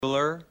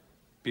Bueller,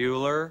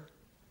 Bueller,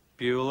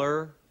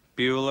 Bueller,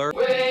 Bueller.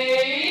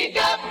 Wake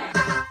up!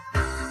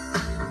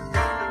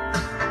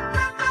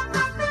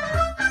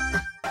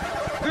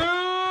 Good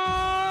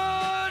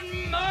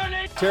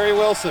morning! Terry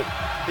Wilson.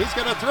 He's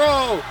going to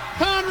throw.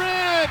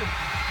 Conrad!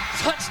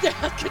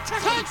 Touchdown,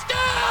 Kentucky!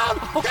 Touchdown!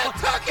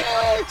 Kentucky!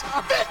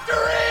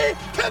 Victory!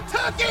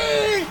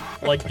 Kentucky!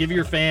 Like, give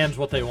your fans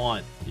what they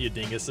want, you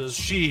dinguses.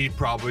 She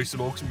probably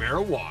smokes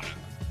marijuana.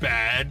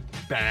 Bad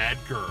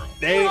girl.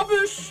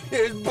 Rubbish!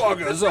 His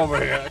buggers over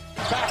here.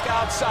 Back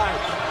outside.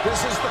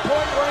 This is the point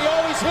where he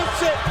always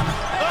hits it. Oh!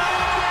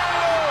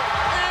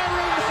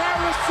 Aaron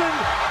Harrison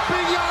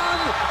beyond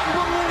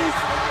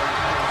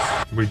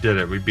belief. We did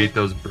it. We beat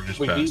those British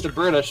We beat the bastards.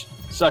 British.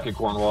 Suck it,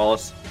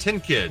 Cornwallis. 10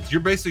 kids.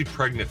 You're basically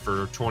pregnant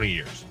for 20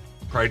 years.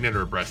 Pregnant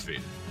or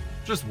breastfeeding.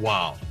 Just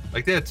wild.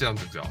 Like, that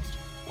sounds exhausting.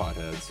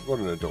 Potheads. What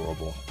an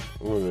adorable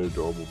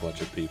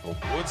bunch of people.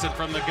 Woodson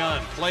from the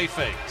gun. Play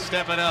fake.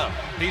 Stepping up.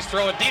 He's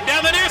throwing deep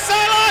down the near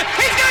sideline.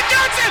 He's got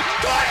Johnson.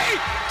 20.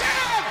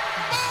 Down.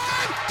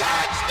 5.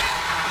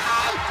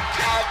 Touchdown.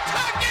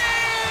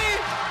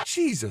 Kentucky.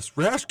 Jesus,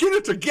 Rash, get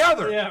it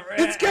together. Yeah, Rash.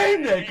 It's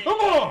game day. Come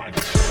on.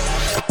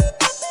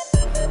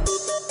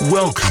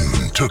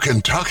 Welcome to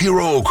Kentucky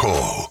Roll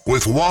Call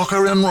with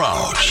Walker and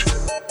Roush.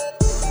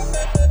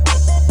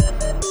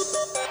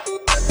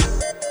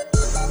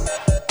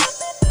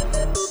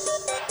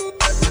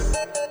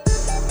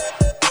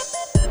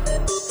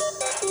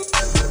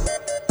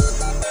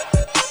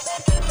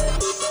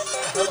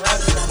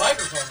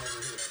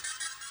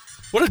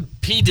 What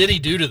did P. Diddy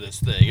do to this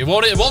thing? It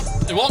won't bend.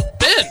 It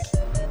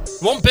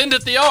won't bend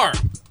at the arm.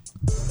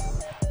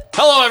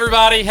 Hello,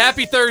 everybody.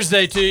 Happy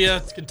Thursday to you.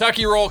 It's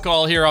Kentucky Roll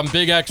Call here on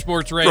Big X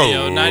Sports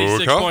Radio,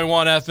 96.1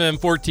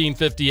 FM,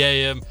 1450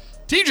 AM.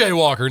 TJ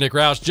Walker, Nick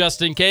Roush,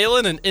 Justin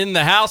Kalen, and in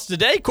the house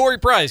today, Corey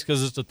Price,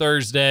 because it's a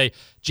Thursday,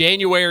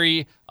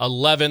 January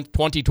 11th,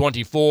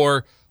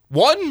 2024.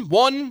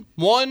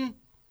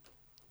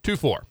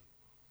 1-1-1-2-4.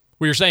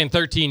 We were saying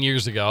 13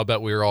 years ago, I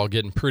bet we were all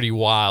getting pretty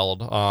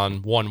wild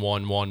on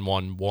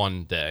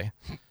 1-1-1-1-1 day.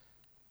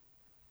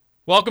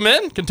 Welcome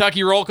in,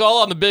 Kentucky Roll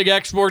Call on the Big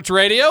X Sports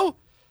Radio.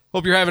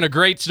 Hope you're having a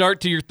great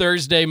start to your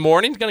Thursday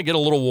morning. It's going to get a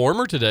little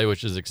warmer today,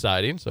 which is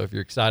exciting. So if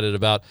you're excited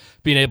about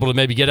being able to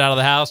maybe get out of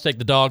the house, take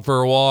the dog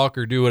for a walk,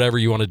 or do whatever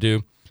you want to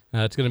do,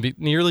 it's going to be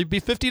nearly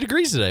 50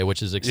 degrees today,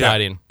 which is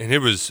exciting. Yeah, and it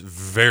was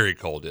very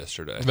cold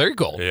yesterday. Very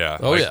cold. Yeah.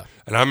 Oh, yeah.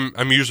 And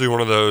I'm usually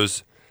one of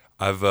those.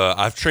 I've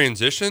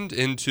transitioned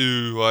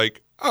into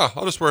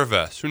I'll just wear a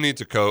vest. Who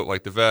needs a coat?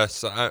 Like the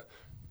vest. I'm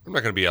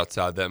not going to be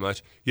outside that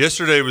much.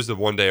 Yesterday was the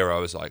one day where I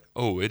was like,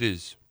 oh,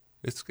 it's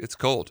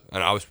cold.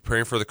 And I was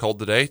preparing for the cold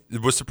today.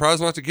 It was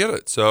surprised not to get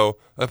it. So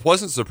a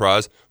pleasant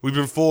surprise. We've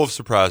been full of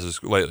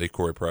surprises lately,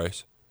 Corey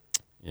Price.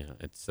 Yeah,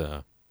 it's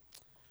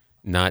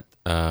not.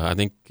 I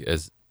think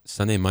as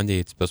Sunday, Monday,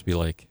 it's supposed to be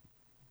like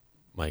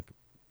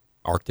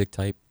Arctic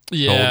type.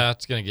 Yeah, cold.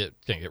 it's gonna get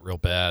real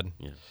bad.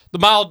 Yeah. The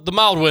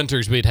mild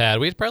winters we'd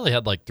probably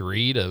had like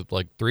three in a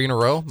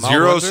row. Mild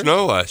Zero winters.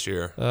 snow last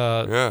year.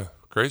 Yeah,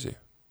 crazy.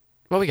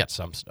 Well, we got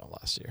some snow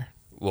last year.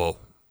 Well,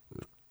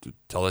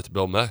 tell that to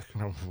Bill Mack.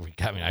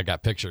 I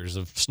got pictures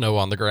of snow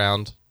on the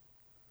ground.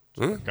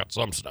 Huh? Got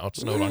some snow. It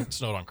snowed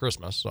on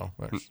Christmas. So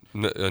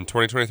In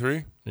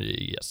 2023?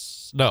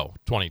 yes, no,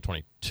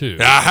 2022.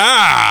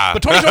 Aha!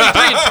 But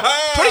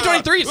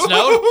 2023 it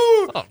snowed.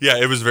 Oh. Yeah,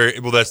 it was very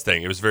well. That's the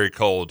thing. It was very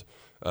cold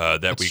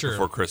that That's week true.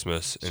 before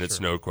Christmas, and it true.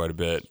 snowed quite a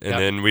bit. And Yep.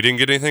 then we didn't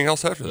get anything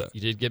else after that.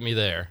 You did get me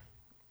there.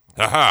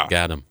 Aha!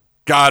 Got him.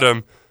 Got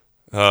him.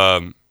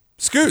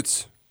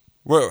 Scoots.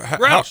 Well,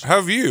 Roush. how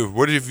have you?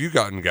 What have you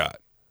got?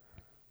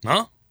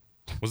 Huh?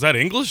 Was that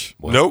English?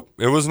 Nope,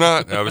 it was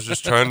not. I was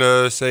just trying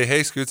to say,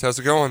 hey, Scoots, how's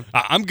it going?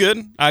 I'm good.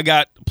 I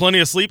got plenty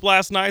of sleep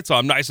last night, so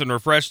I'm nice and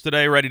refreshed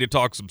today, ready to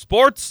talk some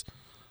sports.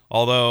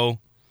 Although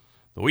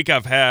the week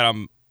I've had,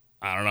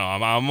 I don't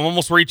know, I'm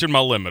almost reaching my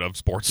limit of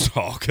sports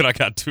talk, and I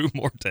got 2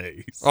 more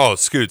days. Oh,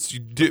 Scoots,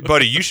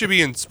 buddy, you should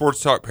be in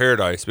Sports Talk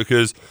Paradise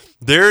because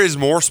there is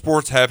more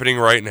sports happening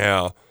right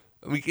now.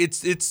 I mean,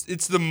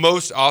 it's the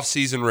most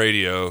off-season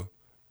radio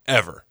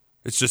ever.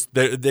 It's just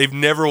they've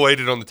never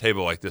laid it on the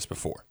table like this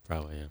before.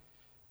 Probably, yeah.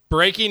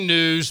 Breaking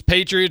news: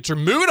 Patriots are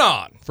moving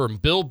on from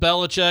Bill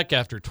Belichick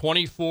after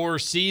 24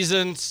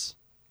 seasons,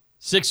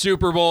 6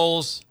 Super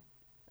Bowls.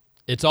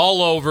 It's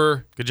all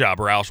over. Good job,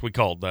 Roush. We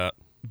called that.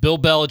 Bill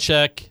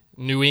Belichick,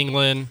 New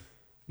England,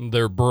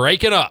 they're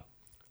breaking up.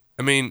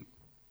 I mean,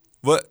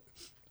 what?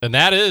 And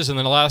that is, in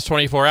the last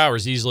 24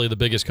 hours, easily the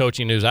biggest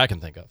coaching news I can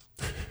think of.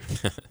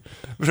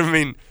 But I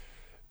mean,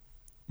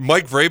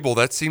 Mike Vrabel,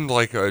 that seemed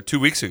like 2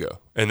 weeks ago.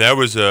 And that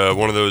was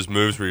one of those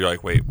moves where you're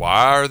like, wait,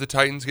 why are the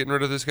Titans getting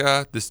rid of this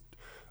guy?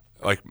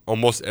 Like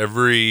almost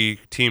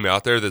every team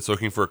out there that's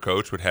looking for a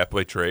coach would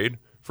happily trade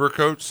for a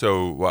coach.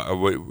 So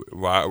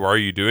why are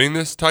you doing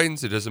this,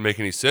 Titans? It doesn't make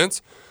any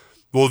sense.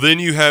 Well, then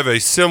you have a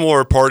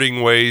similar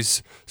parting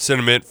ways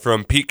sentiment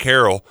from Pete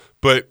Carroll,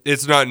 but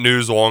it's not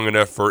news long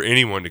enough for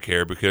anyone to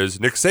care because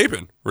Nick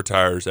Saban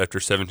retires after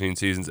 17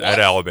 seasons at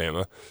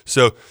Alabama.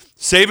 So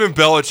Saban,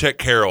 Belichick,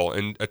 Carroll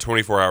in a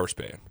 24-hour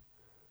span.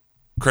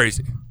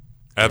 Crazy.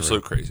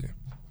 Absolute crazy.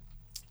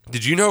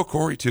 Did you know,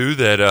 Corey, too,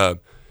 that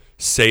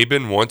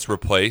Saban once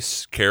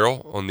replaced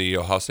Carroll on the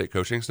Ohio State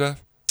coaching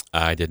staff?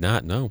 I did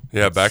not know.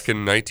 Yeah, back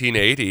in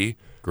 1980.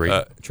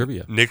 Great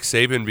trivia. Nick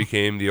Saban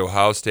became the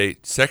Ohio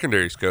State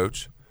secondaries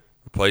coach,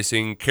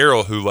 replacing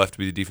Carroll, who left to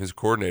be the defensive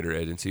coordinator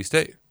at NC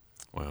State.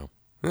 Wow.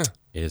 Yeah.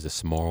 It is a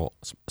small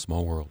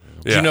world.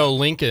 Did you know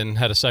Lincoln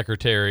had a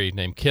secretary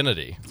named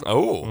Kennedy?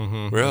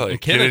 Oh, really?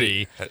 And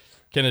Kennedy,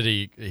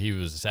 he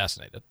was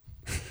assassinated.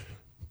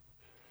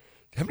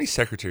 How many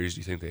secretaries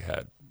do you think they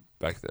had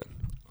back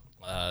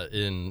then?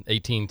 In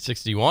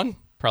 1861,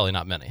 probably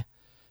not many.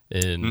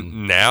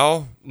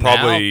 Now,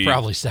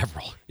 probably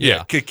several.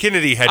 Yeah,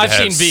 Kennedy had to I've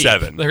have seen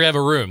 7. They have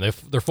a room.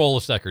 They're full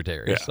of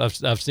secretaries. Yeah.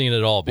 I've seen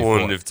it all before.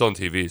 Well, and if it's on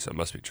TV, so it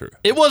must be true.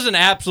 It was an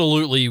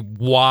absolutely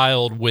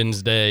wild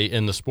Wednesday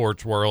in the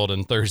sports world,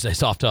 and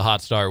Thursday's off to a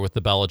hot start with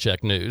the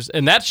Belichick news.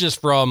 And that's just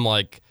from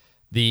like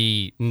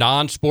the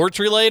non-sports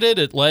related.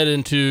 It led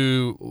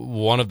into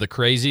one of the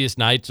craziest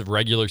nights of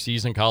regular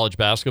season college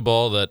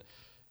basketball that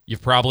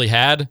you've probably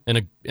had in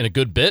a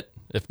good bit,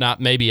 if not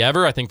maybe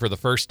ever. I think for the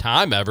first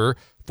time ever,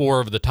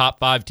 4 of the top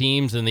 5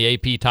 teams in the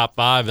AP top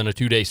 5 in a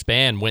 2-day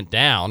span went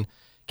down.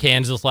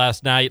 Kansas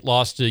last night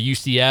lost to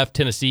UCF,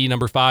 Tennessee,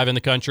 number 5 in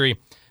the country.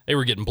 They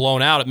were getting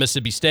blown out at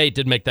Mississippi State,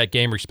 did make that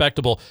game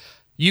respectable.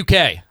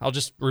 UK, I'll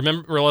just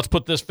remember, let's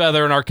put this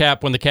feather in our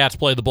cap when the Cats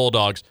play the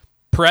Bulldogs.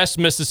 Press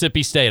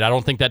Mississippi State. I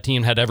don't think that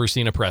team had ever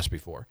seen a press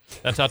before.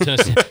 That's how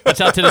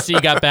Tennessee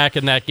got back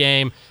in that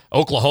game.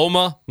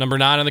 Oklahoma, number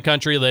 9 in the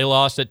country, they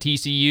lost at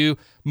TCU.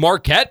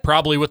 Marquette,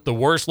 probably with the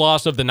worst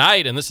loss of the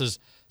night, and this is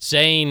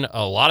saying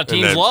a lot of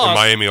teams lost. And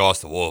Miami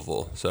lost to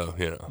Louisville, so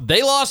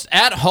they lost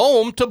at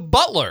home to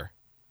Butler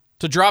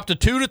to drop to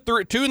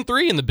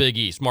 2-3 in the Big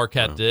East.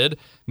 Marquette did.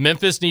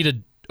 Memphis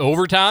needed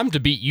overtime to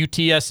beat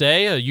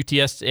UTSA, a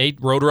UTSA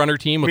Roadrunner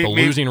team with a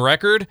losing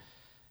record,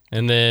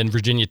 and then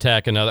Virginia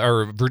Tech,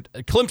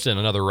 Clemson,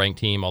 another ranked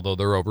team, although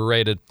they're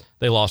overrated.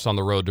 They lost on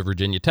the road to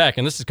Virginia Tech,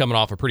 and this is coming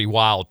off a pretty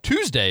wild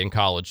Tuesday in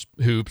college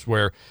hoops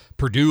where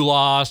Purdue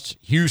lost,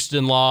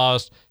 Houston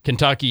lost,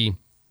 Kentucky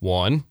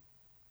won.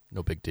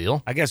 No big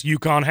deal. I guess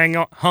UConn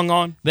hung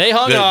on. They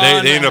hung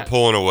on. They ended up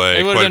pulling away.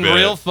 It would have been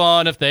real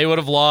fun if they would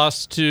have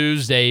lost to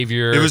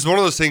Xavier. It was one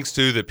of those things,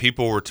 too, that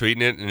people were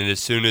tweeting it, and as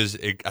soon as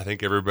I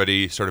think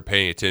everybody started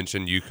paying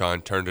attention,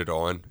 UConn turned it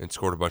on and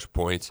scored a bunch of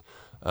points.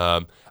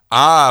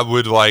 I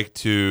would like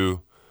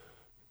to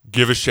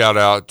give a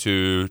shout-out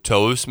to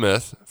Tolu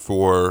Smith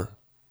for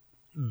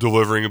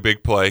delivering a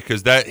big play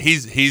because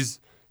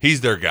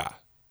he's their guy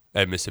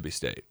at Mississippi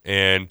State.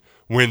 And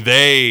when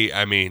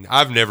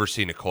I've never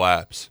seen a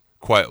collapse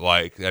quite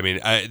like.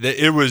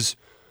 It was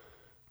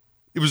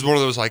one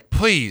of those like,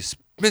 please,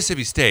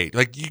 Mississippi State,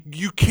 like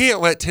you can't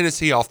let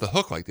Tennessee off the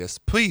hook like this.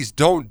 Please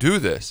don't do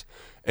this.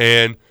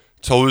 And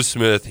Tolu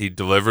Smith, he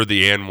delivered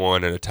the and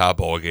one in a tie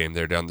ball game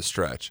there down the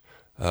stretch.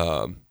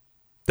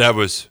 That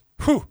was,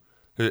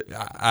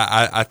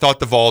 I thought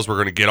the Vols were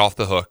going to get off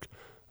the hook.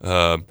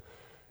 And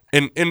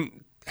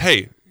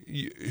hey,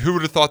 who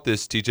would have thought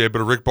this, TJ? But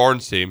a Rick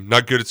Barnes team,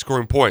 not good at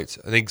scoring points.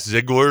 I think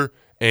Ziegler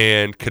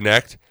and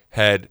Connect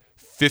had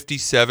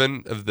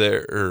 57 of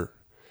their,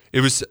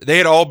 they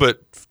had all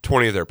but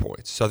 20 of their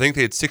points. So I think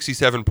they had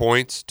 67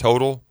 points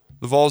total.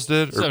 The Vols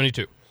did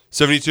 72.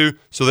 72.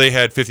 So they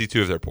had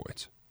 52 of their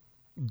points.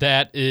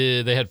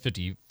 They had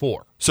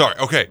 54. Sorry.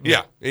 Okay.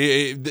 Yeah.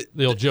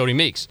 The old Jody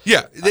Meeks.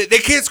 Yeah. They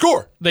can't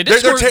score. They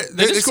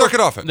suck at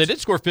offense. They did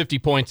score 50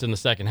 points in the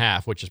second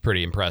half, which is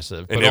pretty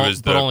impressive. And it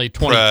was only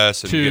 22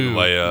 press and getting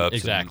layups.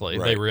 Exactly.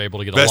 And, They were able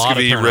to get a lot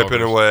of turnovers.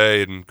 ripping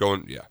away and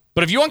going. Yeah.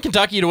 But if you want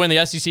Kentucky to win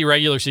the SEC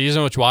regular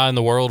season, which why in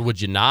the world would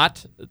you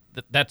not?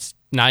 That's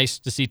nice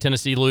to see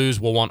Tennessee lose.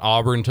 We'll want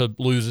Auburn to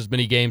lose as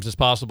many games as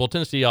possible.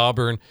 Tennessee,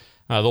 Auburn,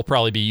 they'll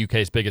probably be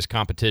UK's biggest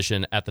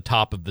competition at the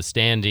top of the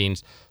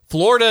standings.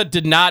 Florida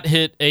did not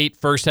hit 8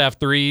 first-half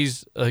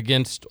threes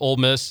against Ole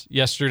Miss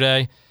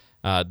yesterday.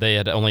 They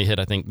had only hit,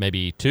 I think,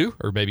 maybe 2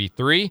 or maybe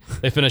 3.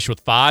 They finished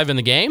with 5 in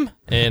the game,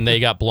 and they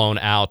got blown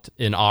out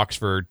in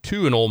Oxford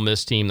to an Ole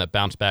Miss team that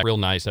bounced back real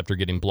nice after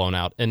getting blown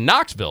out in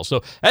Knoxville.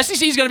 So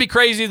SEC is going to be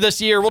crazy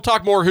this year. We'll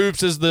talk more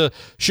hoops as the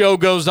show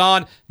goes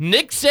on.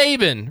 Nick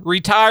Saban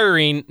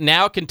retiring.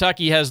 Now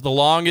Kentucky has the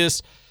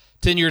longest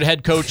tenured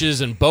head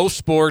coaches in both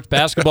sports,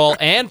 basketball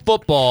and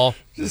football.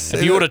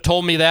 If you would have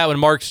told me that when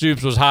Mark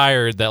Stoops was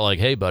hired, that like,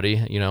 hey, buddy,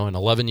 in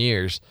 11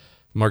 years,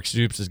 Mark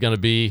Stoops is going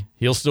to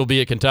he'll still be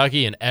at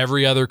Kentucky, and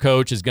every other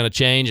coach is going to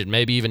change and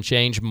maybe even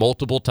change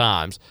multiple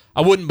times,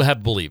 I wouldn't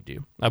have believed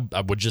you. I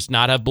would just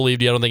not have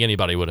believed you. I don't think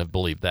anybody would have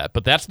believed that.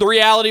 But that's the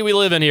reality we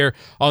live in here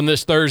on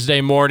this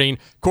Thursday morning.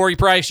 Corey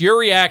Price, your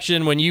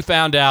reaction when you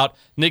found out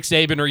Nick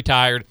Saban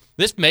retired.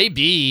 This may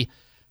be,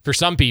 for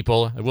some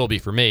people, it will be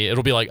for me,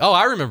 it'll be like, oh,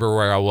 I remember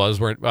where I was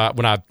when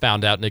I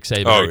found out Nick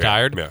Saban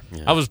retired. Yeah.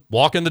 I was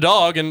walking the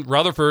dog, and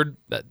Rutherford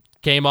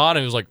came on,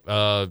 and it was like,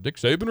 Nick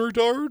Saban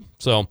retired?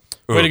 So,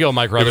 way to go,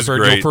 Mike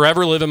Rutherford. You'll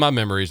forever live in my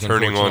memories,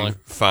 turning on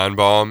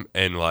Feinbaum,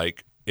 and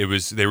like, they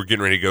were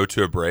getting ready to go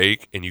to a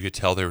break, and you could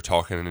tell they were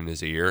talking in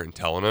his ear and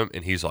telling him,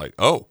 and he's like,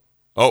 oh,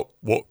 oh,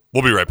 we'll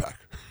be right back.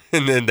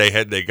 And then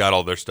they got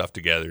all their stuff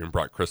together and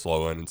brought Chris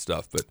Lowe in and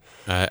stuff. But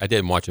I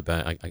didn't watch it,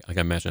 but I can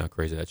imagine how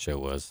crazy that show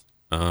was.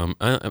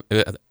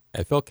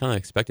 I felt kind of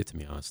expected, to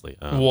me, honestly.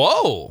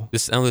 Whoa! I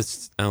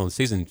don't know, the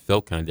season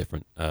felt kind of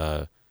different.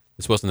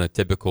 This wasn't a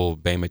typical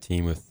Bama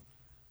team with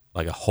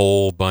like a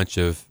whole bunch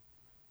of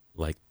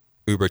like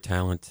uber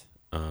talent.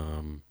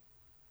 I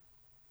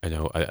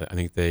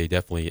think they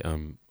definitely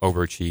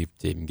overachieved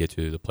to even get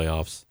to the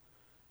playoffs.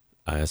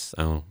 I don't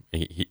know.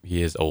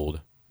 He is old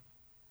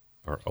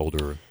or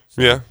older.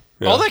 So. Yeah.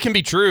 All that can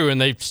be true, and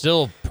they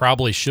still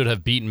probably should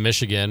have beaten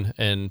Michigan,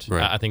 and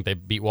I think they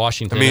beat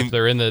Washington if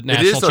they're in the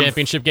national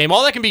championship game.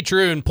 All that can be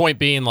true, and point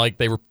being, like,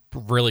 they were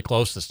really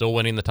close to still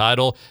winning the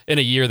title in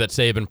a year that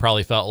Saban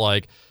probably felt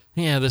like,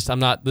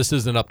 this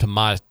isn't up to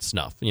my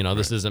snuff.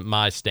 This isn't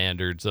my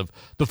standards of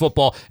the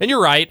football. And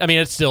you're right. I mean,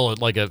 it's still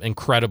like an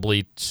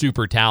incredibly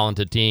super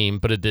talented team,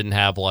 but it didn't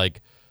have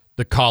like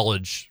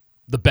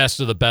the best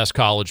of the best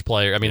college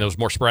player. I mean, it was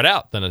more spread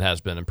out than it has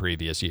been in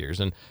previous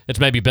years. And it's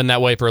maybe been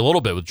that way for a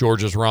little bit with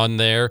Georgia's run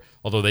there,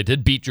 although they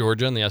did beat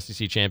Georgia in the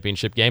SEC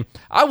championship game.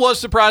 I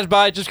was surprised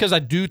by it just because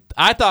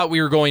I thought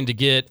we were going to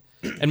get,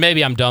 and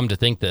maybe I'm dumb to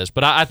think this,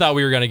 but I thought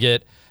we were going to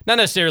get not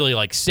necessarily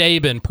like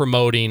Saban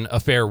promoting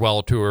a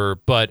farewell tour,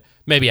 but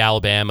maybe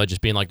Alabama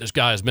just being like, this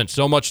guy has meant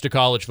so much to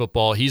college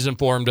football. He's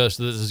informed us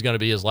that this is going to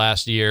be his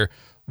last year.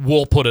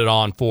 We'll put it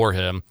on for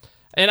him.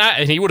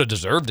 And he would have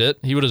deserved it.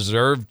 He would have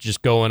deserved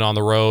just going on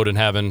the road and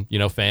having,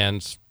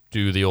 fans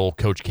do the old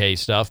Coach K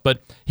stuff.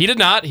 But he did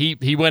not.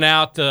 He went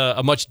out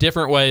a much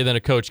different way than a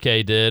Coach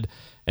K did.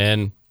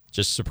 And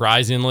just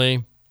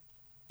surprisingly,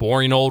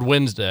 boring old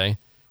Wednesday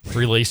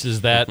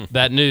releases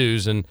that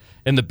news and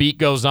the beat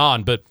goes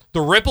on. But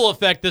the ripple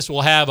effect this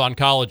will have on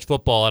college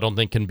football, I don't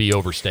think can be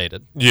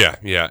overstated.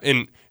 Yeah.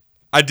 And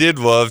I did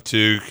love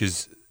to,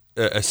 because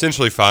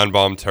essentially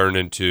Feinbaum turned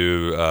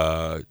into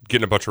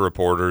getting a bunch of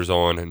reporters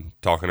on and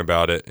talking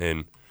about it.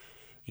 And,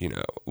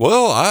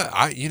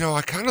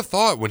 I kind of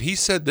thought when he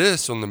said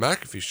this on the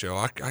McAfee show,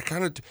 I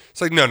kind of,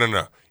 it's like,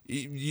 no.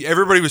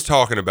 Everybody was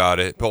talking about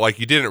it, but like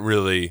you didn't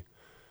really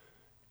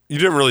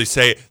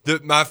say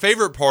it. My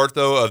favorite part,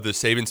 though, of the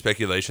Saban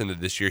speculation that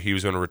this year he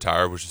was going to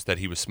retire was just that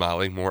he was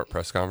smiling more at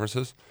press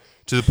conferences,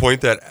 to the point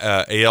that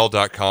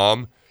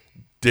AL.com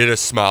did a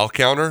smile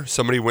counter.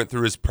 Somebody went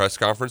through his press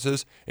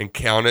conferences and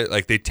counted,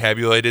 like they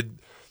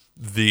tabulated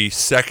the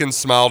seconds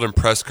smiled in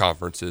press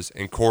conferences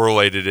and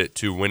correlated it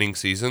to winning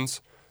seasons.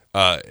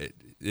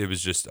 It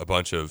was just a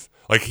bunch of,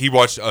 like, he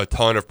watched a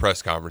ton of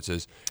press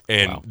conferences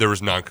and there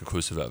was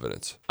non-conclusive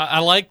evidence. I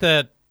like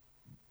that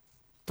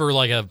for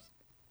like a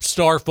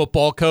star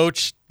football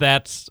coach,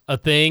 that's a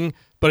thing.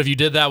 But if you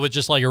did that with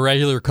just like a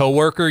regular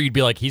coworker, you'd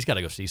be like, he's got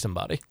to go see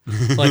somebody.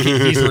 Like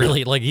he's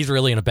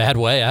really in a bad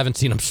way. I haven't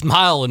seen him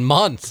smile in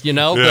months, Yeah,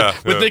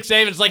 but with Nick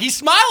Saban, it's like he's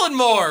smiling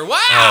more.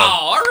 Wow,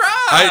 all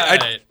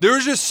right. There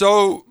was just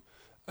so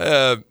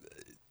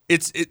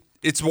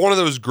it's one of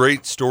those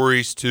great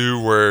stories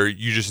too, where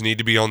you just need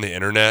to be on the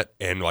internet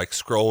and like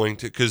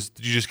scrolling because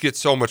you just get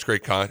so much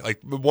great content.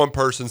 Like one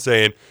person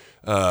saying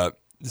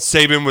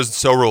Saban was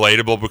so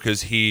relatable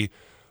because he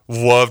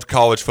loved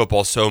college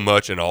football so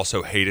much and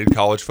also hated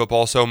college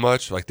football so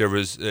much. Like there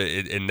was,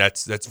 and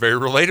that's very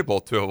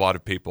relatable to a lot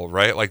of people,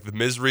 right? Like the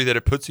misery that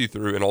it puts you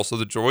through and also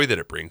the joy that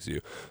it brings you.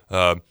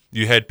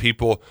 You had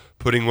people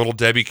putting little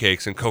Debbie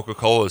cakes and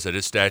Coca-Colas at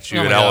his statue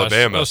in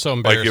Alabama. That was so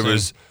embarrassing. Like it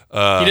was,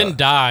 he didn't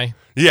die.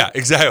 Yeah,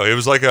 exactly. It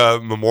was like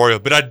a memorial.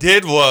 But I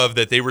did love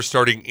that they were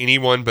starting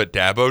anyone but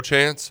Dabo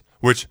chants,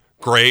 which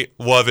great,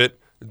 love it.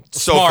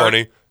 So Smart.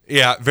 Funny.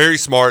 Yeah, very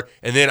smart.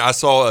 And then I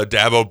saw a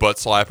Dabo butt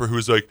slapper who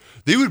was like,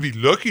 they would be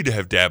lucky to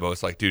have Dabo.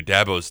 It's like, dude,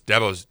 Dabo's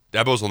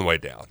on the way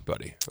down,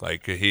 buddy.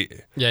 Like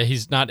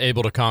he's not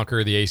able to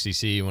conquer the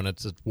ACC when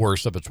it's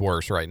worst of its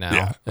worst right now.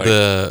 Yeah, like,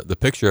 the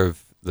picture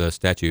of the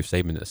statue of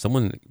Saban,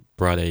 someone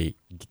brought a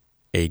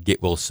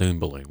get well soon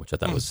balloon, which I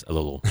thought was a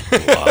little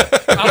odd.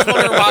 I was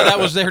wondering why that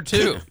was there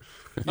too.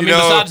 I mean,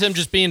 besides him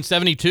just being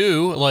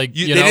 72, like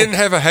they didn't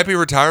have a happy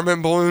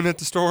retirement balloon at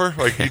the store.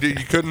 Like you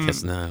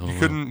couldn't, no. you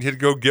couldn't. You had to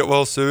go get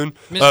well soon.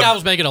 I mean, this guy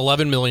was making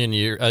 $11 million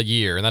a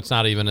year, and that's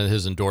not even in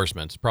his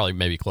endorsements. Probably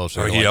maybe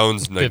closer. He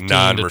owns like 15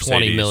 9 to Mercedes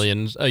 20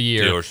 million a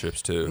year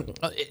dealerships too.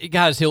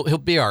 Guys, he'll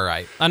be all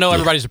right. I know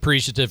everybody's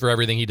appreciative for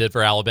everything he did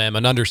for Alabama,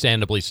 and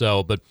understandably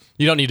so. But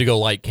you don't need to go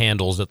light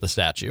candles at the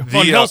statue.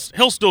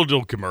 He'll still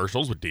do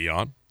commercials with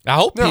Dion. I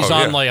hope he's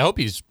on. Like, I hope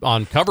he's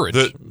on coverage,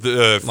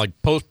 like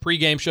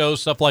pregame shows,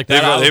 stuff like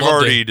that. They've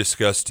already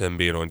discussed him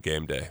being on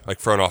game day. Like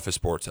Front Office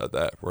Sports had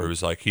that, where it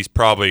was like he's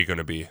probably going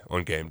to be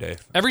on game day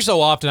every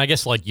so often. I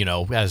guess, like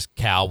as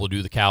Cal will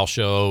do the Cal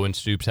show, and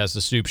Stoops has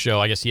the Stoops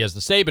show. I guess he has the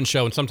Saban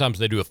show, and sometimes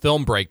they do a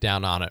film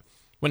breakdown on it.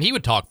 When he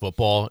would talk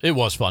football, it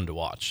was fun to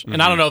watch.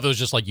 And I don't know if it was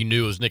just like you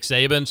knew it was Nick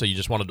Saban, so you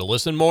just wanted to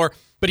listen more.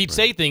 But he'd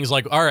say things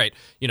like, "All right,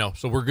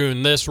 so we're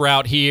doing this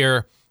route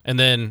here." And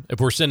then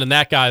if we're sending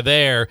that guy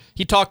there,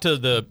 he'd talk to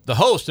the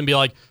host and be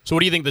like, so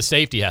what do you think the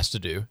safety has to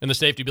do? And the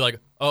safety would be like,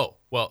 oh,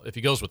 well, if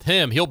he goes with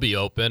him, he'll be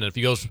open. And if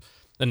he goes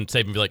And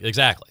Saban would be like,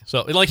 exactly.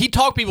 So, like, he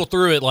talked people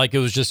through it like it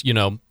was just,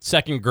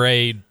 second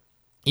grade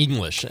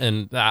English.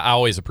 And I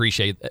always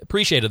appreciated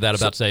that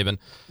about Saban.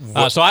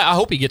 So I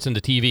hope he gets into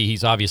TV.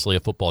 He's obviously a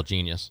football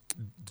genius.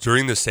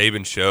 During the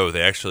Saban show,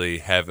 they actually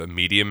have a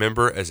media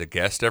member as a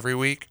guest every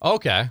week.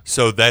 Okay.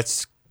 So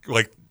that's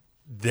like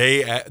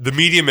the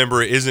media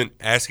member isn't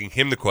asking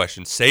him the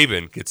question.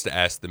 Saban gets to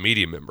ask the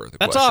media member the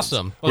That's questions.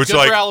 awesome. Well, good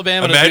for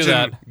Alabama to do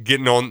that. Imagine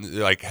getting on,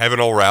 like, having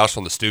old Roush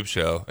on the Stoops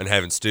show and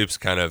having Stoops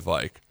kind of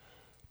like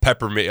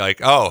pepper me,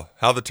 like, oh,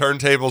 how the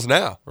turntables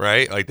now,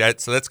 right? Like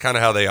that. So that's kind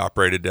of how they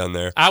operated down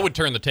there. I would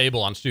turn the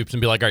table on Stoops and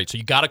be like, all right, so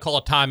you got to call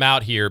a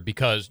timeout here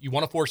because you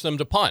want to force them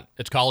to punt.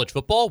 It's college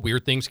football.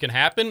 Weird things can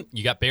happen.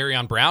 You got Barry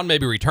on Brown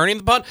maybe returning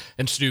the punt,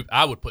 and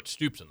I would put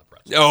Stoops in the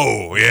press.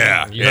 Oh,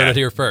 yeah. You heard it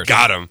here first.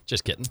 Got him.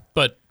 Just kidding.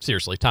 But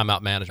seriously,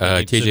 timeout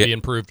management should be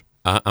improved.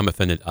 I'm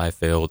offended. I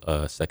failed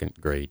second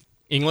grade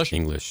English,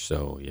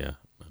 so yeah.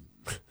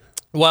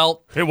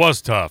 Well, It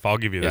was tough. I'll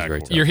give you that. very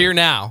Corey. tough. you're here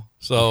now.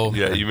 So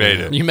Yeah, you made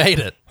it. You made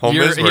it. Home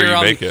is where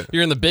you make it.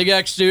 You're in the Big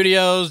X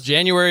Studios,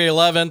 January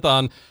 11th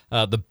on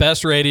the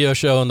best radio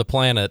show on the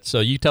planet. So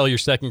you tell your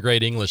second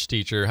grade English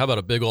teacher, how about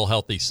a big old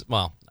healthy,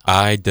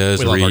 I does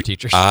we love read. our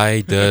teachers.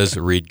 I does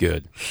read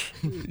good.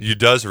 You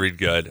does read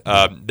good.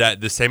 That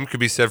the same could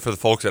be said for the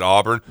folks at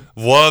Auburn.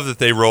 Love that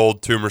they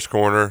rolled Toomer's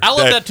Corner. I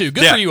love that too.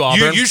 Good for you,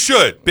 Auburn. You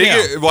should.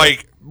 Yeah.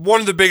 Like one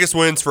of the biggest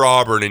wins for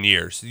Auburn in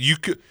years.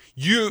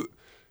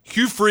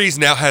 Hugh Freeze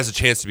now has a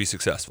chance to be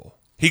successful.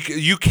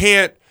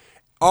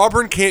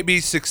 Auburn can't be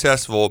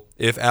successful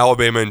if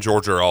Alabama and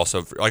Georgia are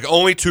also like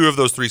only two of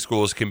those three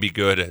schools can be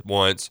good at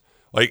once.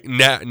 Like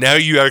now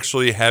you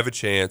actually have a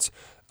chance.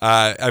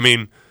 I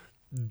mean,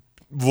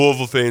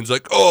 Louisville fans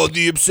like, oh,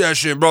 the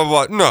obsession, blah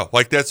blah blah. No,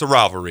 like that's a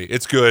rivalry.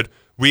 It's good.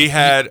 We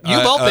had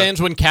UL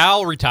fans, when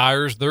Cal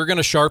retires, they're going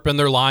to sharpen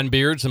their line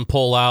beards and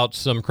pull out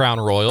some Crown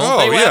Royal. Oh,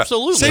 they yeah.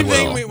 absolutely Same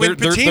will. thing when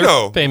They're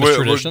Pitino famous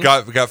tradition.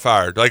 got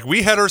fired. Like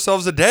we had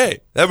ourselves a day.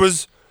 That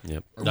was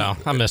Yep. No,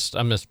 I missed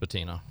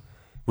Patino.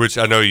 which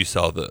I know you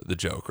saw the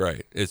joke,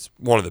 right? It's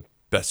one of the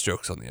best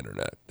jokes on the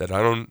internet that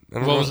I don't know.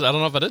 I don't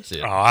know if I did see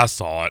it. Oh, I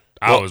saw it.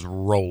 I was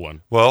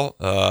rolling. Well,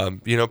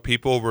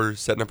 people were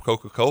setting up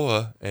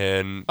Coca-Cola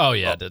and Oh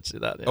yeah, I did see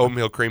that. Yeah.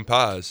 oatmeal cream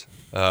pies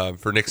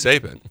for Nick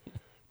Saban.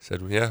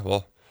 Said, yeah,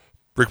 well,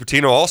 Rick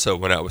Pitino also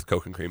went out with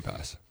Coke and cream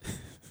pies.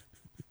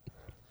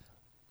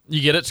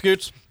 You get it,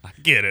 Scoots? I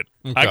get it.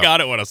 Okay. I got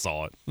it when I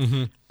saw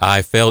it.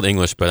 I failed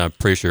English, but I'm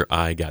pretty sure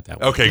I got that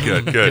one. Okay,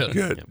 good.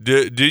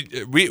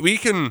 We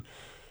can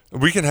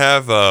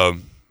have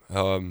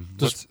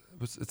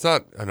it's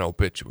not an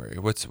obituary.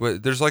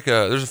 There's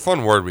a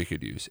fun word we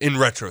could use in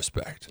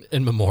retrospect.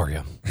 In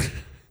memoriam.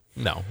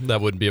 No, that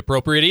wouldn't be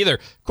appropriate either.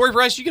 Corey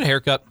Price, you get a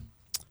haircut.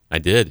 I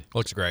did.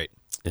 Looks great.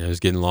 Yeah, it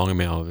was getting long. I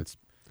mean, it's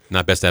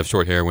not best to have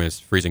short hair when it's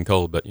freezing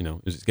cold, but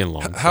it's getting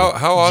long. How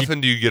often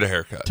do you get a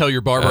haircut? Tell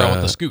your barber I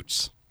want the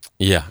Scoots.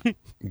 Yeah,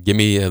 give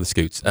me the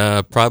scoots.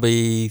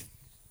 Probably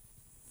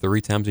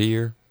 3 times a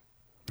year.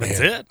 That's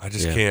Man, it. I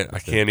just Yeah, can't. I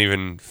that's can't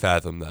even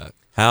fathom that.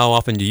 How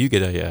often do you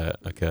get a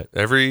cut?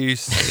 Every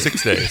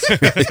 6 days.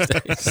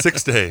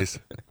 6 days.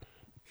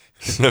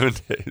 7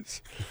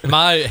 days.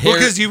 My hair.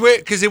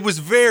 Because it was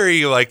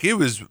very it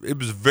was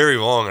very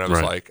long, and I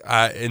was Right.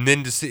 and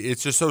then to see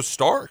it's just so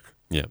stark.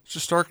 Yeah. It's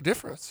just stark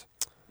difference.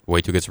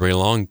 Wait till it gets really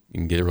long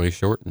and get it really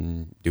short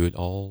and do it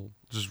all.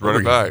 Just run it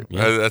over back. again.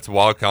 Yeah. That's a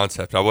wild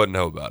concept. I wouldn't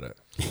know about it.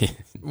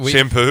 we,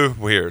 Shampoo,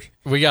 weird.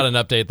 we got an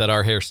update that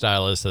our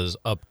hairstylist has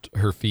upped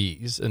her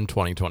fees in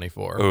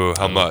 2024. Oh,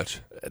 how much?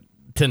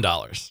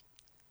 $10.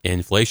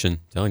 Inflation,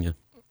 telling you.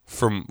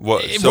 From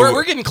what?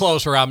 We're getting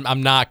closer.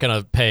 I'm not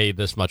gonna pay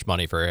this much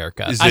money for a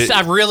haircut.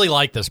 I really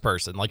like this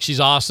person. Like, she's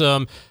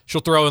awesome.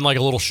 She'll throw in like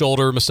a little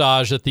shoulder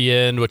massage at the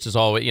end, which is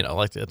always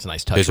like it's a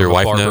nice touch. Does your from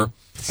a wife barber.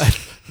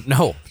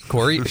 No,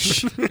 Corey.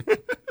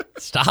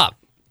 Stop.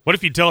 What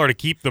if you tell her to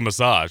keep the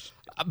massage?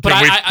 But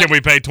Can we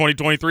pay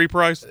 2023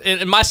 price?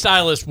 And my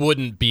stylist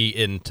wouldn't be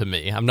into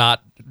me. I'm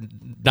not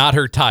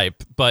her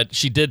type, but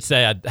she did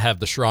say I'd have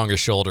the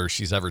strongest shoulder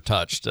she's ever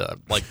touched.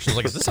 She's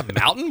like, is this a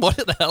mountain? What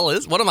the hell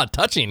is? What am I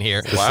touching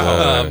here?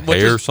 Wow.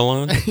 Hair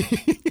salon?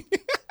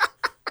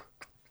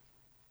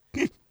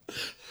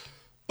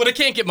 But it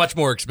can't get much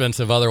more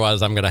expensive.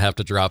 Otherwise, I'm going to have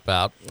to drop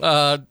out.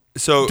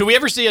 So do we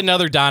ever see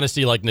another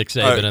dynasty like Nick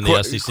Saban in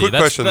the SEC? Quick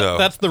question, though.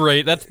 That's the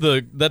rate. That's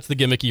the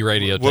gimmicky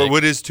radio take.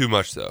 what is too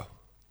much though?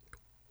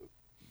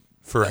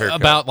 For a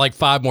haircut, About like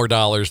 $5 more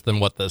than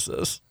what this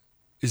is.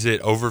 Is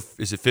it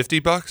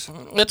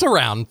 $50? It's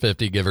around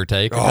 50, give or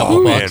take. A Oh,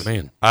 couple man. bucks.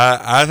 Man.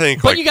 I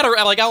think. But you got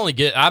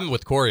to I'm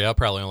with Corey. I'll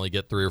probably only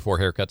get 3 or 4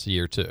 haircuts a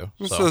year too.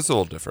 So it's a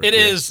little different.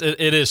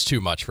 It is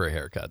too much for a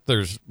haircut.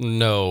 There's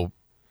no.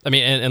 I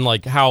mean, and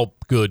like, how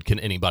good can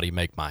anybody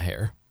make my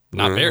hair?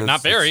 Not very.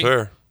 That's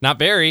fair. Not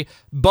very.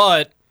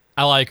 But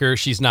I like her.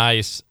 She's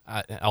nice.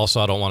 I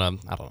don't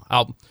want to. I don't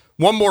know.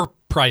 One more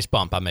price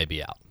bump, I may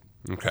be out.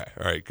 Okay.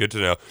 All right. Good to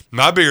know.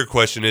 My bigger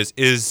question is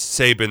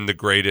Saban the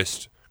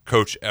greatest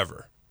coach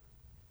ever?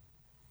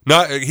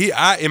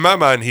 In my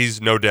mind,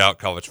 he's no doubt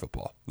college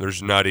football.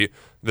 There's not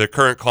the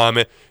current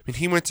climate. I mean,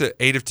 he went to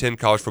 8 of 10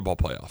 college football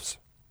playoffs,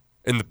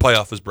 and the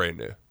playoff was brand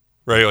new,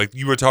 right? Like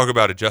you would talk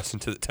about adjusting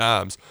to the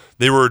times.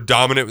 They were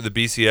dominant with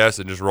the BCS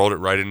and just rolled it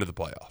right into the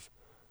playoff.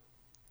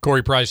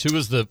 Corey Price, who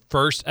was the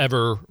first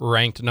ever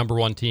ranked number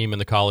 1 team in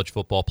the college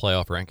football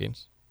playoff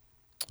rankings?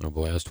 Oh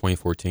boy, that was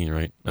 2014,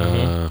 right?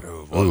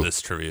 Love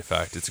this trivia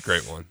fact. It's a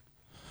great one.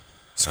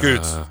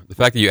 Scoots. The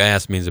fact that you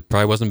asked means it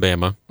probably wasn't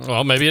Bama.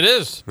 Well, maybe it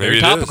is. Maybe Very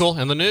it topical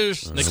in the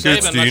news. Nick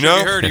Scoots, Saban, do you not sure if know?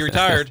 you heard he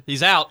retired.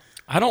 He's out.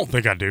 I don't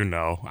think I do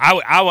know.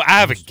 I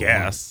have a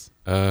guess.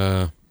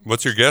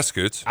 What's your guess,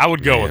 Scoots? I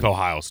would go with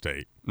Ohio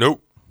State.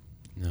 Nope.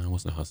 No, it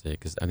wasn't Ohio State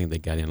because I think they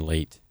got in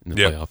late in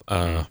the Yep.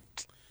 playoff.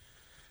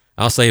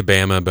 I'll say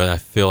Bama, but I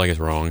feel like it's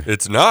wrong.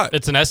 It's not.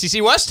 It's an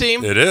SEC West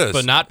team. It is.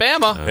 But not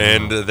Bama.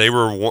 And they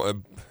were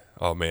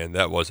oh, man,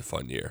 that was a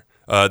fun year.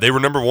 They were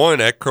number 1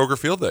 at Kroger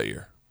Field that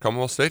year,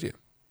 Commonwealth Stadium.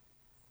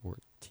 14.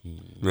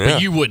 Yeah.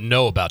 But you wouldn't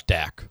know about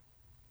Dak.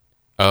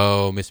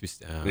 Oh, Mississippi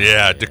State.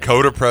 Yeah,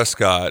 Dakota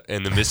Prescott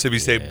and the Mississippi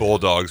State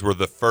Bulldogs were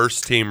the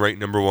first team ranked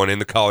number 1 in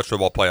the college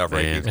football playoff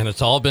rankings. And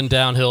it's all been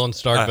downhill in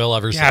Starkville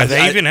ever Yeah, since.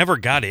 they even ever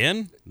got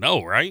in?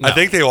 No, right? I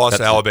think they lost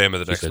to That's Alabama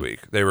the she next said.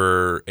 week. They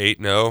were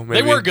 8-0,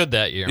 maybe. They were good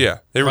that year. Yeah,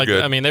 they were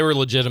good. I mean, they were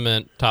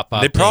legitimate top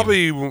 5 They team.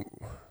 probably,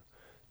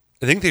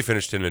 I think they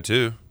finished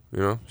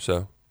 10-2,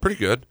 so pretty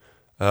good.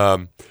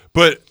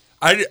 But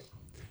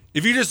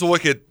if you just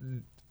look at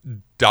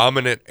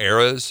dominant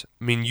eras,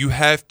 I mean, you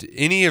have to,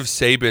 any of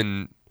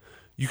Saban,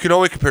 you can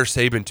only compare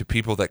Saban to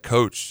people that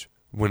coached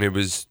when it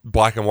was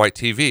black and white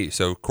TV.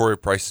 So Corey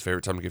Price's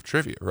favorite time to give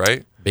trivia,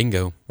 right?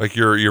 Bingo. Like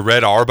your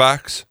Red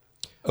Auerbachs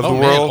of the man,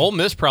 world. Ole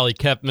Miss probably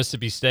kept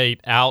Mississippi State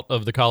out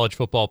of the college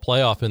football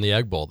playoff in the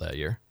Egg Bowl that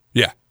year.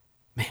 Yeah.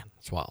 Man,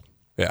 that's wild.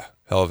 Yeah.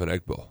 Hell of an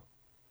Egg Bowl.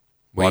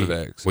 A lot of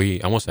eggs.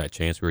 We almost had a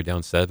chance. We were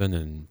down 7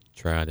 and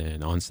tried an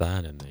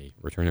onside, and they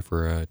returned it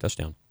for a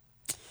touchdown.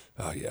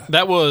 Oh, yeah.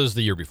 That was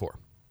the year before.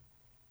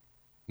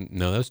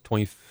 No, that was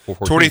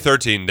 2014.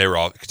 2013,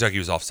 Kentucky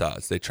was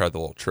offsides. They tried the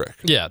little trick.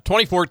 Yeah,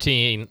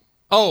 2014.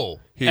 Oh,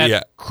 at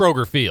Yeah.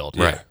 Kroger Field.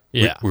 Right.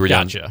 Yeah, We were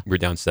gotcha. down. We were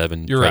down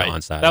 7. You're tried right.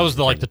 Onside That was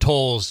and the returned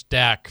Tolles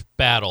Dak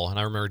battle, and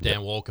I remember Dan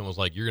Wolken was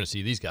like, "You're going to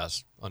see these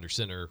guys under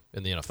center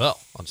in the NFL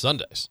on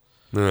Sundays."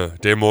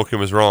 Dan Wolken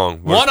was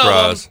wrong. What a One of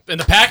surprise. them, and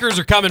the Packers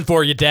are coming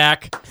for you,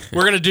 Dak.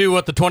 We're going to do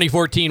what the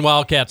 2014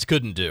 Wildcats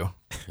couldn't do.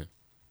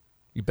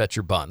 You bet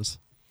your buns.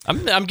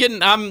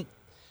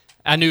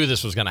 I knew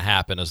this was going to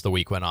happen as the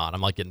week went on.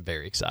 I'm getting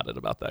very excited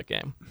about that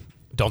game.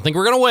 Don't think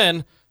we're going to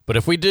win, but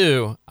if we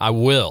do, I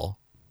will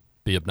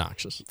be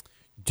obnoxious.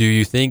 Do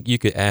you think you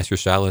could ask your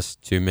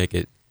stylist to make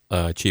it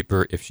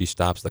cheaper if she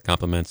stops the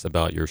compliments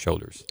about your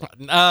shoulders?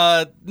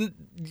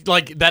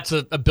 That's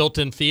a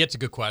built-in fee. It's a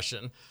good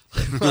question.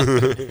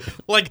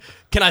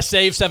 Can I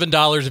save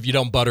 $7 if you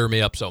don't butter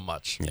me up so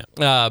much?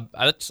 Yeah.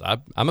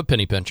 I'm a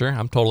penny pincher.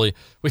 I'm totally.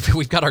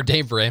 We've got our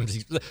Dave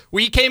Ramsey.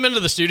 We came into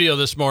the studio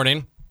this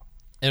morning,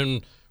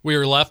 and we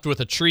were left with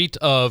a treat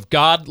of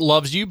God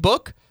Loves You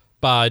book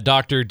by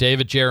Dr.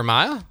 David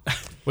Jeremiah,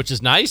 which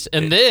is nice.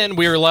 And then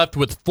we were left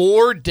with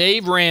 4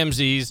 Dave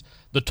Ramsey's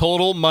The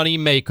Total Money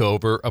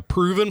Makeover, a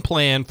proven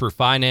plan for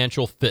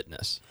financial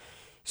fitness.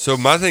 So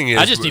my thing is,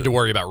 I just need to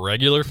worry about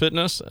regular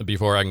fitness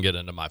before I can get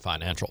into my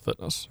financial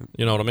fitness.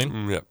 You know what I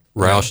mean? Yep.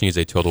 Roush needs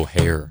a total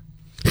hair.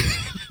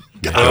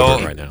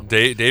 Well, right now.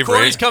 Dave Corey's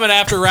Ramsey. coming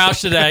after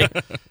Roush today.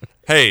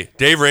 Hey,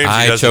 Dave Ramsey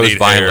I doesn't chose need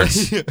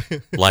violence. hair.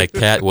 Like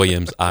Cat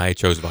Williams, I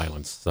chose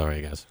violence.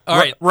 Sorry, guys. All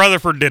right.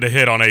 Rutherford did a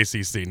hit on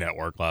ACC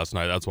Network last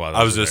night. That's why.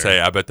 I was going to say,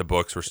 I bet the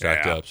books were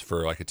stacked Yeah. up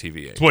for a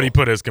TVA. That's what he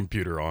put his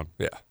computer on.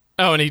 Yeah.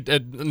 Oh, and he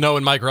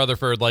knowing Mike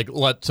Rutherford,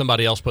 let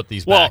somebody else put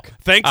these Well, back.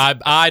 thanks-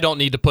 I don't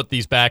need to put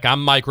these back.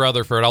 I'm Mike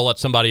Rutherford. I'll let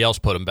somebody else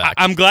put them back.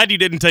 I'm glad you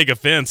didn't take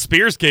offense.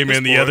 Spears came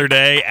in the other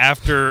day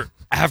after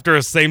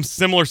a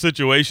similar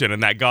situation,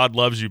 and that God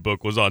Loves You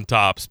book was on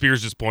top.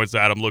 Spears just points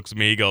at him, looks at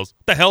me, he goes,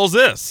 "The hell's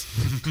this?"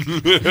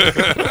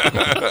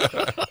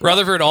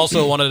 Rutherford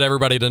also wanted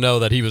everybody to know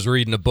that he was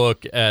reading a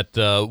book at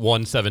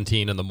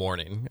 1:17 in the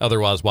morning.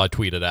 Otherwise, why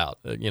tweet it out?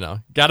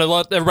 Got to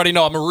let everybody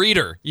know I'm a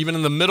reader. Even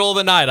in the middle of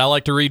the night, I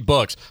like to read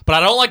books. But I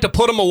don't like to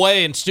put them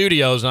away in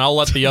studios, and I'll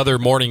let the other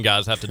morning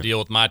guys have to deal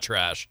with my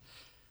trash.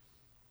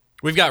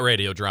 We've got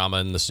radio drama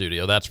in the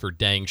studio. That's for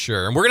dang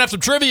sure. And we're going to have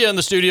some trivia in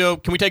the studio.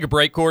 Can we take a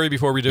break, Corey,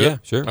 before we do it? Yeah,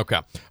 sure. Okay.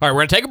 All right, we're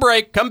going to take a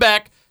break, come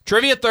back,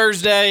 Trivia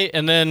Thursday,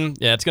 and then,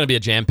 it's going to be a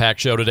jam-packed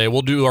show today.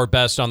 We'll do our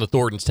best on the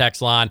Thornton's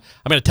text line.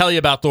 I'm going to tell you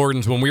about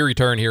Thornton's when we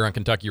return here on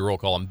Kentucky Roll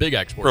Call on Big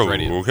X Sports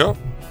Radio. Okay.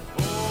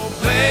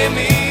 Play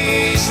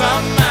me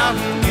some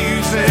mountain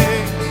music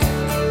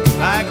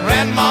like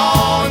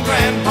Grandma and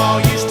Grandpa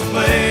used to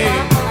play.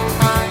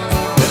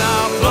 Then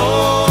I'll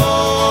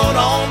float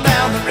on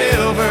down the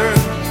river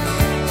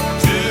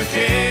to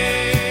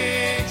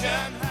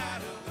Cajun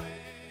Hideaway.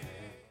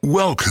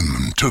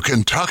 Welcome to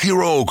Kentucky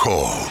Roll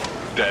Call.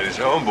 Daddy's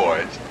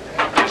homeboys.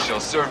 They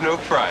shall serve no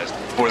fries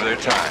before their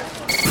time.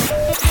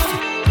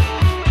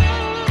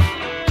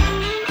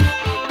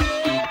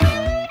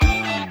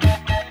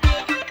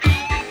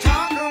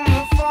 Talk on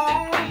the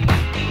phone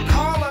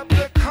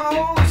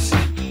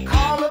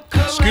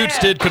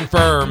just did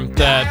confirm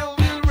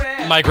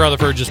that Mike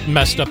Rutherford just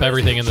messed up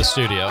everything in the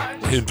studio.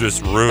 He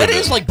just ruined it. It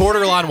is like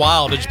borderline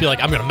wild to just be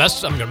like, I'm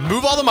gonna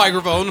move all the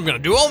microphones, I'm gonna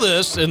do all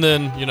this, and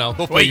then they'll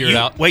figure it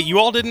out. Wait, you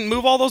all didn't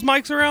move all those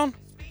mics around?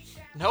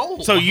 No.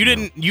 So you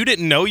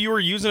didn't know you were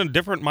using a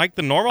different mic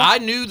than normal? I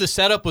knew the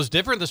setup was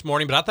different this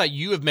morning, but I thought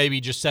you have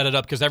maybe just set it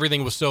up because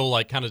everything was so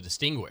like kind of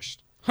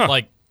distinguished. Huh.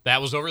 Like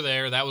that was over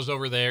there, that was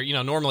over there.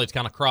 Normally it's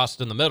kind of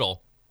crossed in the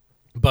middle,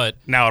 but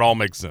now it all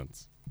makes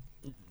sense.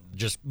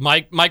 Just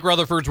Mike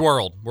Rutherford's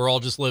world. We're all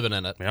just living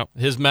in it. Yep.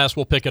 His mess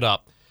will pick it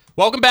up.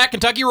 Welcome back,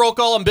 Kentucky Roll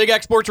Call on Big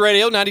X Sports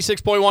Radio,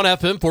 96.1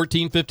 FM,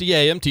 1450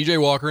 AM. TJ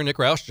Walker, Nick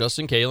Roush,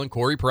 Justin Kalen,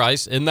 Corey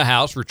Price in the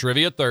house for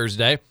Trivia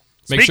Thursday.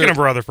 Speaking of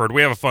Rutherford,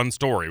 we have a fun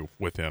story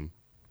with him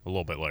a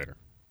little bit later.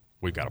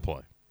 We've got to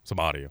play some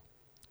audio.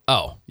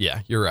 Oh, yeah,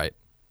 you're right.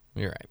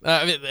 You're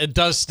right. It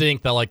does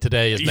stink that like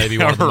today is maybe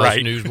one of the most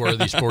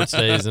newsworthy sports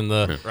days in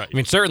the. Right. I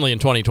mean, certainly in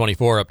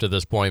 2024 up to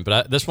this point,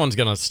 but this one's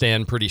going to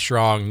stand pretty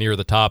strong near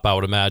the top, I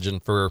would imagine,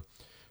 for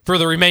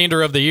the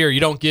remainder of the year. You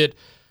don't get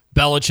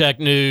Belichick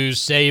news,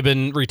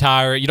 Saban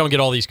retire. You don't get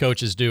all these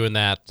coaches doing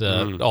that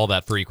all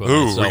that frequently.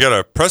 Ooh, we got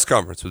a press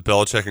conference with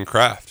Belichick and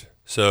Kraft,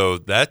 so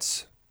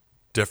that's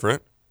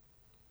different,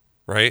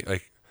 right?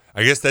 Like,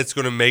 I guess that's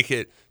going to make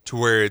it to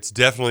where it's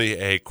definitely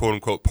a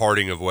quote-unquote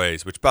parting of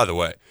ways, which, by the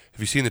way, have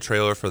you seen the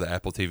trailer for the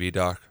Apple TV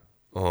doc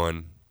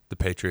on the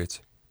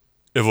Patriots?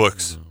 It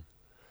looks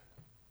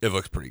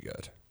pretty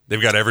good.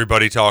 They've got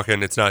everybody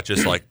talking. It's not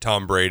just like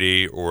Tom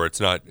Brady, or it's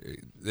not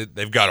 –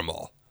 they've got them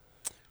all.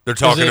 They're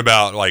talking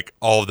about like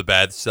all of the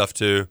bad stuff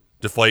too.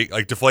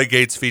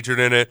 Deflategate's featured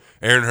in it.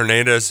 Aaron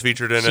Hernandez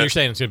featured in it. So you're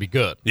saying it's going to be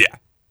good? Yeah.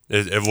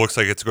 It looks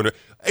like it's going to.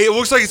 It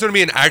looks like it's going to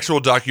be an actual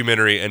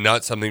documentary and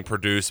not something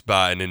produced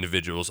by an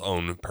individual's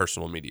own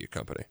personal media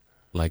company,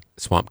 like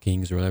Swamp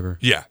Kings or whatever.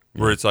 Yeah,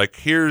 where it's like,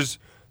 here's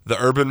the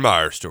Urban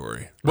Meyer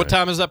story. What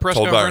time is that press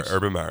Told conference? by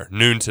Urban Meyer,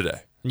 noon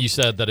today. You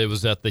said that it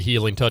was at the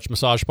Healing Touch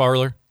Massage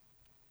Parlor.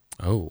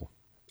 Oh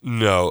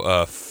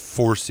no,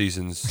 Four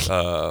Seasons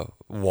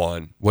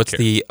 1. What's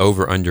the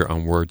over/under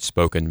on words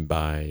spoken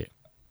by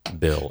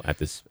Bill at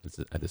this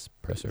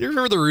presser? You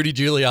remember the Rudy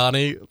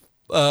Giuliani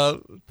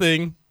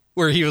thing?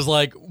 Where he was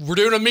like, we're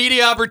doing a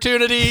media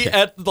opportunity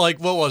at,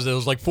 like, what was it? It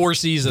was like Four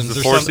Seasons. It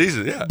was Four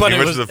Seasons, yeah. But he it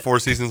went was to the Four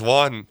Seasons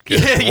 1.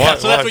 Yeah,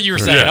 so that's what you were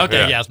saying. Yeah,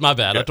 okay, yeah. yes, my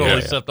bad. I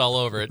totally stepped all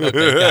over it.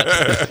 Okay,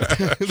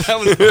 gotcha. That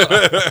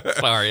was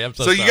sorry. I'm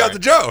so sorry. You got the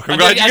joke. I'm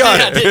glad you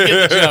got it. I did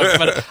get the joke,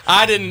 but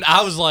I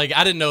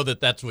didn't know that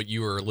that's what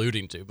you were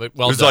alluding to. But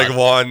well, it was like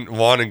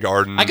Juan and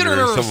Garden. I can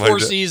remember Four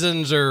like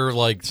Seasons or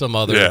like some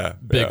other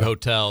big yeah.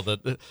 hotel.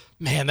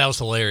 Man, that was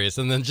hilarious.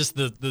 And then just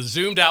the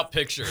zoomed out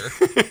picture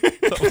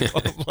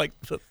of like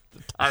the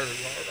tire.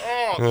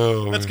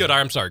 Oh, that's good.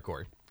 I'm sorry,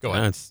 Corey. Go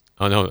ahead.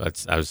 I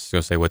was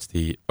going to say, what's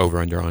the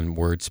over/under on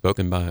words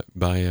spoken by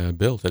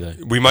Bill today?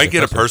 We might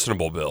get a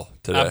personable Bill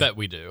today. I bet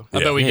we do.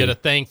 I bet we get a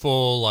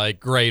thankful, like,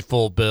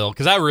 grateful Bill,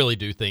 because I really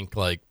do think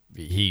like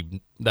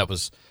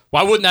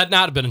why wouldn't that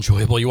not have been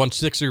enjoyable? You won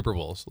 6 Super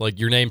Bowls. Like,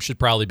 your name should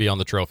probably be on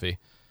the trophy.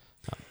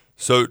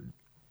 So,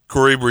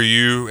 Corey, were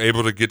you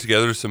able to get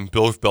together some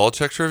Bill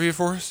Belichick trivia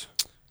for us?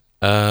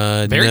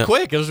 Very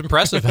quick. It was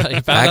impressive. He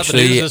found out the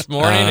news this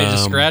morning. He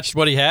just scratched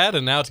what he had,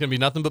 and now it's going to be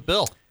nothing but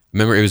Bill.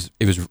 Remember, it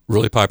was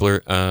really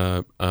popular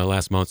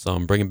last month. So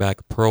I'm bringing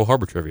back Pearl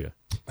Harbor trivia.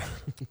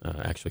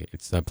 Actually,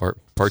 it's part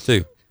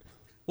 2.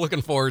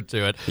 Looking forward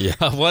to it. Yeah.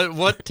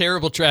 What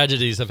terrible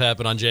tragedies have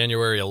happened on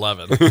January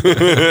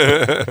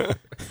 11th?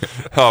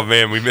 Oh,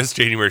 man, we missed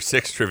January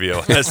 6th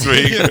trivia last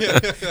week.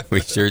 We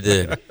sure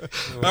did.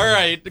 All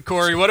right,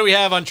 Corey, what do we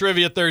have on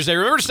Trivia Thursday?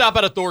 Remember to stop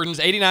out at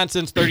Thornton's, 89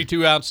 cents,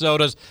 32-ounce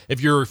sodas.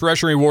 If you're a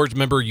Refreshing Rewards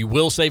member, you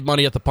will save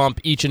money at the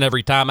pump each and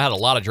every time. I had a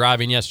lot of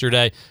driving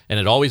yesterday, and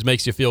it always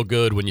makes you feel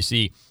good when you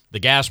see the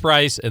gas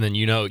price, and then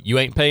you know you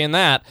ain't paying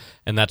that,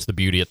 and that's the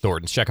beauty at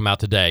Thornton's. Check them out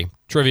today.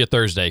 Trivia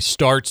Thursday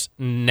starts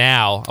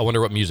now. I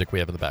wonder what music we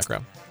have in the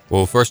background.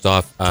 Well, first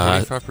off,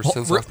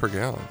 25% off per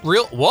gallon.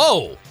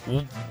 Whoa.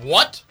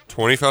 What?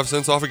 25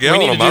 cents off a gallon.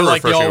 We need on to my do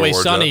like the Refreshing Always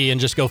Rewards Sunny app.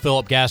 and just go fill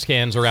up gas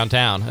cans around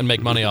town and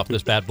make money off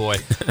this bad boy.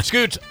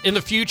 Scoots, in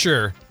the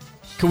future,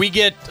 can we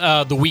get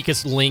the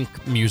Weakest Link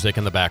music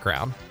in the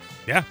background?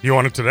 Yeah. You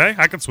want it today?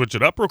 I can switch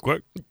it up real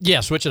quick.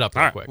 Yeah, switch it up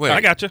real quick. Wait.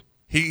 I got you.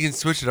 He can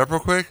switch it up real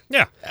quick?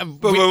 Yeah.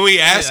 But when we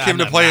ask him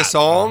to play a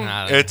song,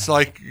 it's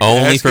like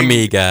only for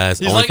me, guys.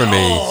 He's only like, for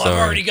me. I've Sorry.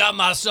 already got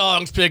my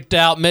songs picked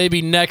out.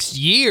 Maybe next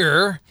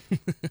year.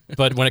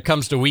 But when it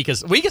comes to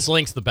Weakest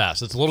Link's the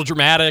best. It's a little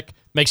dramatic,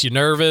 makes you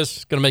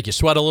nervous, going to make you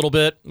sweat a little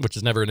bit, which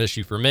is never an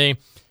issue for me.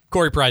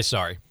 Corey Price,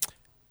 sorry.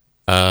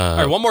 All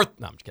right, one more.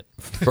 No, I'm just kidding.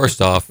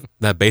 First off,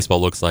 that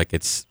baseball looks like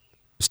it's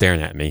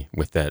staring at me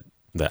with that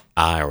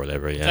eye or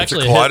whatever. Yeah, It's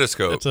actually a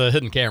kaleidoscope. It's a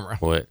hidden camera.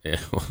 What? Yeah.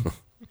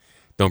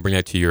 Don't bring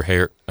that to your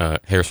hair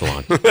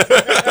salon.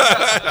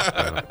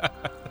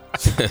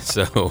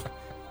 So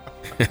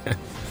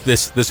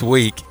this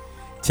week,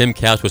 Tim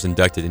Couch was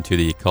inducted into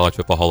the College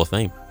Football Hall of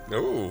Fame.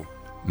 Oh.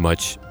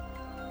 Much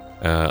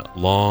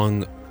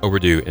long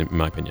overdue, in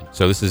my opinion.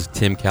 So this is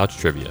Tim Couch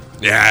trivia.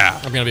 Yeah.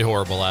 I'm going to be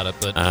horrible at it,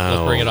 but Oh,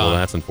 let's bring it on. well,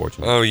 that's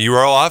unfortunate. Oh, you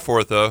were alive for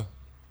it, though.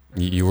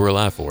 You were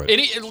alive for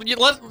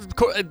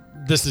it.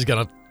 This is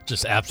going to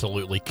just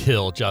absolutely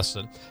kill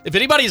Justin. If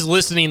anybody's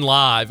listening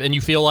live and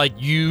you feel like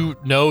you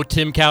know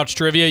Tim Couch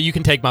trivia, you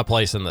can take my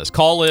place in this.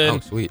 Call in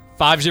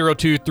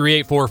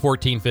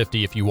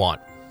 502-384-1450 if you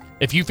want.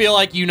 If you feel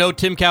like you know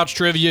Tim Couch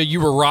trivia,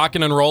 you were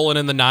rocking and rolling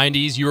in the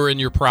 90s, you were in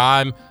your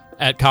prime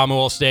at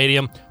Commonwealth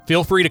Stadium,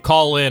 feel free to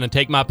call in and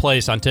take my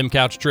place on Tim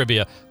Couch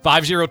trivia.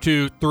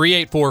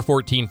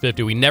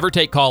 502-384-1450. We never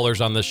take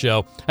callers on this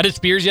show. I did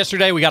Spears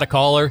yesterday. We got a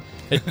caller.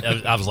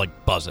 I was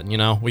like buzzing, you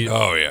know?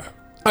 Oh, yeah.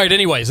 All right,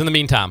 anyways, in the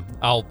meantime,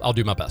 I'll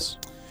do my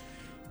best.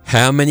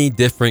 How many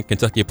different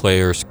Kentucky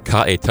players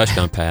caught a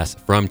touchdown pass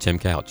from Tim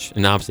Couch?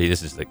 And obviously,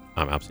 this is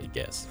obviously a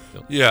guess.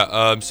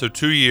 Yeah, so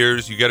 2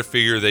 years, you got to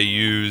figure they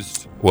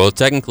used... Well,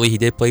 technically, he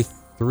did play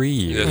 3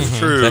 years. That's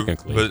true,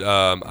 technically. but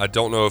I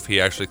don't know if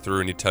he actually threw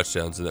any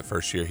touchdowns in that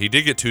first year. He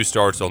did get 2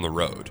 starts on the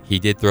road. He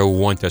did throw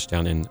 1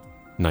 touchdown in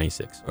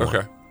 96.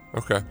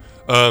 Okay.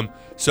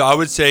 So I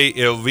would say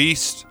at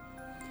least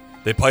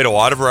they played a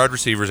lot of wide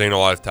receivers and a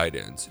lot of tight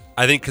ends.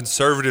 I think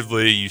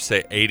conservatively you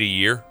say 8 a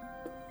year,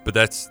 but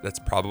that's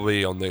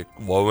probably on the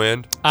low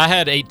end. I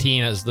had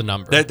 18 as the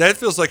number. That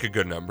feels like a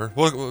good number.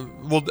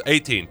 Well,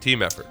 18,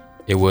 team effort.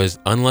 It was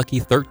unlucky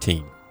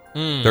 13.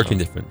 13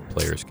 different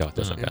players got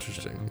touchdown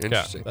passes.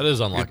 Interesting. That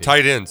is unlucky.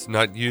 Tight ends,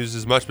 not used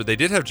as much, but they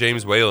did have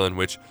James Whalen,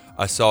 which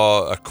I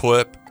saw a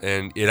clip,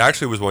 and it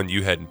actually was one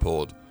you hadn't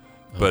pulled,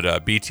 but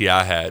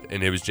BTI had,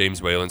 and it was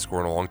James Whalen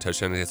scoring a long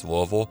touchdown against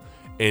Louisville,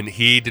 and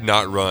he did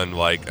not run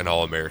like an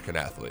All-American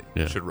athlete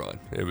should run.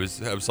 I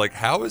was like,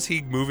 how is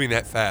he moving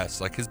that fast?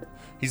 Like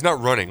he's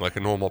not running like a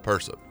normal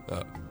person.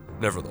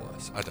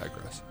 Nevertheless, I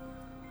digress.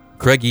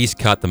 Craig East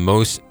caught the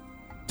most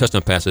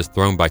touchdown passes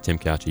thrown by Tim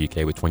Couch at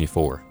UK with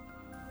 24.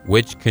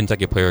 Which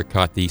Kentucky player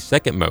caught the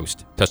second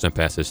most touchdown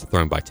passes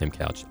thrown by Tim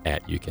Couch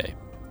at UK?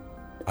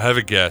 I have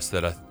a guess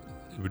that it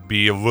would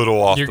be a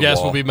little off Your the guess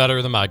wall. will be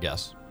better than my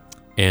guess.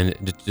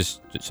 And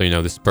just so you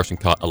know, this person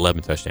caught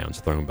 11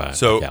 touchdowns thrown by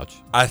Couch.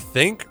 I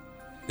think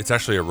it's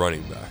actually a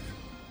running back.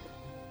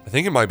 I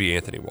think it might be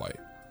Anthony White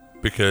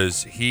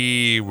because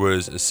he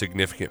was a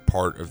significant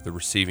part of the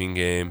receiving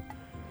game.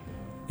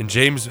 And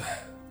James,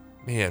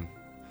 man,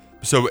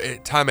 so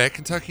time at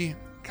Kentucky,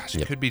 gosh,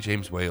 it could be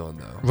James Whalen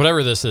though.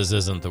 Whatever this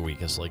isn't the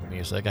weakest link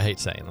music. I hate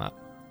saying that.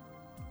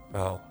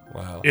 Oh,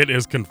 wow. It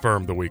is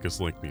confirmed the weakest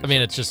link music. I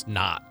mean, it's just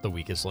not the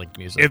weakest link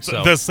music. It's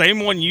the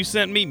same one you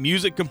sent me,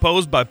 music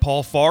composed by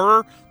Paul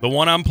Farrer, the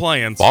one I'm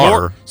playing.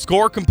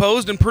 Score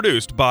composed and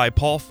produced by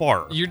Paul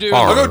Farrer. You're doing.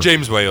 I'll go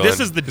James Whalen.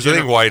 This is the. I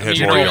think White has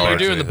more yards. You're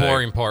doing the than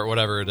boring part,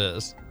 whatever it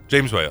is.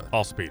 James Whalen.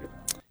 I'll speed it.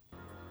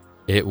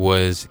 It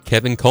was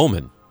Kevin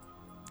Coleman.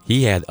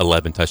 He had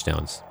 11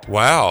 touchdowns.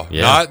 Wow.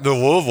 Yeah. Not the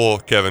Louisville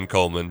Kevin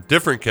Coleman.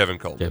 Different Kevin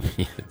Coleman.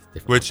 Different.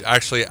 Which,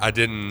 actually, I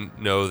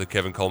didn't know the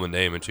Kevin Coleman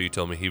name until you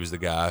told me he was the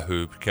guy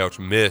who Couch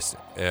missed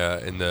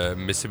in the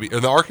Mississippi.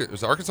 Was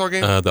the Arkansas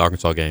game? The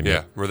Arkansas game.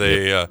 Yeah, where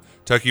they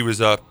Kentucky was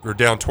up or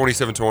down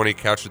 27-20.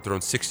 Couch had thrown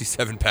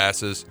 67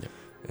 passes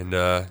and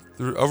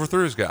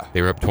overthrew his guy.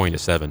 They were up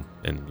 20-7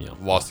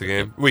 and lost the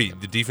game. Wait,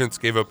 the defense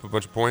gave up a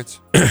bunch of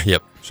points?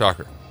 Yep.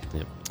 Shocker.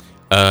 Yep.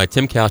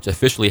 Tim Couch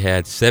officially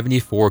had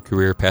 74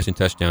 career passing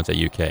touchdowns at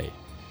UK.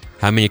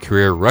 How many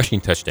career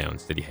rushing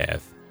touchdowns did he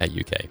have at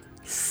UK?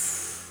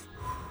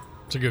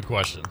 It's a good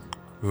question.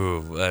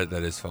 Ooh, that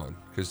is fun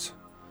because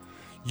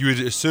you would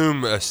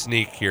assume a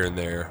sneak here and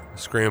there, a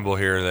scramble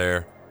here and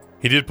there.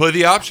 He did play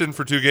the option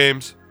for 2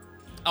 games.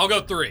 I'll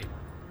go 3. I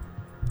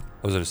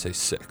was going to say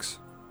 6.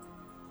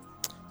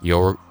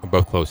 You're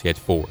both close. He had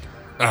 4.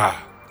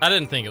 Ah. I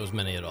didn't think it was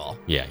many at all.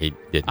 Yeah, he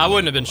did. I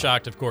wouldn't have been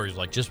shocked if Corey was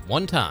like, just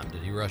one time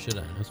did he rush it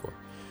in. That's 4.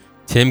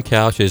 Tim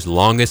Couch's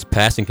longest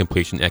passing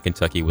completion at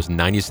Kentucky was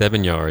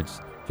 97 yards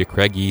to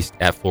Craig East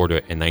at Florida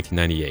in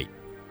 1998.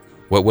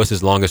 What was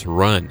his longest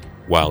run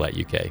while at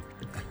UK?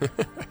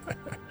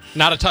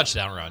 Not a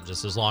touchdown run,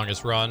 just his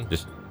longest run.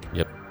 Just,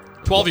 yep.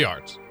 12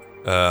 yards.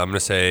 I'm going to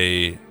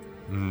say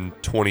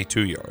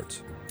 22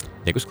 yards.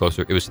 Nick was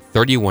closer. It was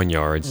 31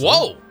 yards.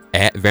 Whoa!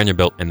 At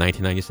Vanderbilt in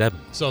 1997.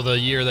 So the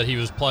year that he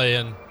was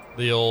playing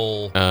the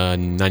old...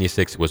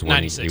 96 was when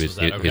 96 he was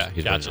that. Okay, he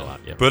was gotcha. running a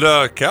lot. Yeah.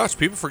 But Couch,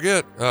 people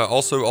forget,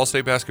 also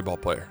all-state basketball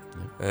player.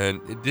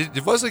 And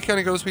did Wesley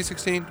County go to Sweet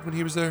 16 when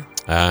he was there?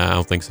 I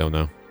don't think so,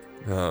 no.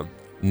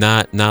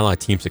 Not a lot of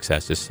team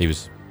success. Just he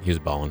was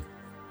balling.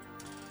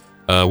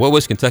 What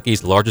was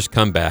Kentucky's largest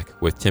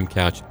comeback with Tim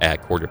Couch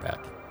at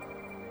quarterback?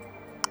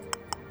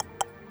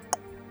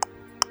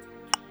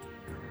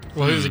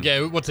 Well,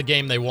 what's the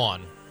game they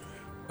won?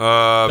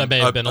 That may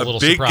have been a little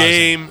big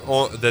surprising. game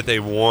that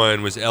they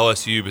won was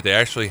LSU, but they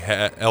actually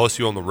had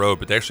LSU on the road,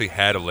 but they actually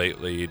had a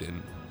late lead,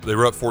 and they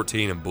were up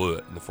 14 and blew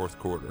it in the fourth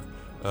quarter.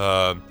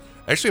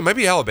 Actually, it might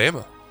be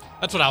Alabama.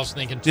 That's what I was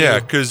thinking, too. Yeah,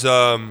 because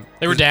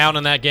they were down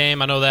in that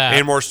game. I know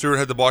that. Anmar Stewart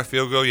had the blocked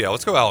field goal. Yeah,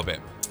 let's go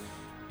Alabama.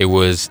 It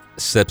was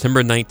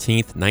September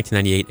 19th,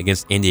 1998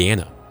 against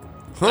Indiana.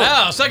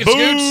 Oh, second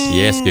Scoots.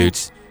 Yeah,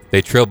 Scoots.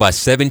 They trailed by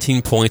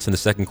 17 points in the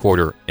second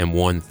quarter and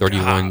won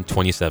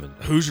 31-27.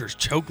 Hoosiers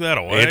choke that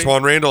away.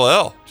 Antoine Randall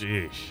L.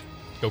 Jeez.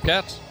 Go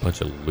Cats.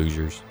 Bunch of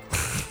losers.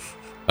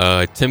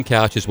 Tim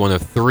Couch is one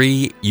of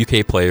 3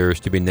 UK players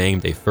to be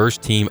named a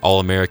first-team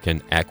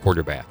All-American at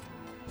quarterback.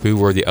 Who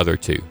were the other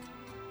 2?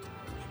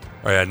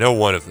 Oh, yeah, I know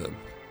one of them.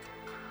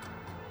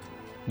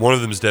 One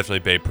of them is definitely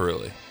Babe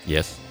Parilli.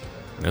 Yes,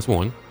 that's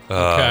one.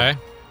 Okay.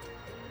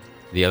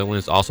 The other one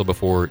is also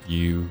before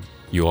you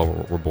all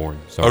were born.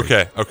 Sorry.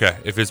 Okay.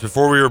 If it's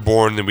before we were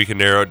born, then we can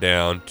narrow it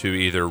down to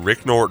either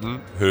Rick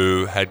Norton,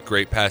 who had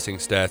great passing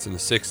stats in the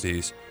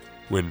 60s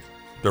when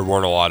there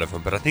weren't a lot of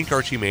them. But I think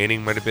Archie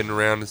Manning might have been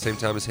around at the same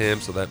time as him.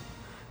 So that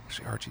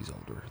actually Archie's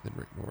older than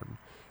Rick Norton.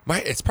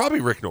 It's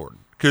probably Rick Norton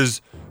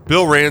because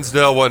Bill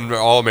Ransdell wasn't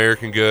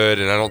All-American good,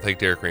 and I don't think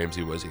Derek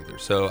Ramsey was either.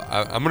 So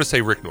I'm going to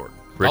say Rick Norton.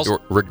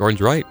 Rick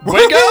Norton's right.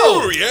 Way to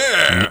go!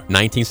 Yeah!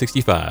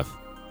 1965.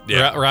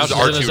 Yeah, Roush is in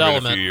Archie his went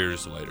element. a few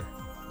years later.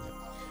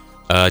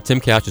 Tim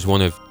Couch is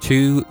one of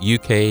 2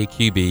 UK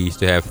QBs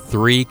to have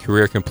 3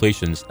 career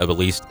completions of at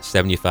least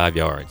 75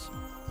 yards.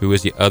 Who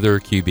is the other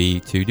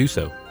QB to do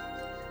so?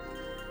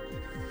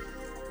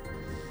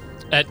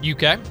 At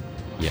UK?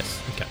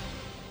 Yes. Okay.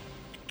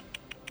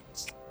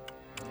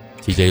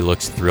 TJ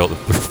looks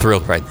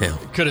thrilled right now.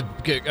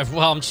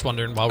 Well, I'm just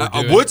wondering why we're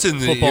doing what's in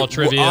the- football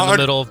trivia in I- the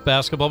middle of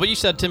basketball. But you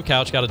said Tim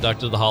Couch got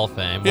inducted to the Hall of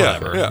Fame. Yeah,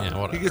 Whatever. yeah.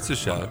 Whatever. He gets a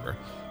shot. Whatever.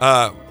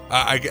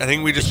 I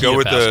think we just The go heat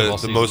with of the basketball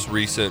season. most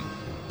recent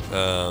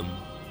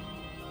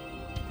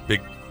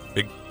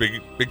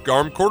big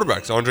arm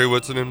quarterbacks, Andre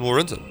Woodson and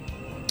Lorenzen.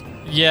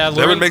 Yeah,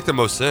 That would make the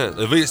most sense,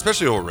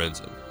 especially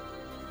Lorenzen.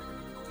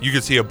 You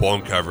could see a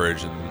blown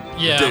coverage,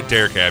 and Yeah.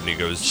 Derek Abney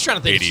goes Just trying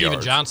to think 80 if Steven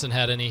yards. Johnson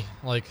had any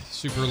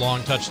super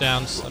long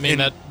touchdowns. I mean,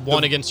 And that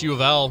one against U of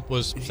L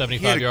was He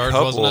 75 had a yards,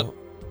 couple. wasn't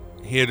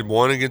it? He had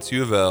one against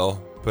U of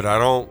L, but I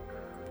don't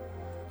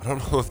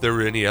know if there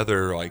were any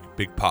other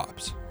big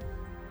pops.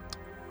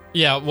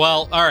 Yeah.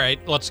 Well, all right.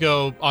 Let's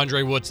go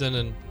Andre Woodson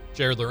and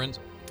Jared Lorenzen.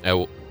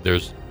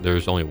 There's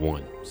only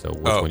one. So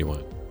which one do you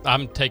want?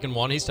 I'm taking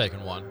one. He's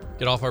taking one.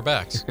 Get off our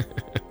backs.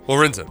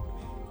 Lorenzen.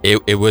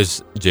 It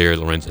was Jared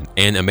Lorenzen,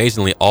 and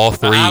amazingly, all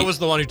 3. I was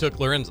the one who took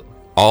Lorenzen.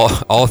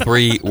 All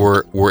 3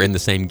 were in the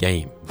same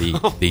game.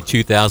 The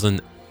 2000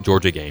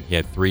 Georgia game. He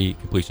had 3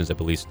 completions of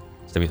at least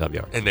 75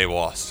 yards. And they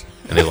lost.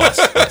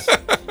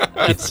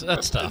 Yes.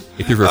 That's tough.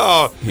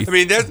 I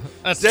mean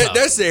that's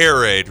the air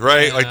raid,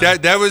 right? Yeah. Like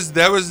that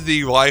was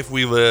the life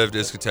we lived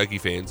as Kentucky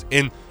fans,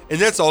 and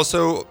that's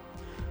also,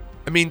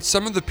 I mean,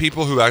 some of the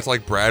people who act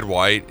like Brad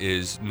White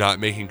is not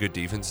making good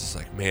defense. It's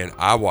like, man,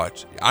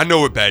 I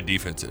know what bad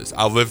defense is.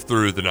 I lived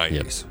through the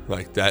 90s.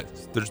 Like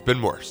that. There's been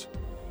worse.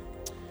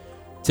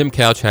 Tim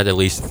Couch had at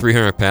least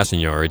 300 passing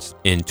yards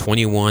in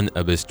 21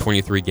 of his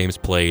 23 games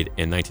played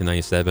in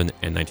 1997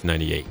 and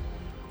 1998.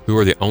 Who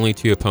were the only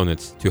 2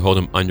 opponents to hold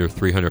him under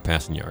 300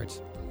 passing yards?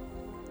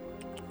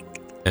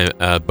 And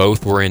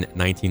both were in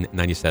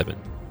 1997.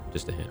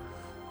 Just a hint.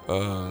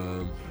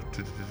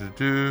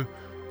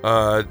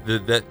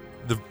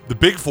 The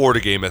big Florida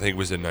game I think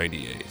was in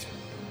 '98.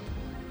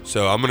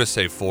 So I'm gonna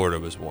say Florida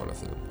was one of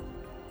them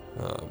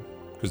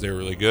because they were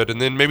really good,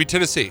 and then maybe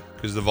Tennessee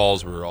because the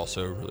Vols were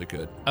also really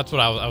good. That's what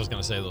I was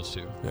going to say. Those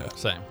 2. Yeah.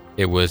 Same.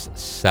 It was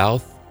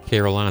South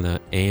Carolina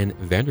and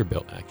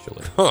Vanderbilt,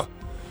 actually. Huh.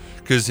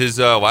 Because his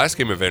last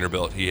game at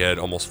Vanderbilt, he had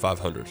almost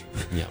 500.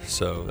 Yeah.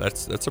 So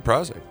that's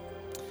surprising.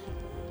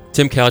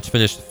 Tim Couch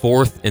finished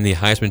 4th in the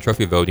Heisman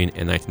Trophy voting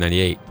in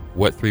 1998.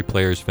 What 3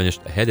 players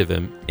finished ahead of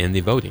him in the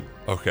voting?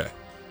 Okay.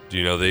 Do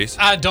you know these?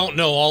 I don't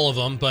know all of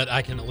them, but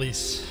I can at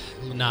least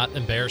not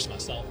embarrass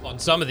myself on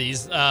some of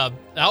these. I'm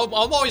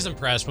always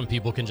impressed when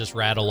people can just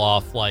rattle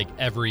off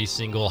every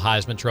single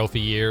Heisman Trophy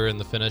year and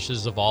the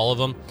finishes of all of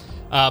them.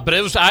 But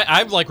it was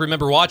I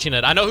remember watching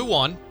it. I know who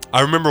won.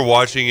 I remember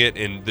watching it,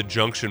 and the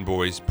Junction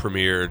Boys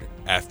premiered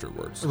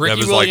afterwards. Ricky that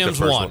was Williams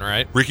the first won,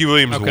 right? Ricky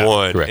Williams Okay.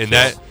 won, Correct, and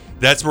yes.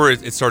 that's where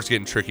it starts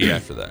getting tricky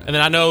after that. And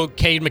then I know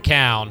Cade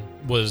McCown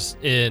was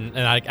in,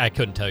 and I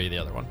couldn't tell you the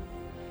other one.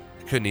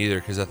 I couldn't either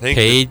because I think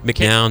Cade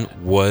McCown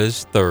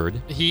was 3rd.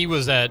 He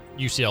was at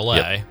UCLA.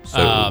 Yep.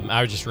 So-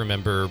 I just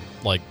remember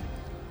was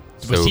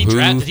So he who-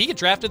 drafted? Did he get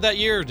drafted that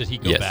year, or did he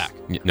go Yes. back?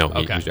 No,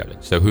 he Okay. was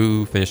drafted. So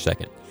who finished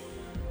 2nd?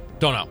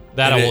 Don't know.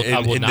 That I will not be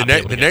able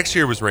to the get. next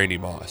year was Randy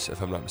Moss,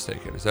 if I'm not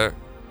mistaken. Is that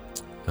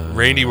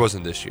Randy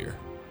wasn't this year,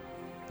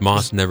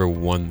 Moss never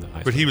won the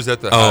Heisman. but he was at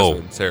the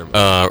Heisman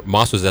ceremony.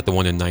 Moss was at the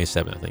one in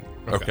 97, I think.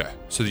 Okay,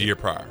 so the year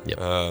prior. Yep.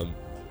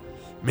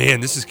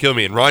 Man, this is killing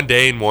me. And Ron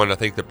Dane won, I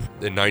think,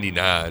 in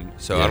 '99.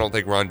 So Yeah. I don't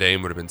think Ron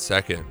Dane would have been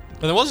second.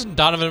 And there wasn't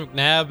Donovan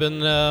McNabb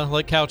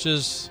in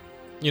Couch's.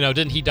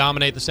 Didn't he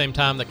dominate the same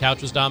time that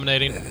Couch was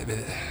dominating?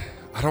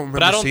 I don't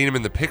remember seeing him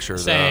in the picture,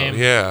 Same. though.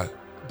 Yeah.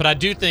 But I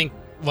do think.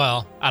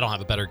 Well, I don't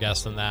have a better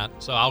guess than that,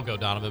 so I'll go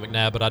Donovan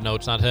McNabb. But I know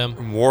it's not him.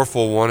 And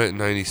Warfel won it in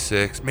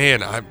 '96.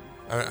 Man,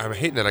 I'm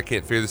hating that I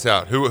can't figure this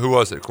out. Who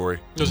was it, Corey?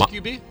 Was it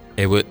QB?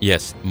 It was,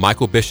 yes,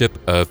 Michael Bishop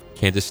of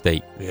Kansas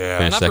State. Yeah. I'm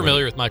finished not second.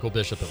 familiar with Michael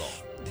Bishop at all.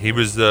 He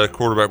was the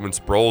quarterback when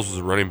Sproles was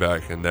a running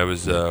back, and that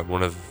was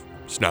one of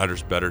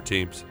Snyder's better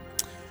teams.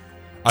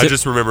 I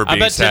just remember being I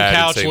bet Tim sad and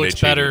Couch saying looks they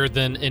cheated. better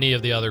than any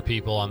of the other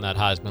people on that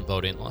Heisman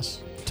voting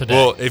list today.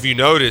 Well, if you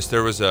notice,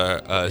 there was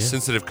a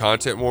sensitive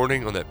content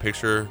warning on that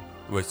picture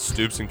with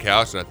Stoops and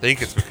Couch, and I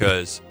think it's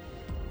because,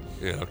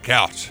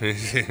 Couch.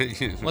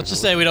 Let's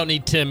just say we don't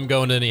need Tim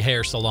going to any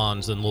hair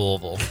salons in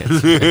Louisville.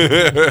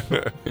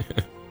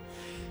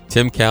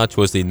 Tim Couch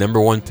was the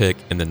number 1 pick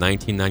in the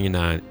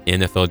 1999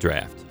 NFL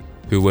Draft.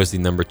 Who was the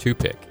number 2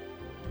 pick?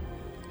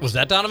 Was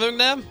that Donovan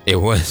McNabb? It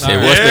was. All It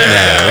right. was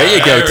McNabb. There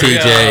you go,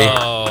 TJ.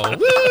 Oh,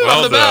 woo, Well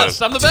I'm the done.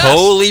 best. I'm the best.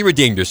 Totally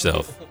redeemed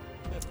yourself. All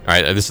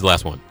right, this is the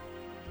last one.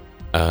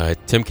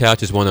 Tim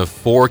Couch is one of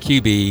 4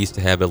 QBs to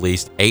have at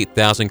least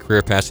 8,000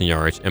 career passing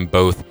yards in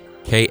both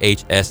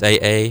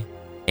KHSAA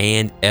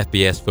and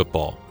FBS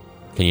football.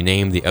 Can you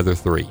name the other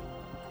 3?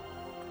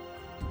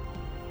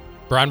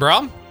 Brian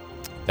Brown?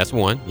 That's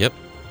 1. Yep.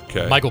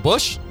 Okay. Michael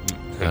Bush?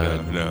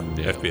 No.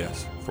 yeah.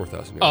 FBS,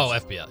 4,000 Oh,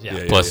 yards. FBS, yeah.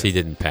 Yeah, Plus, he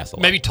didn't pass a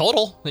lot. Maybe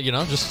total,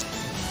 just...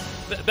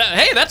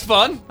 hey, that's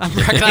fun. I'm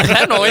recognizing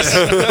that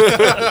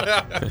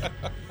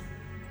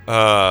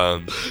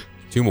noise.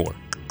 2 more.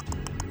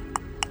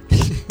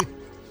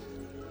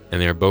 And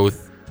they're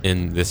both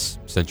in this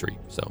century,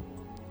 so.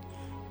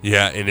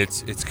 Yeah, and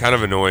it's kind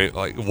of annoying.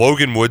 Like,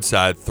 Logan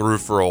Woodside threw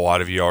for a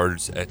lot of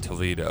yards at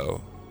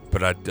Toledo,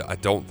 but I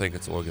don't think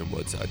it's Logan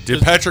Woodside.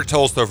 Did Patrick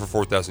Tolles throw for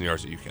 4,000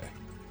 yards at UK?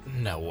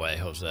 No way,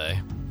 Jose.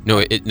 No,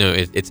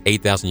 it's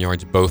 8,000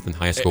 yards both in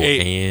high school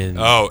and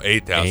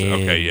 8,000.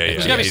 Okay, yeah.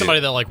 There's got to be somebody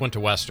that went to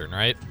Western,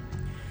 right?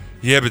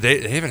 Yeah, but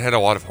they haven't had a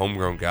lot of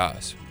homegrown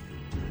guys.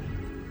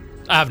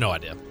 I have no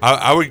idea.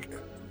 I would.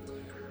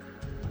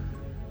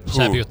 Just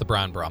happy with the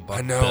Brian Brown buck.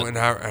 I know, and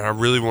I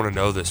really want to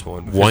know this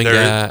one. One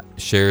guy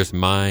shares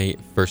my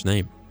first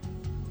name.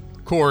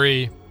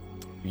 Corey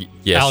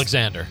Yes.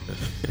 Alexander.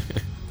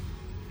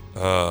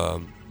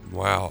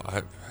 Wow,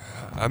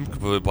 I'm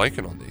completely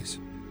blanking on these.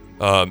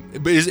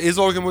 But is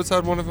Logan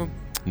Woodside one of them?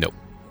 Nope.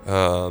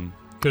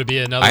 Could it be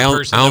another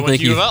person that went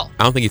to U of L?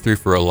 I don't think he threw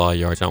for a lot of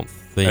yards. I don't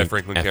think At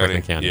Franklin County.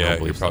 Franklin County. I Yeah,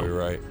 don't you're believe probably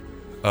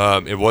so.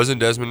 right. It wasn't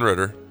Desmond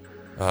Ritter.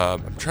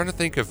 I'm trying to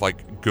think of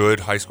good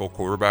high school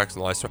quarterbacks in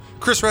the last time.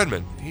 Chris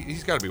Redmond.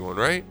 He's got to be one,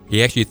 right?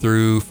 He actually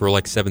threw for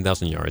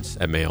 7,000 yards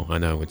at Mayo. I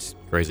know, it's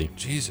crazy.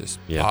 Jesus,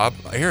 Yeah. Bob,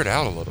 air it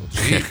out a little.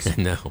 Jeez.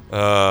 No.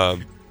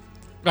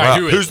 Right,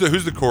 who's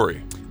the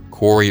Corey?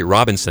 Corey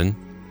Robinson,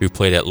 who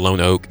played at Lone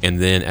Oak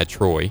and then at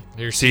Troy.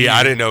 See,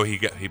 I didn't know he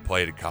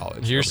played at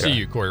college. Here's Okay. to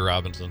you, Corey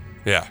Robinson.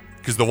 Yeah,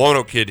 because the Lone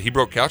Oak kid, he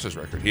broke Couch's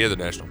record. He had the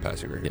national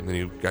passing record, and then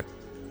he got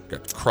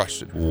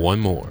crushed. One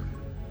more.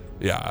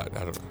 Yeah,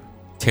 I don't know.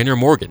 Tanner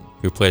Morgan,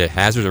 who played at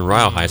Hazard and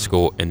Ryle High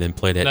School and then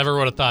played at Never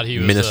would have thought he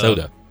was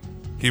Minnesota.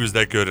 He was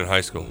that good in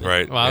high school,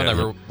 right? Well, I Yeah.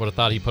 never would have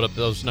thought he put up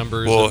those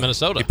numbers Well, in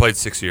Minnesota. He played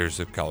 6 years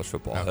of college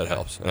football. Okay. That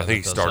helps. And Yeah, I think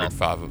he that does started help.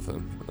 5 of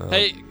them.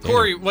 Hey,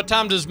 Corey, what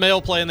time does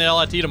Mail play in the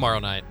LIT tomorrow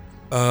night?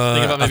 Think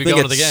about I maybe think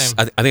going to the it's-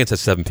 game. I think it's at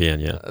 7 p.m.,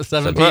 yeah.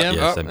 7 p.m.?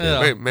 Yeah, 7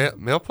 p.m. Yeah. Wait,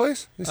 mail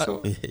place? They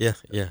still- Yeah.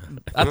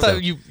 I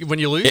thought when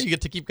you lose, you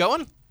get to keep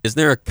going? Isn't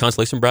there a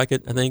consolation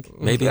bracket, I think?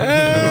 Maybe? I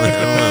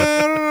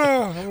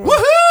don't know.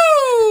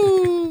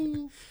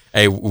 Woohoo!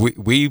 Hey,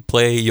 we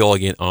play y'all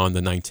again on the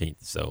 19th,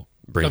 so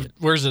bring it.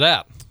 Where's it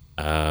at?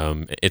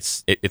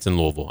 It's in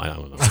Louisville. I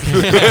don't know.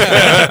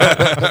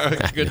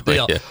 Good no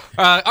deal. idea.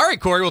 All right,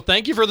 Corey. Well,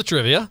 thank you for the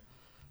trivia.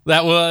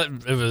 It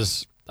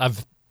was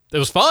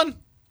fun.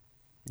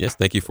 Yes,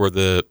 thank you for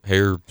the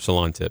hair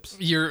salon tips.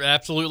 You're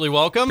absolutely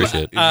welcome.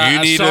 Appreciate it. If you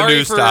need a sorry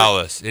new for-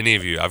 stylist, any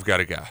of you, I've got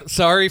a guy.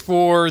 Sorry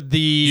for the.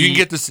 You can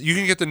get this. You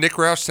can get the Nick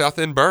Roush South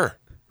End burr,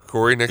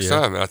 Corey, next Yeah.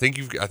 time. And I think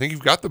you've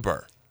got the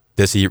burr.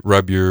 Does he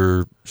rub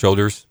your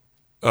shoulders?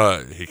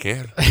 He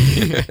can.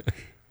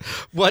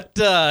 What?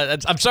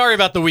 I'm sorry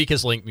about the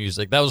Weakest Link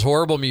music. That was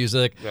horrible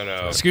music.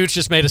 No. Scooch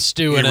just made a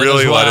stew He in it.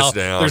 really as let well. us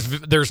down.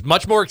 There's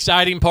much more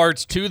exciting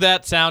parts to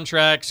that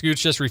soundtrack. Scooch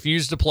just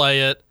refused to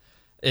play it,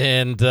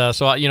 and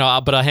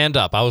so but I hand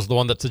up. I was the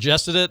one that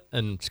suggested it,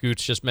 and Scooch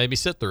just made me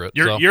sit through it.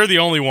 So You're the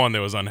only one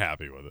that was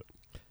unhappy with it.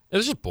 it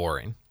was just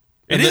boring.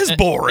 It is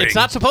boring. It's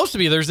not supposed to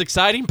be. There's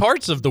exciting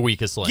parts of the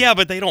Weakest Link. Yeah,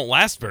 but they don't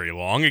last very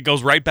long. It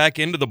goes right back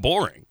into the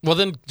boring. Well,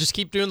 then just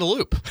keep doing the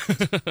loop.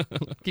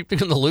 Keep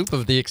doing the loop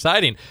of the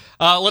exciting.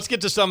 Let's get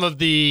to some of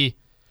the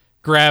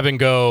grab and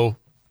go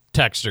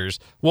texters.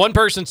 One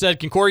person said,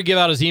 can Corey give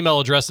out his email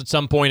address at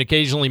some point?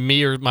 Occasionally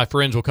me or my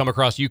friends will come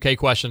across UK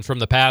questions from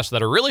the past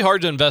that are really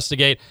hard to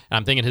investigate, and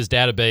I'm thinking his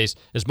database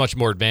is much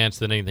more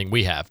advanced than anything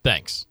we have.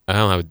 Thanks. I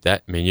don't know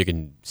that. I mean, you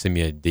can send me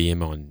a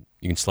DM on.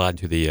 You can slide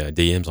into the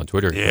DMs on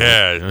Twitter.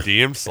 Yeah,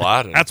 DM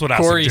sliding. That's what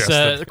Corey I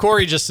suggested. said.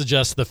 Corey just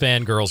suggests the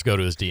fangirls go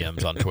to his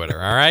DMs on Twitter.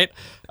 All right.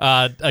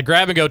 A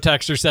grab and go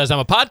texter says, I'm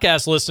a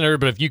podcast listener,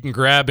 but if you can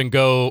grab and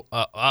go,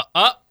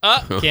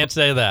 can't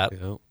say that.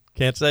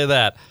 Can't say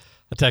that.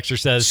 A texter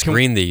says,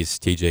 Screen these,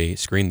 TJ.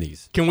 Screen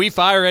these. Can we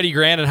fire Eddie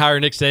Grant and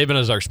hire Nick Saban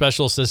as our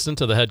special assistant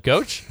to the head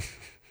coach?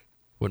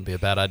 Wouldn't be a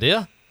bad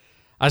idea.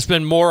 I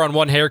spend more on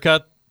one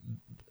haircut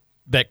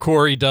that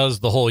Corey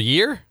does the whole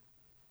year.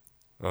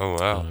 Oh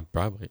wow.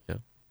 Probably. Yeah.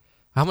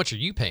 How much are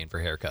you paying for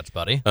haircuts,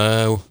 buddy?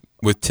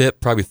 With tip,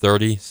 probably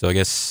 30. So I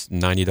guess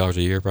 $90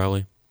 a year,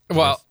 probably.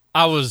 Well,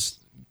 I was.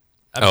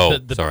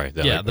 Sorry.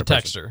 The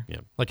texter. Yeah.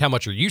 Like, how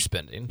much are you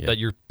spending that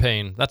you're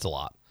paying? That's a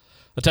lot.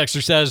 The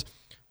texter says,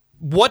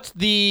 what's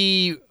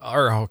the.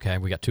 Okay,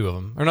 we got two of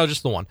them. Or no,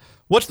 just the one.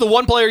 What's the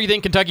one player you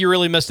think Kentucky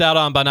really missed out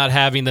on by not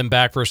having them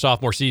back for a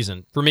sophomore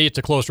season? For me, it's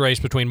a close race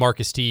between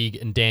Marcus Teague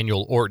and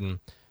Daniel Orton.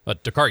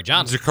 But Dakari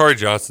Johnson. Dakari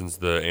Johnson's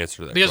the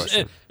answer to that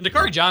question.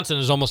 Dakari Johnson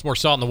is almost more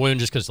salt in the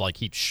wound just because, like,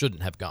 he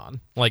shouldn't have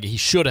gone. Like, he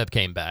should have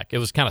came back. It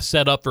was kind of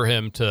set up for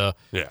him to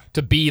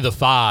be the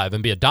 5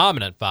 and be a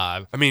dominant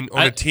 5. I mean,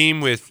 on a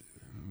team with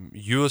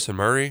Ulis and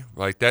Murray,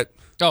 like that.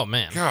 Oh,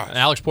 man. God. And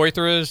Alex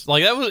Poitras,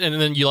 like that was, and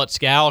then you let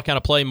Scal kind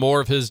of play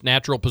more of his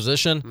natural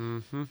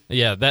position. Mm-hmm.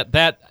 Yeah, that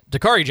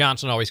Dakari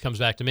Johnson always comes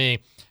back to me.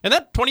 And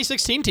that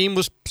 2016 team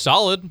was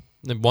solid.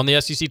 They won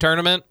the SEC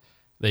tournament.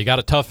 They got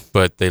a tough,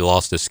 but they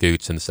lost to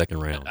Scoots in the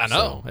second round. I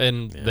know,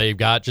 so, they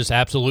got just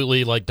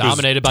absolutely like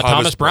dominated by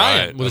Thomas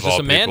Bryant, was just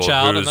a man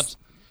child, and that's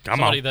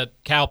somebody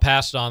that Cal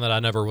passed on. That I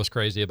never was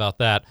crazy about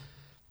that.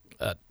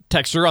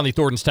 Texter on the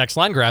Thornton's text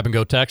line, grab and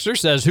go texter,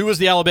 says, who was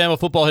the Alabama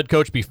football head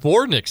coach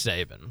before Nick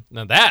Saban?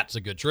 Now that's a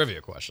good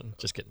trivia question.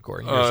 Just kidding,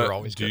 Corey. Yours are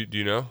always good. Do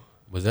you know?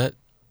 Was that?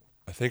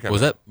 I think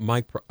that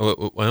Mike? I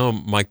know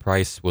Mike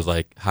Price was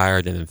like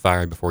hired and then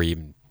fired before he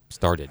even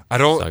started. I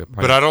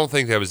don't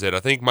think that was it. I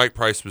think Mike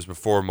Price was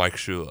before Mike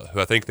Shula, who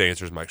I think the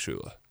answer is Mike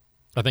Shula.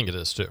 I think it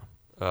is too.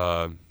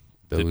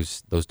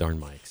 Those darn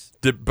Mikes.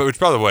 But which,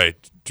 by the way,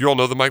 do you all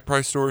know the Mike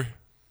Price story?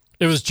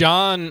 It was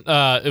John.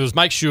 It was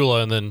Mike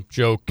Shula, and then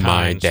Joe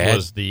Kynes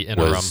was the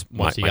interim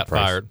once he got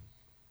fired.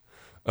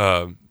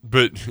 But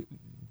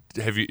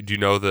do you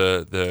know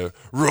the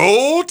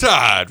Roll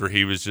Tide where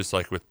he was just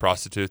like with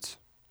prostitutes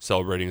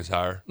celebrating his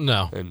hire?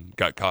 No, and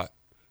got caught.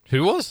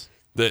 Who was?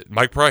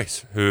 Mike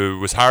Price, who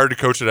was hired to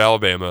coach at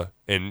Alabama,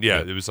 and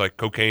it was like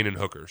cocaine and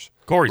hookers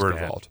were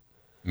involved.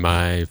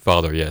 My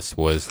father,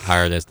 was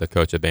hired as the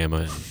coach of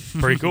Bama.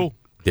 And pretty cool.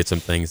 Did some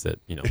things that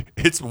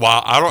It's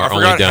wild. I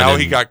forgot how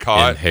he got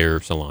caught. In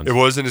hair salons. It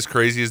wasn't as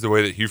crazy as the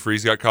way that Hugh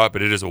Freeze got caught,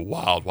 but it is a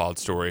wild, wild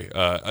story.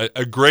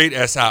 A great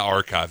SI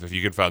archive if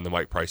you can find the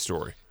Mike Price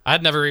story.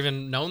 I'd never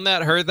even known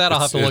that, heard that. I'll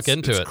have to look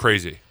into it. It's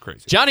crazy.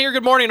 John here,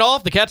 good morning, all.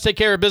 If the Cats take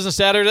care of business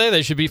Saturday,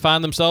 they should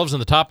find themselves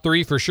in the top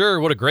 3 for sure.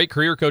 What a great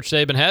career Coach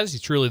Saban has.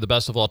 He's truly the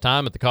best of all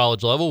time at the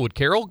college level. Would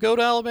Carroll go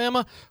to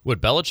Alabama?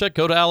 Would Belichick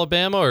go to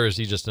Alabama? Or is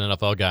he just an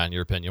NFL guy, in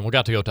your opinion? We'll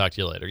got to go talk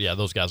to you later. Yeah,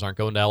 those guys aren't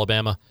going to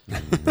Alabama.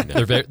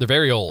 They're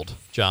very old,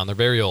 John. They're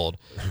very old.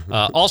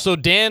 Also,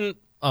 Dan,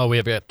 we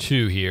have got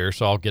 2 here,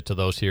 so I'll get to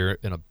those here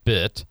in a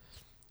bit.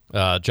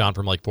 John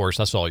from Lake Forest,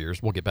 that's all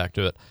yours. We'll get back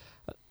to it.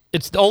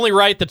 It's only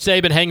right that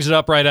Saban hangs it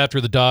up right after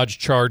the Dodge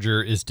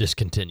Charger is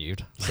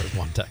discontinued, says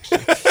one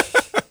texter.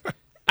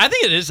 I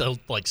think it is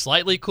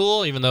slightly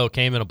cool, even though it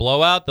came in a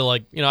blowout. I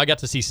got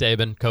to see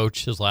Saban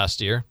coach his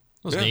last year.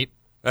 It was neat.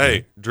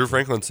 Hey, Drew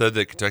Franklin said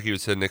that Kentucky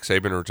would send Nick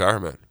Saban to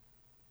retirement.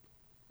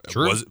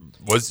 True.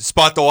 Was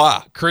spot the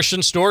lie.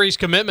 Christian Story's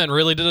commitment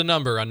really did a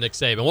number on Nick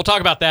Saban. We'll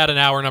talk about that in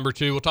hour number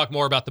 2. We'll talk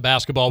more about the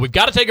basketball. We've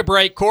got to take a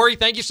break. Corey,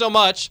 thank you so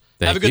much.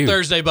 Have a good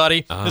Thursday,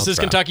 buddy. This is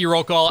Kentucky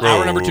Roll Call,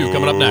 hour number 2,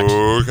 coming up next.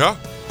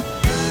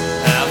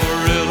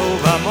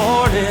 Amarillo by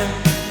morning,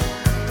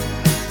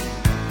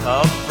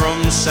 up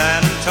from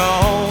San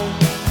Antonio.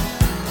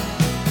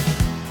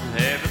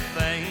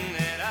 Everything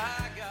that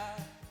I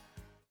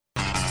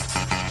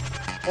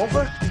got.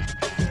 Over?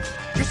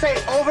 You say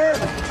over?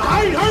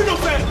 I ain't heard no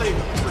bad thing.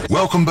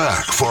 Welcome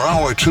back for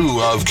hour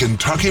 2 of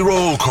Kentucky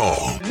Roll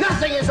Call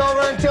Nothing is over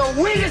until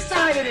we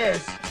decide it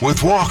is.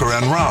 with Walker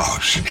and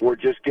Roush. We're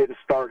just getting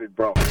started,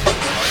 bro.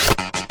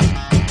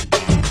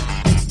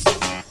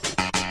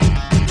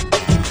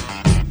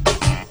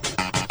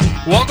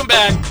 Welcome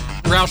back.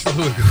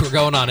 Roush, we're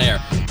going on air.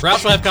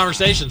 Roush will have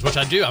conversations, which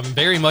I do. I'm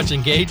very much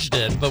engaged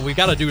in, but we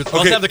got to do.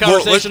 Let's have the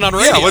conversation on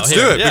radio. Yeah, let's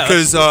do it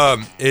because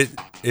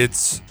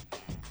it's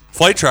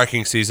flight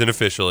tracking season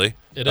officially.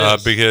 It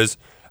is because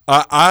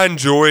I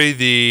enjoy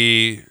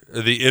the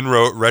in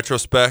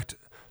retrospect.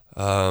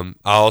 I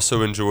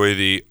also enjoy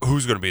the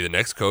who's going to be the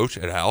next coach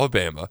at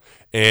Alabama,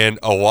 and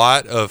a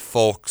lot of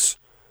folks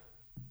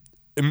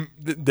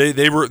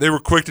they were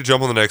quick to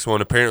jump on the next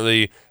one.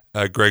 Apparently,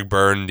 Greg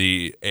Byrne,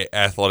 the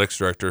athletics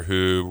director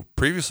who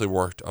previously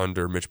worked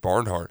under Mitch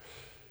Barnhart,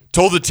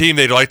 told the team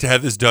they'd like to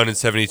have this done in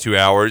 72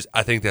 hours.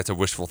 I think that's a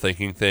wishful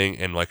thinking thing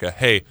and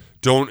hey,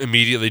 don't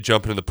immediately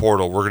jump into the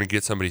portal. We're going to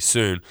get somebody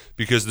soon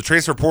because the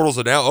transfer portals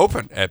are now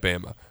open at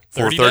Bama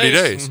for 30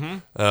 days.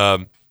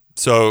 Mm-hmm.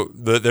 So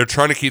they're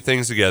trying to keep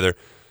things together.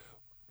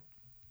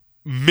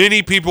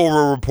 Many people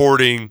were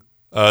reporting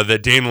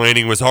that Dan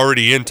Lanning was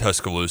already in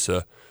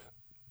Tuscaloosa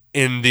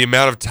in the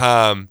amount of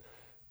time.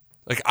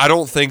 I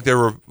don't think there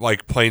were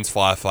planes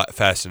fly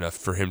fast enough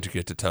for him to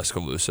get to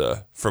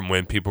Tuscaloosa from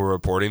when people were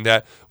reporting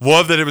that.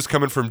 Love that it was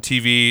coming from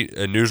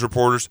TV news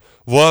reporters.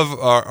 Love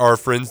our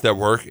friends that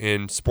work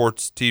in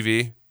sports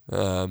TV,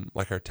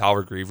 like our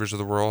Tyler Grievers of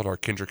the world, our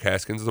Kendrick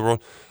Haskins of the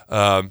world.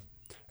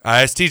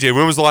 I asked TJ,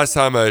 when was the last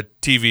time a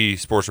TV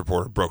sports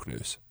reporter broke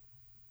news?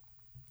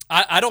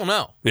 I don't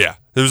know. Yeah.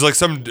 There was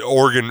some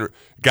Oregon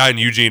guy in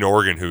Eugene,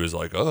 Oregon who was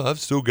I've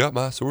still got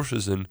my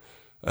sources. And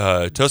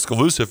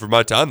Tuscaloosa for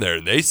my time there,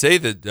 and they say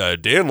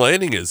that Dan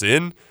Lanning is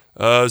in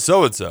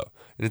so-and-so.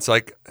 And it's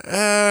like,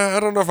 I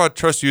don't know if I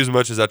trust you as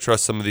much as I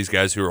trust some of these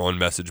guys who are on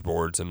message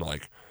boards and,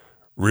 like,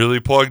 really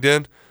plugged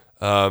in.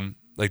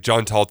 Like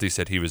John Talty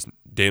said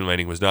Dan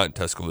Lanning was not in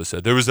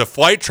Tuscaloosa. There was a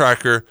flight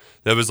tracker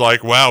that was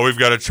like, wow, we've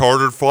got a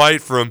chartered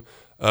flight from,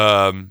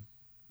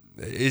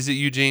 is it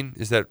Eugene?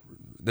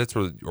 That's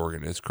where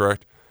Oregon is,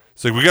 correct?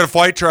 So we got a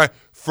flight track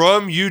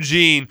from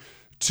Eugene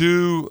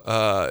to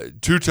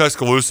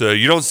Tuscaloosa.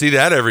 You don't see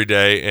that every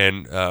day.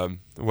 And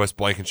Wes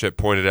Blankenship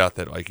pointed out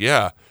that, like,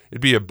 yeah,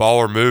 it'd be a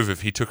baller move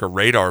if he took a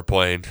radar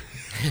plane.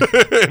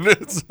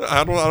 And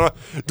I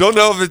don't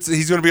know if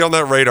he's going to be on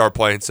that radar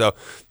plane. So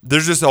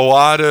there's just a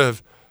lot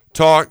of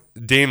talk.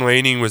 Dan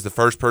Lanning was the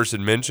first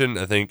person mentioned.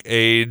 I think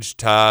age,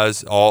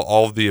 ties,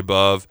 all of the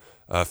above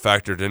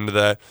factored into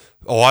that.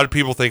 A lot of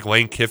people think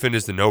Lane Kiffin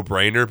is the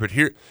no-brainer, but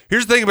here's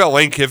the thing about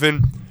Lane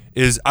Kiffin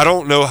is I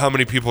don't know how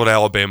many people in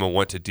Alabama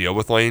want to deal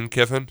with Lane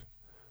Kiffin.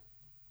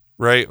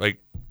 Right?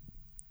 Like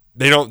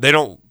they don't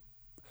like.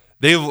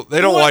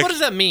 What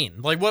does that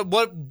mean? Like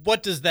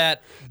what does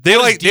that? They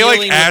like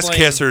ass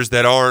kissers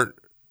that aren't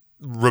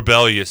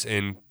rebellious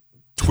and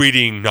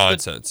tweeting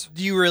nonsense. But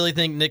do you really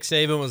think Nick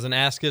Saban was an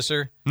ass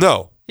kisser?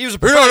 No, he was a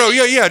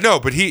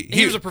but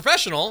he was a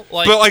professional.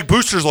 But like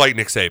boosters like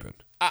Nick Saban.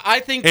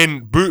 I think,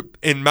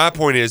 and my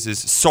point is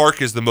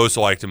Sark is the most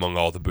liked among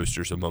all the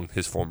boosters among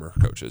his former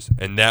coaches,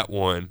 and that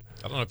one.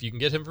 I don't know if you can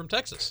get him from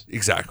Texas.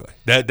 Exactly.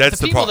 That's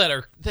the people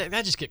problem. that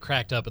I just get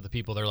cracked up at the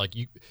people that are like,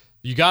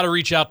 you got to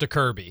reach out to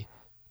Kirby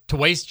to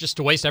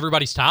waste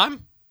everybody's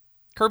time.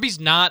 Kirby's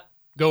not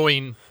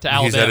going to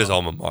Alabama. He's at his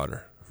alma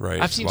mater, right?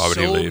 I've seen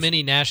so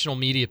many national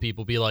media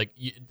people be like,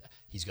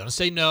 he's going to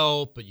say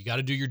no, but you got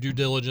to do your due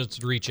diligence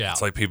to reach out.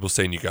 It's like people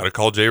saying you got to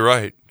call Jay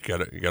Wright. You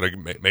got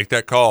to make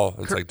that call.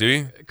 It's like, do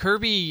you?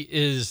 Kirby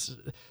is,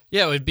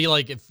 it would be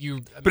like if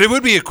you. But it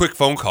would be a quick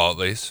phone call at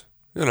least,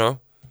 you know.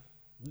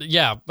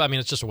 Yeah, I mean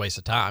it's just a waste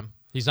of time.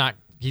 He's not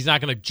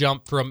going to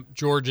jump from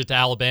Georgia to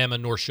Alabama,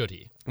 nor should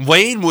he.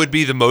 Wayne would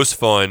be the most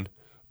fun,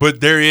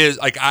 but there is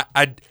like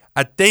I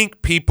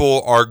think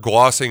people are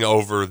glossing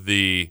over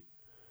the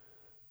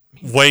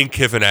Lane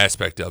Kiffin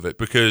aspect of it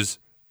because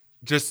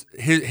just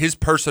his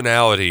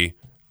personality,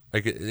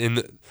 like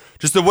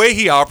just the way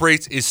he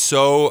operates is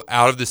so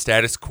out of the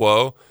status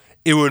quo.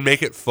 It would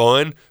make it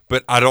fun,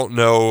 but I don't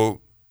know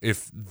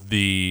if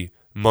the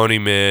money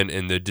men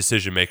and the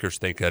decision makers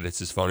think that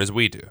it's as fun as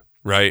we do,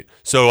 right?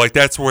 So like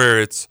that's where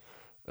it's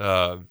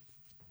that's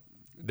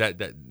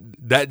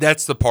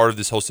the part of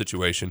this whole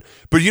situation.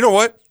 But you know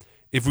what?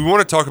 If we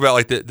want to talk about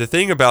like the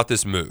thing about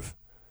this move,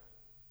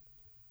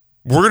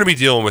 we're going to be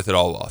dealing with it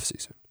all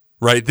offseason,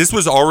 right? This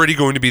was already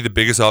going to be the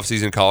biggest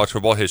offseason in college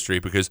football history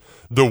because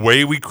the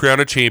way we crown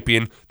a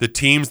champion, the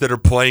teams that are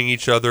playing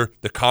each other,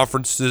 the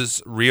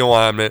conferences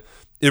realignment,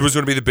 it was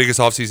going to be the biggest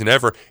offseason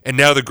ever. And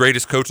now the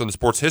greatest coach in the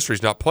sports history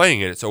is not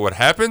playing in it. So what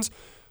happens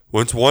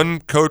once one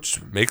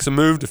coach makes a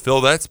move to fill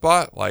that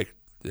spot? Like,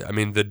 I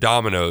mean, the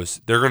dominoes,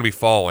 they're going to be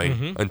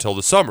falling until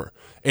the summer.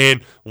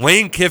 And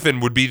Lane Kiffin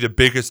would be the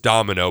biggest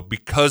domino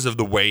because of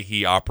the way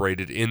he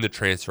operated in the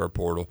transfer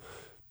portal.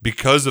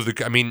 Because of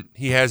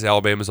he has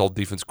Alabama's old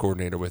defense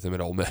coordinator with him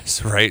at Ole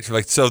Miss, right?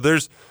 So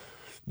there's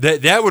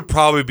that would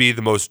probably be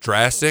the most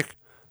drastic.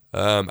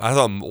 I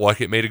thought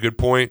Luckett made a good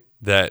point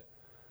that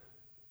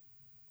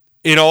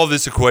in all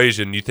this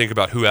equation, you think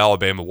about who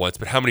Alabama wants,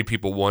 but how many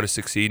people want to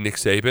succeed? Nick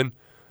Saban.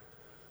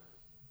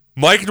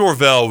 Mike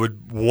Norvell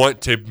would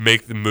want to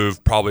make the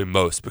move probably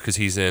most because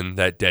he's in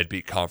that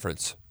deadbeat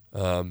conference,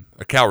 a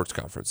coward's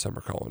conference, some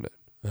are calling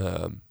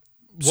it.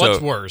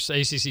 What's worse,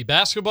 ACC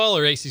basketball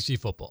or ACC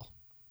football?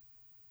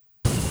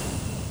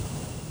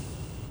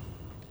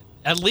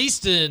 At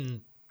least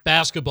in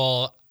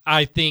basketball,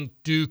 I think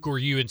Duke or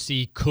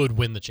UNC could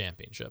win the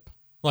championship.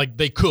 Like,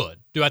 they could.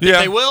 Do I think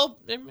they will?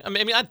 I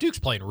mean, Duke's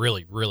playing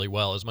really, really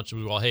well, as much as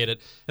we all hate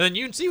it. And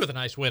then UNC with a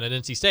nice win at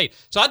NC State.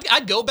 So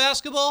I'd go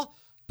basketball,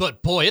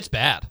 but, boy, it's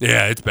bad.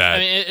 Yeah, it's bad. I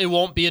mean, it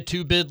won't be a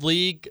two-bid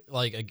league.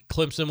 Like,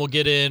 Clemson will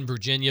get in.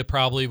 Virginia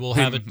probably will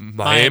have it.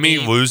 Miami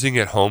losing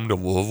at home to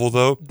Louisville,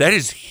 though, that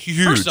is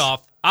huge. First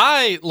off,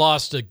 I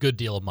lost a good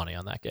deal of money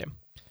on that game.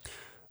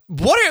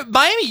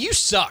 Miami, you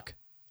suck.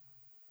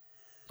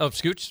 Oh,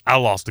 Scooch? I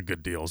lost a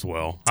good deal as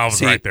well. I was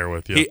right there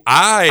with you.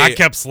 I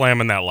kept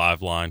slamming that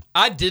live line.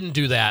 I didn't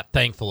do that,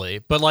 thankfully.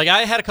 But like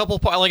I had a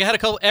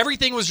couple.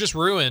 Everything was just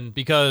ruined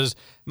because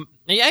I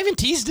even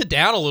teased it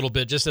down a little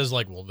bit, just as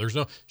like, well, there's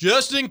no,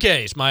 just in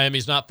case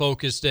Miami's not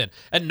focused in.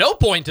 At no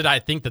point did I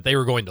think that they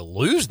were going to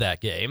lose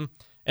that game,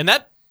 and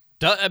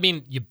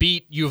you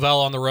beat U of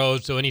L on the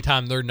road, so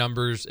anytime their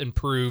numbers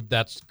improve,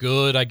 that's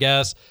good, I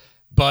guess.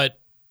 But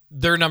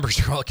their numbers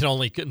can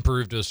only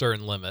improve to a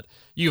certain limit.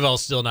 U of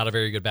L's still not a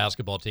very good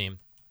basketball team.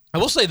 I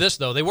will say this,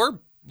 though. They were,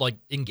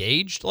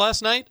 engaged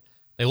last night.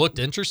 They looked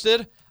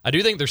interested. I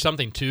do think there's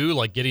something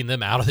to, getting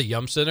them out of the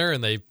Yum Center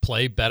and they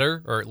play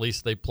better, or at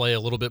least they play a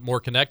little bit more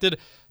connected.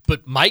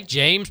 But Mike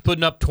James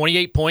putting up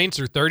 28 points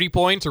or 30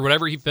 points or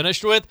whatever he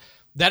finished with,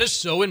 that is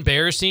so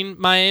embarrassing,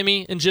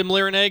 Miami and Jim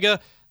Larinaga,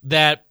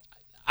 that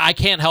I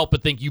can't help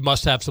but think you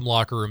must have some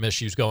locker room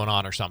issues going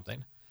on or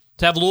something.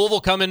 To have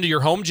Louisville come into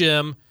your home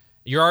gym,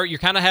 you're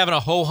kind of having a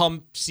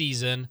ho-hum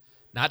season,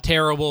 not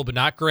terrible, but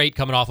not great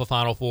coming off a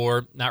Final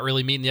Four, not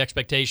really meeting the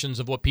expectations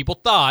of what people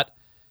thought,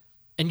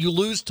 and you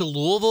lose to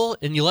Louisville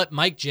and you let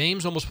Mike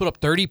James almost put up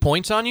 30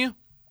 points on you?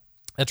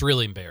 That's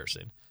really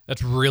embarrassing.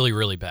 That's really,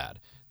 really bad.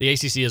 The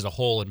ACC as a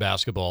whole in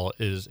basketball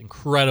is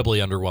incredibly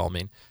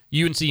underwhelming.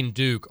 UNC and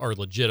Duke are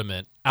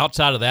legitimate.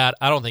 Outside of that,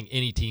 I don't think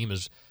any team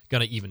is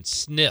going to even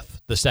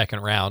sniff the second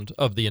round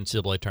of the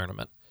NCAA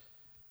tournament.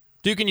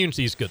 Duke and UNC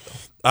is good,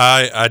 though.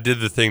 I did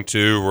the thing,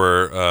 too,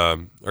 where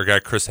our guy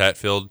Chris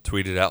Hatfield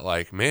tweeted out,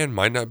 like, man,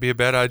 might not be a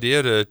bad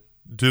idea to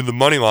do the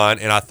money line,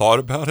 and I thought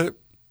about it.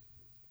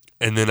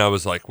 And then I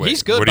was like, wait,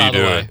 he's good, what are you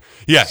doing? Way.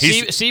 Yeah,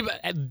 he's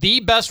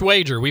the best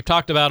wager. We've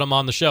talked about him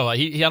on the show. I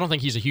don't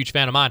think he's a huge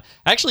fan of mine.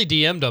 I actually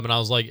DM'd him, and I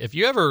was like, if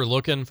you ever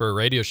looking for a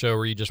radio show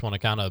where you just want to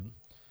kind of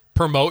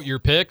promote your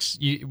picks,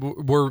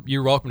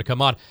 you're welcome to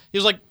come on. He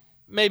was like,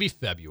 maybe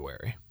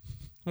February.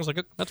 I was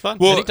like, that's fine.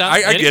 Well, anytime,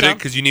 I get it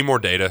because you need more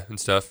data and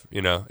stuff,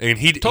 you know. And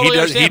he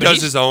totally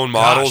does his own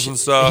models and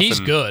stuff.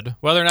 He's good,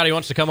 whether or not he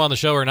wants to come on the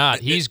show or not.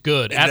 He's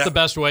good at the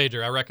best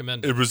wager. I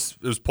recommend it. It was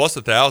plus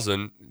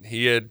 1,000.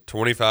 He had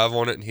 25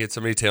 on it, and he had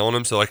somebody telling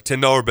him. So like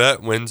 $10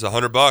 bet wins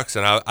 $100.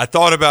 And I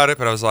thought about it,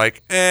 but I was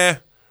like, eh.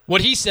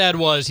 What he said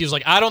was, he was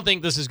like, I don't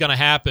think this is going to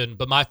happen,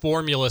 but my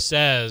formula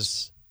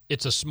says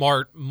it's a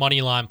smart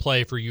money line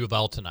play for U of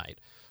L tonight.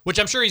 Which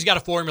I'm sure he's got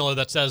a formula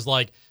that says,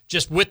 like,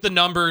 just with the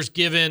numbers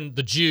given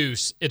the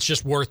juice, it's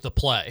just worth the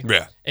play.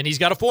 Yeah. And he's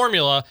got a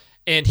formula.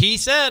 And he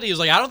said, he was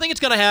like, I don't think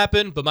it's going to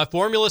happen, but my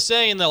formula is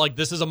saying that, like,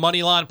 this is a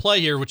money line play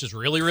here, which is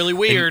really, really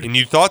weird. And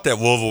you thought that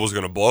Louisville was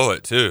going to blow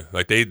it, too.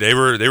 Like, they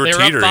were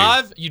teetering.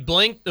 Up 5, you'd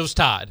blink, it was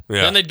tied.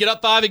 Yeah. Then they'd get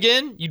up 5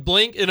 again, you'd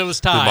blink, and it was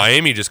tied.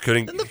 Miami just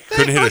couldn't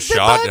hit a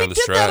shot down the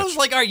stretch. I was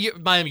like, all right,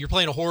 Miami, you're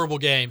playing a horrible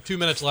game. 2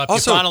 minutes left.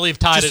 Also, you finally have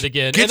tied it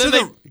again. Get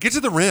to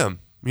the rim.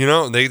 You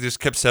know, they just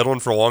kept settling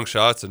for long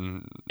shots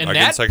and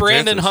that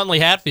Brandon Huntley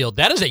Hatfield,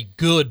 that is a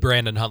good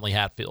Brandon Huntley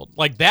Hatfield.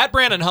 Like, that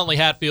Brandon Huntley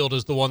Hatfield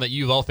is the one that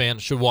U of L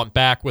fans should want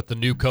back with the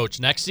new coach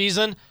next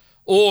season,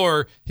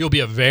 or he'll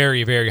be a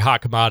very, very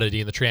hot commodity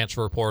in the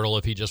transfer portal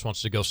if he just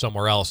wants to go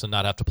somewhere else and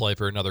not have to play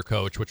for another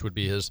coach, which would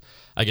be his,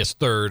 I guess,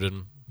 third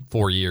in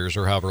 4 years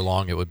or however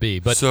long it would be.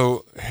 But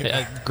so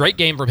a great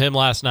game from him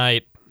last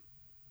night.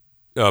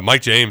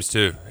 Mike James,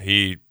 too.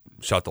 He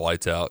shot the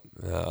lights out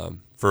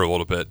for a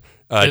little bit.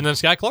 And then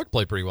Sky Clark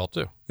played pretty well,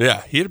 too.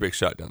 Yeah, he had a big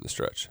shot down the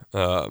stretch.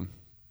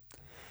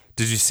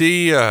 Did you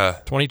see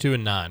 22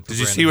 and 9? Did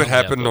you see what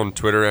happened on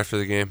Twitter after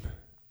the game?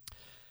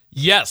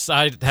 Yes,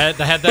 I had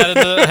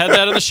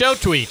that in the show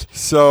tweet.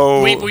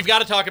 So we've got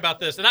to talk about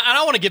this, and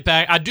I want to get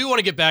back. I do want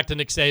to get back to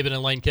Nick Saban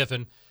and Lane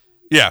Kiffin.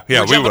 Yeah,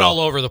 we're jumping will. all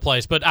over the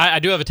place, but I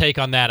do have a take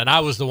on that, and I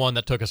was the one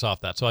that took us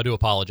off that, so I do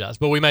apologize.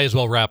 But we may as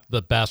well wrap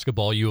the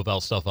basketball U of L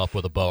stuff up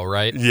with a bow,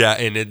 right? Yeah,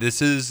 and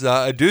this is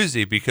a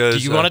doozy because...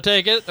 Do you want to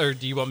take it, or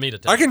do you want me to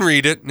take it? I can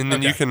read it, and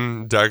then you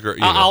can digress.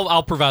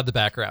 I'll provide the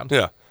background.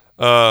 Yeah.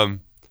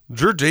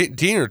 Drew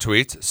Diener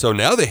tweets, so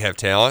now they have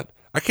talent.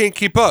 I can't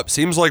keep up.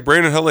 Seems like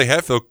Brandon Huntley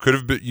Hatfield could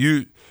have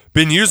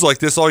been used like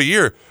this all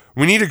year.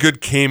 We need a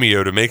good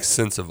cameo to make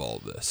sense of all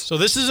of this. So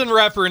this is in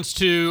reference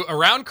to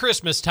around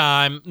Christmas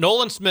time,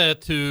 Nolan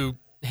Smith, who,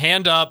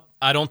 hand up,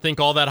 I don't think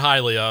all that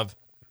highly of.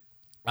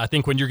 I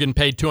think when you're getting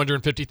paid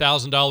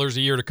 $250,000 a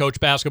year to coach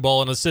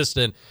basketball and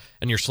assistant,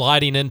 and you're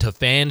sliding into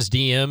fans'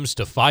 DMs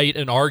to fight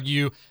and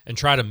argue and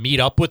try to meet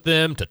up with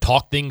them to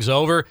talk things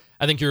over,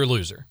 I think you're a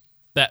loser.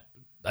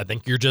 I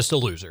think you're just a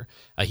loser.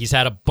 He's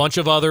had a bunch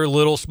of other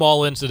little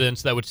small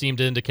incidents that would seem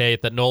to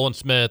indicate that Nolan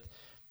Smith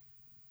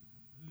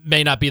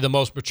may not be the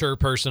most mature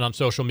person on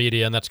social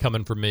media, and that's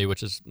coming from me,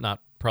 which is not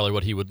probably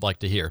what he would like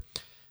to hear.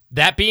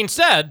 That being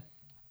said,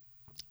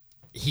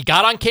 he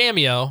got on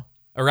Cameo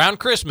around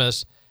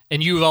Christmas,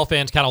 and U of L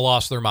fans kind of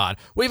lost their mind.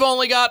 We've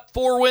only got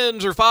 4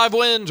 wins or 5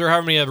 wins or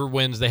however many ever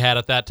wins they had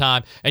at that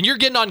time, and you're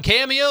getting on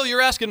Cameo,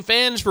 you're asking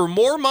fans for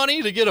more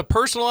money to get a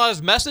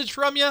personalized message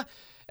from you?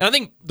 And I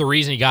think the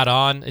reason he got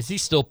on is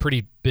he's still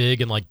pretty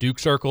big in, like, Duke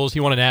circles. He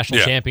won a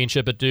national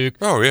championship at Duke.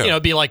 Oh, yeah. You know,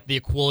 it'd be like the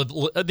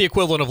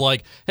equivalent of,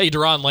 like, hey,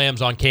 Deron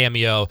Lamb's on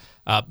Cameo.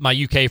 My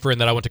UK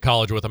friend that I went to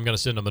college with, I'm going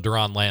to send him a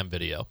Deron Lamb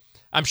video.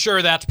 I'm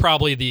sure that's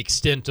probably the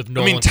extent of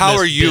Nolan Smith's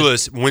Tyler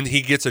Ulis, when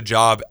he gets a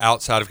job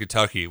outside of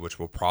Kentucky, which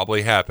will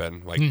probably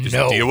happen, like, just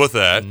deal with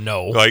that.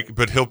 No. Like,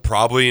 but he'll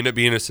probably end up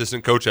being an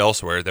assistant coach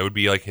elsewhere. That would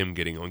be like him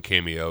getting on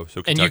Cameo.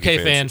 So and Kentucky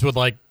UK fans would,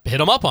 like,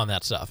 hit him up on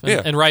that stuff, and,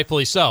 Yeah. and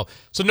rightfully so.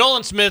 So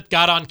Nolan Smith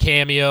got on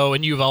Cameo,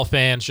 and U of L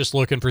fans just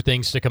looking for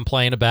things to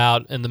complain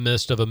about in the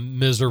midst of a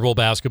miserable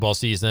basketball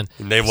season.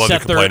 And they love to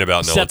complain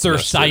about Nolan Set their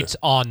Smith, sights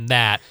on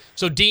that.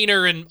 So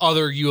Diener and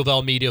other U of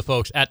L media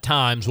folks at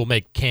times will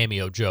make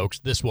Cameo jokes.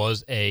 This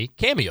was a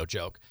Cameo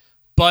joke.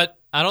 But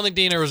I don't think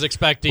Diener was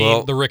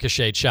expecting the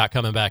ricochet shot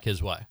coming back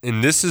his way.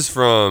 And this is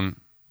from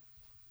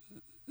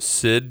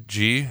Sid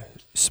G.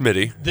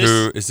 Smitty.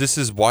 Is this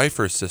his wife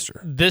or his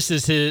sister? This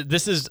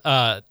is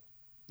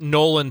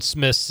Nolan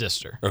Smith's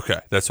sister. Okay,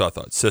 that's what I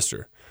thought.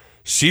 Sister.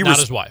 Not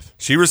his wife.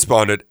 She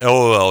responded,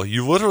 LOL,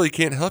 you literally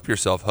can't help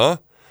yourself, huh?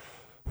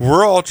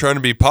 We're all trying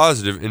to be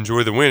positive,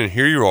 enjoy the win, and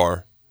here you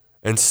are,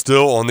 and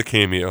still on the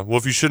Cameo. Well,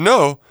 if you should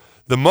know,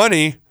 the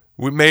money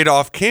we made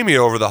off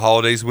Cameo over the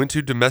holidays went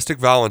to domestic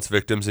violence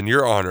victims in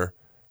your honor.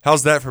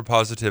 How's that for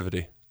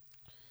positivity?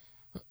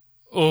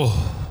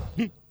 Oh.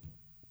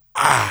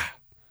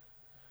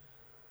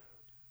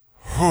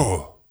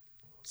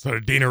 So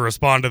did Diener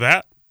respond to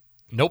that?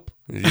 Nope.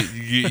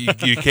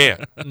 You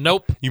can't.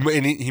 Nope.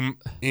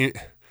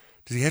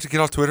 Did he have to get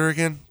off Twitter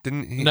again?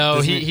 Didn't he?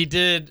 No, he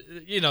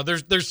did. You know,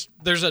 there's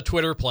a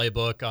Twitter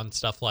playbook on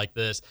stuff like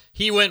this.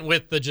 He went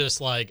with the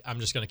just like, I'm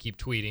just going to keep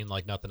tweeting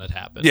like nothing had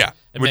happened. Yeah,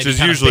 and which maybe is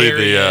kinda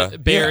usually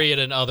bury it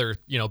in other,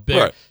 you know, big,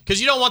 Right. because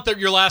you don't want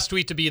your last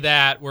tweet to be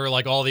that where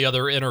like all the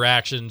other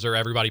interactions or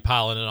everybody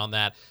piling in on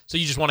that. So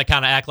you just want to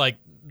kind of act like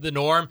the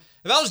norm.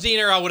 If I was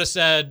Diener, I would have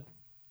said,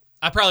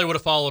 I probably would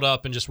have followed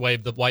up and just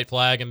waved the white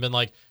flag and been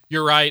like,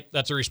 "You're right.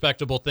 That's a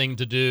respectable thing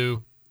to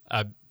do.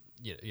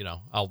 You know,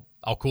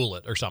 I'll cool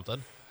it or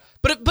something."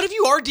 But if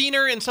you are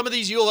Diener and some of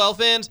these U of L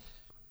fans,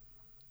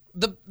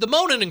 the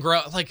moaning and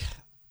groan, like,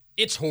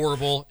 it's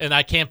horrible, and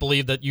I can't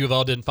believe that U of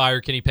L didn't fire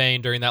Kenny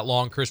Payne during that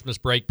long Christmas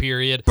break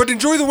period. But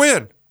enjoy the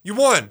win. You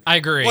won. I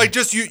agree. Like,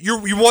 just you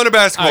won a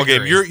basketball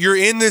game. You're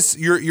in this.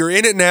 You're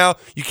in it now.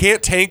 You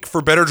can't tank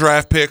for better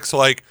draft picks.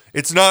 Like,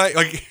 it's not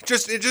like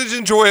just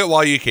enjoy it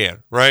while you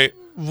can. Right?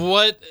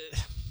 What?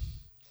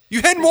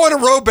 You hadn't won a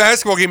road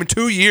basketball game in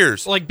 2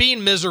 years. Like,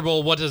 being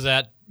miserable. What does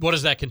that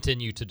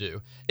continue to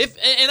do?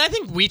 And I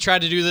think we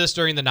tried to do this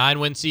during the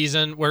 9-win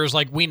season, where it's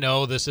like, we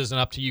know this isn't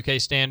up to UK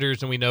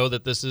standards, and we know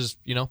that this is,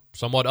 you know,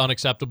 somewhat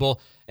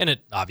unacceptable. And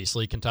it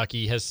obviously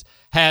Kentucky has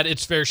had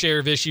its fair share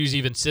of issues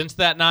even since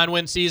that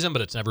 9-win season,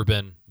 but it's never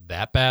been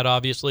that bad,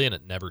 obviously, and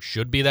it never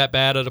should be that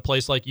bad at a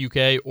place like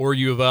UK or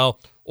U of L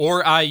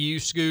or IU,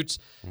 Scoots.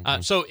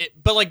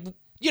 But like,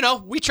 you know,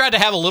 we tried to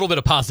have a little bit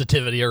of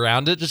positivity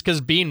around it, just because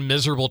being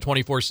miserable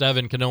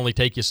 24/7 can only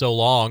take you so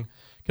long,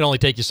 can only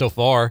take you so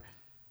far.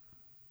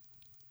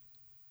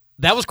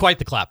 That was quite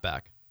the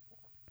clapback.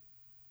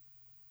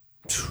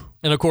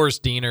 And, of course,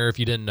 Diener, if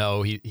you didn't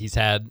know, he's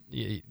had,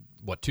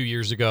 2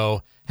 years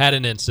ago, had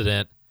an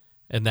incident,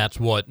 and that's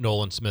what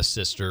Nolan Smith's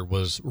sister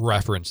was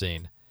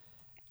referencing.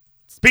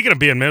 Speaking of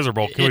being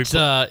miserable,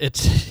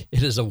 it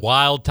is a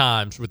wild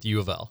times with U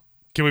of L.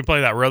 Can we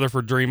play that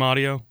Rutherford Dream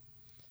audio?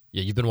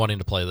 Yeah, you've been wanting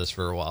to play this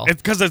for a while.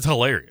 It's because it's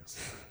hilarious.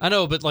 I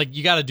know, but like,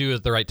 you got to do it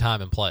at the right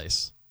time and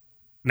place.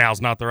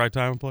 Now's not the right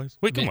time and place?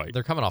 We can wait.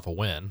 They're coming off a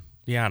win.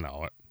 Yeah, I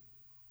know it.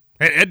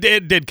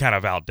 It did kind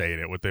of outdate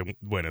it with them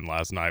winning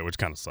last night, which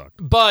kind of sucked.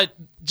 But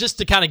just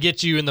to kind of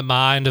get you in the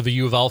mind of a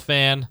U of L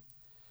fan,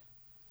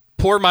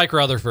 poor Mike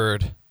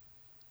Rutherford.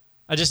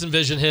 I just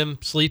envision him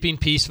sleeping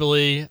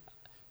peacefully.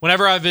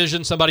 Whenever I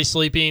vision somebody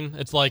sleeping,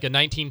 it's like a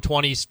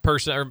 1920s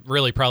person, or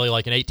really probably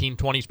like an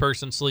 1820s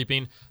person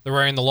sleeping. They're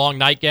wearing the long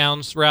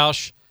nightgowns,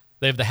 Roush.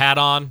 They have the hat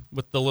on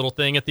with the little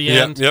thing at the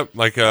end. Yep,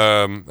 like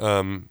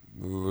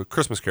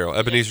Christmas Carol,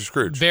 Ebenezer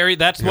Scrooge.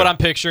 That's what I'm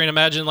picturing.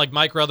 Imagine like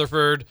Mike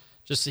Rutherford.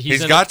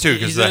 He's got to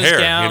because of the hair,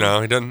 gown. you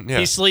know. He doesn't. Yeah.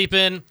 He's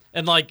sleeping,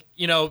 and like,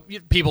 you know,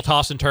 people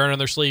toss and turn in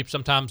their sleep.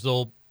 Sometimes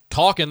they'll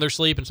talk in their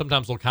sleep, and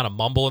sometimes they'll kind of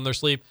mumble in their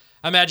sleep.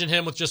 I imagine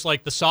him with just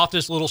like the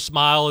softest little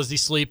smile as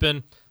he's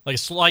sleeping, like a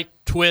slight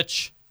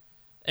twitch,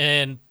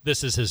 and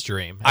this is his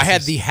dream. I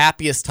had the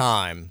happiest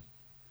time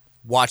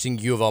watching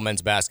U of L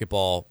men's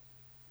basketball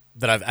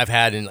that I've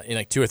had in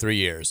like 2 or 3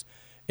 years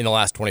in the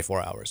last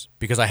 24 hours,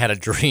 because I had a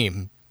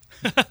dream.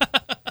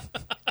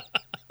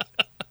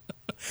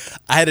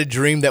 I had a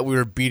dream that we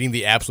were beating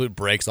the absolute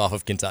brakes off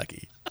of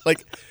Kentucky.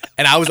 Like,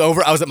 and I was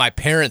at my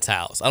parents'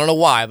 house. I don't know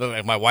why,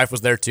 but my wife was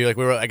there too. Like,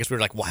 I guess we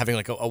were like having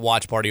like a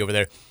watch party over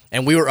there,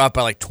 and we were up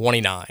by like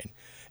 29,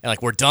 and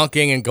like we're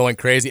dunking and going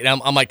crazy. And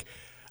I'm like,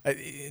 I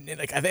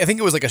think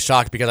it was like a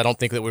shock because I don't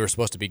think that we were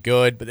supposed to be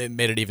good, but it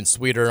made it even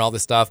sweeter and all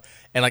this stuff.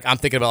 And like, I'm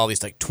thinking about all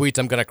these like tweets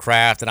I'm gonna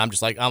craft, and I'm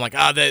like,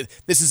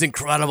 this is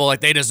incredible.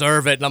 Like, they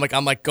deserve it. And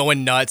I'm like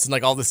going nuts and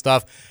like all this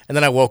stuff. And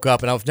then I woke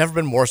up, and I've never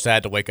been more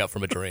sad to wake up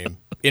from a dream.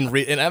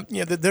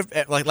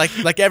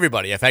 Like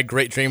everybody, I've had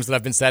great dreams that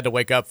I've been sad to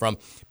wake up from.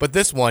 But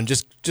this one,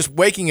 just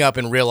waking up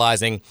and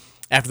realizing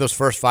after those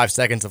first 5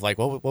 seconds of like,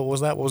 what was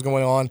that? What was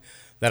going on?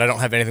 That I don't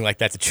have anything like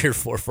that to cheer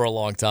for a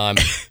long time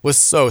was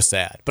so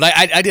sad. But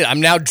I did.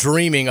 I'm now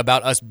dreaming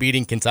about us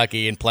beating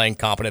Kentucky and playing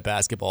competent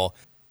basketball.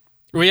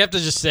 We have to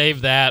just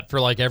save that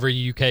for like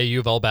every UK U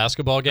of L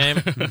basketball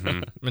game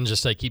and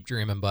just say, keep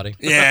dreaming, buddy.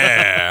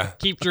 Yeah.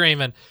 Keep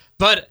dreaming.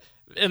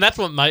 And that's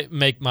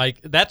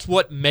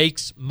what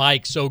makes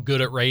Mike so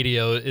good at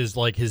radio is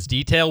like his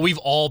detail. We've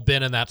all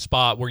been in that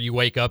spot where you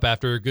wake up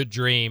after a good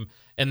dream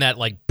and that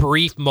like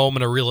brief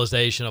moment of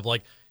realization of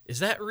like,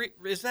 is that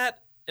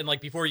and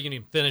like before you can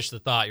even finish the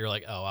thought, you're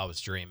like, oh, I was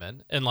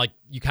dreaming. And like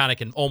you kind of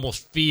can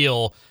almost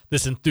feel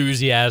this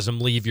enthusiasm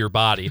leave your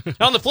body. And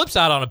on the flip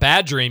side, on a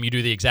bad dream, you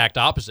do the exact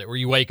opposite where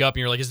you wake up and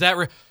you're like, is that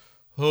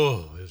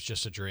oh, it was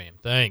just a dream.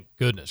 Thank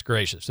goodness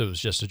gracious, it was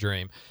just a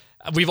dream.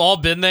 We've all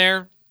been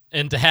there.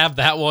 And to have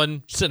that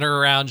one center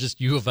around just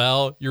U of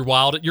L, your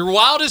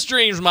wildest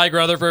dreams, Mike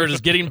Rutherford,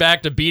 is getting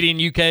back to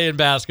beating UK in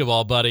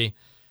basketball, buddy.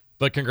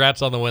 But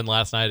congrats on the win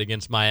last night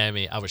against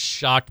Miami. I was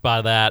shocked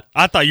by that.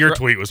 I thought your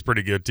tweet was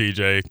pretty good,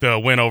 TJ. The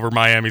win over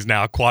Miami's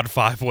now a quad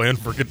 5 win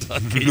for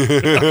Kentucky.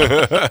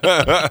 There's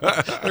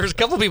a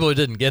couple people who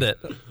didn't get it.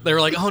 They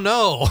were like, oh,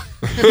 no.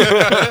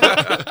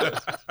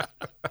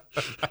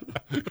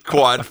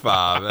 Quad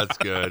 5. That's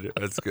good.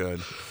 That's good.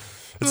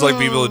 It's like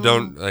people who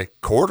don't like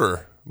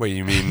quarter. Wait,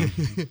 you mean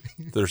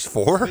there's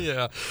 4?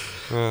 Yeah.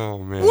 Oh,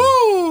 man.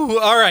 Woo!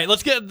 All right,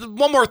 let's get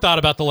one more thought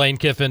about the Lane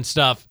Kiffin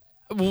stuff.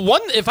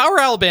 If I were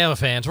Alabama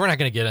fans, we're not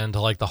going to get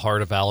into like the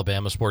heart of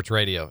Alabama sports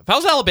radio. If I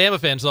was Alabama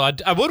fans, though,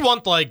 I would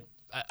want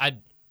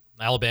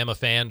Alabama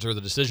fans or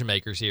the decision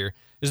makers here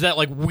is that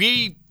like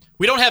we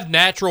don't have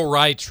natural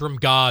rights from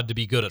God to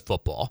be good at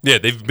football. Yeah,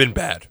 they've been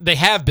bad. They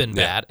have been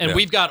bad, and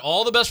we've got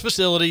all the best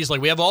facilities.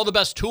 Like we have all the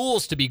best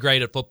tools to be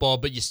great at football,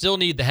 but you still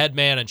need the head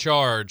man in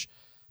charge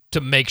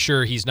to make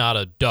sure he's not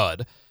a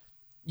dud.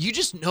 You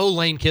just know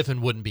Lane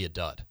Kiffin wouldn't be a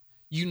dud.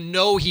 You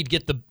know he'd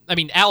get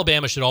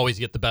Alabama should always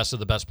get the best of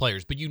the best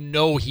players, but you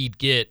know he'd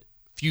get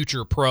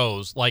future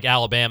pros like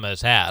Alabama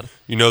has had.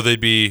 You know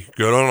they'd be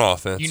good on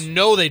offense. You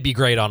know they'd be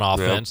great on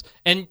offense. Yep.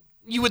 And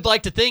you would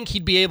like to think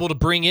he'd be able to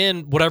bring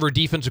in whatever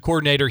defensive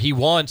coordinator he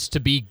wants to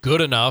be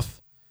good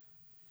enough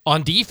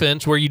on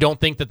defense where you don't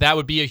think that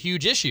would be a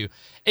huge issue.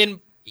 And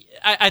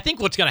I think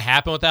what's going to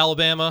happen with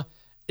Alabama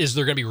is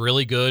they're going to be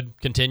really good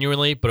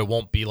continually, but it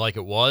won't be like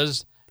it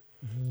was.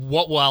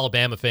 What will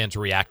Alabama fans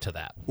react to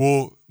that?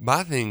 Well,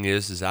 my thing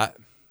is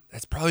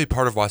that's probably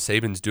part of why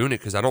Saban's doing it,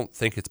 because I don't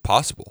think it's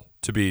possible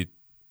to be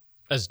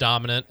as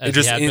dominant as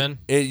he had been.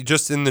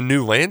 Just in the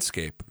new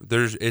landscape,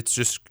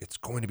 it's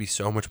going to be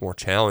so much more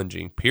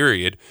challenging.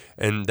 Period.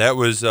 And that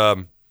was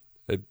a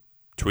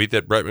tweet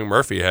that Brett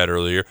McMurphy had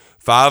earlier.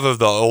 5 of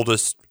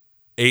the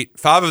 8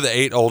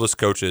 oldest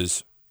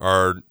coaches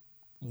are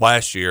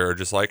last year are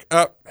just like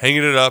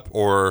hanging it up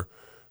or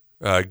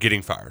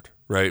getting fired.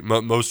 Right,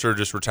 most are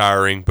just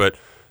retiring. But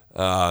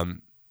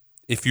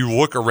if you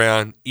look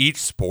around each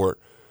sport,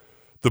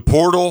 the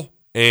portal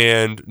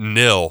and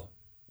NIL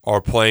are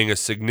playing a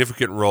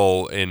significant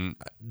role in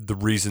the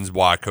reasons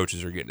why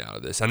coaches are getting out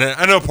of this. And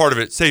I know part of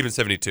it, Saban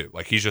 72,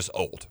 like he's just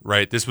old,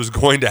 right? This was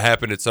going to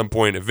happen at some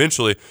point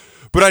eventually.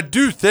 But I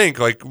do think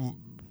like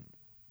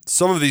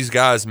some of these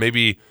guys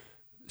maybe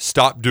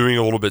stop doing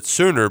a little bit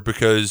sooner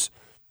because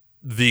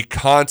the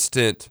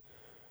constant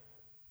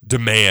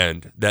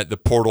demand that the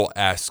portal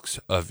asks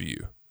of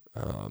you.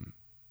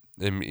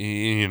 And,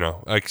 you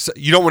know, like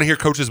you don't want to hear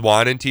coaches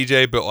whining,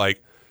 TJ, but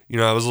like, you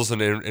know, I was listening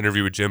to an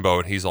interview with Jimbo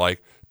and he's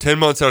like, 10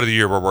 months out of the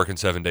year, we're working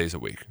 7 days a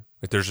week.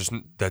 Like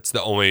that's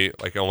the only,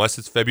 like, unless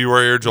it's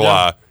February or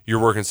July, you're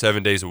working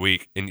 7 days a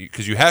week. And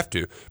because you have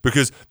to,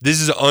 because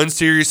this is an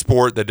unserious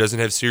sport that doesn't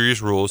have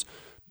serious rules.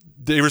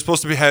 They were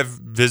supposed to have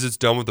visits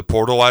done with the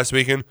portal last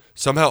weekend.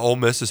 Somehow Ole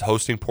Miss is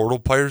hosting portal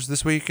players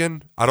this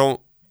weekend.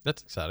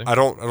 That's exciting. I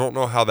don't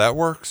know how that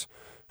works,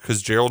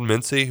 because Gerald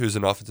Mincy, who's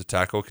an offensive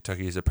tackle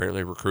Kentucky is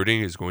apparently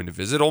recruiting, is going to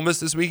visit Ole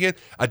Miss this weekend.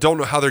 I don't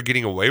know how they're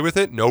getting away with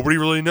it. Nobody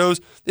really knows.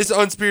 It's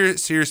an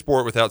unserious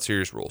sport without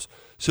serious rules.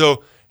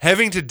 So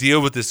having to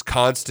deal with this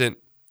constant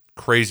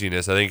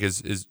craziness, I think,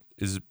 is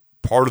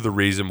part of the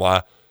reason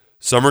why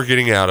some are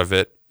getting out of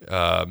it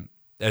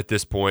at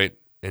this point,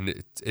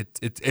 and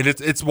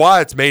it's why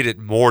it's made it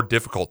more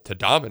difficult to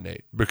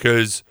dominate,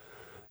 because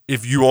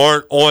if you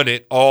aren't on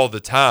it all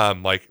the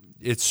time, like,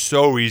 it's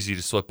so easy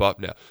to slip up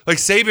now. Like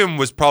Saban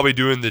was probably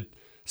doing the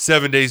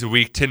 7 days a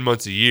week, 10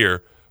 months a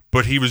year,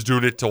 but he was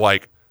doing it to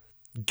like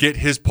get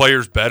his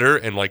players better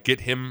and like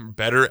get him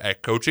better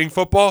at coaching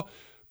football.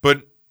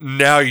 But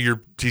now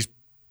he's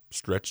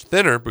stretched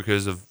thinner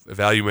because of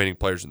evaluating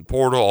players in the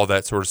portal, all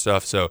that sort of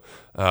stuff. So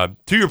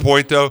to your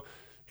point though,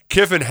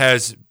 Kiffin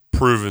has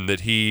proven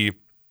that he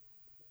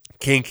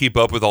can keep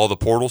up with all the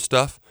portal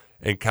stuff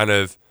and kind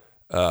of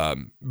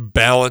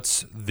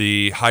balance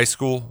the high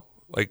school.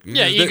 Like,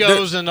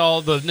 egos and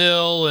all the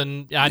nil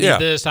and I need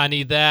this, I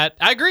need that.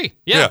 I agree.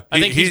 Yeah. I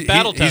think he's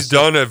battle tested. He's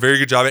done a very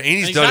good job. And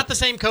he's not the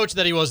same coach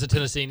that he was at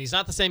Tennessee, and he's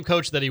not the same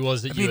coach that he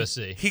was at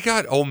USC. He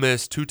got Ole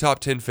Miss 2 top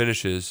 10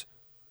 finishes.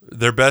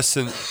 Their best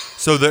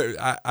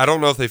I don't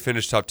know if they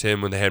finished top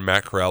 10 when they had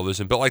Matt Corral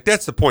losing, but like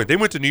that's the point. They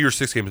went to New Year's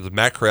 6 games with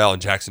Matt Corral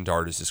and Jackson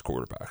Dart as his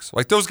quarterbacks.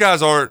 Like those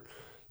guys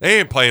they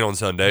ain't playing on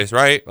Sundays,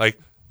 right? Like,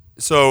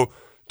 so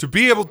to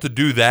be able to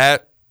do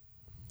that,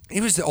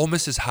 he was Ole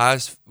Miss's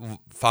highest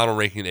final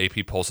ranking in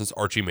AP poll since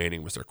Archie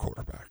Manning was their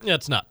quarterback. Yeah,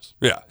 it's nuts.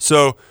 Yeah,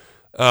 so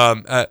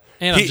and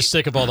I'm just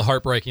sick of all the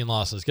heartbreaking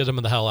losses. Get him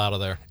the hell out of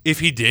there. If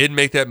he did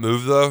make that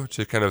move though,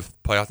 to kind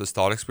of play out this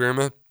thought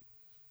experiment,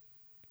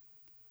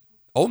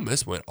 Ole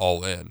Miss went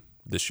all in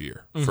this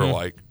year for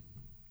like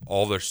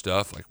all their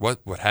stuff. Like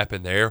what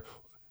happened there?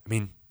 I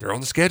mean, they're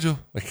on the schedule.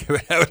 Like it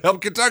would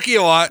help Kentucky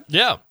a lot.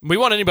 Yeah, we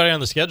want anybody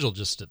on the schedule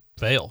just to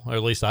fail, or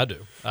at least I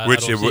do. I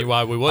don't see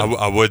why we wouldn't.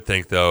 I would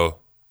think though.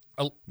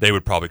 They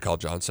would probably call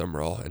John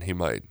Summerall, and he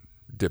might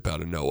dip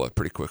out of NOLA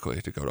pretty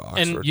quickly to go to Oxford.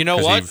 And you know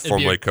 'cause what? He It'd be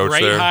formerly a coached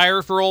great there.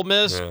 hire for Ole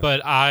Miss, Yeah.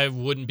 but I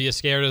wouldn't be as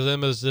scared of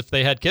them as if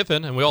they had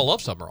Kiffin, and we all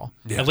love Summerall.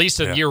 Yeah, At least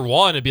in yeah. year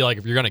one, it'd be like,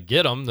 if you're going to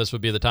get them, this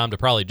would be the time to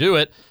probably do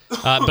it.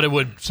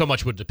 But so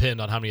much would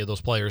depend on how many of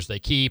those players they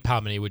keep, how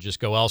many would just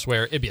go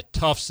elsewhere. It'd be a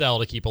tough sell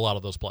to keep a lot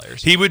of those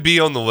players. He would be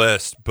on the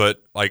list,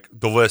 but like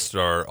the lists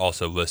are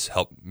also lists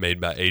made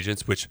by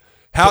agents, which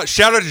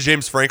shout out to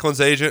James Franklin's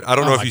agent. I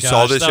don't know if you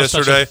saw this that was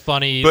yesterday. Such a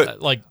funny,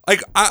 but like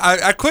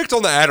I clicked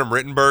on the Adam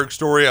Rittenberg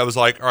story. I was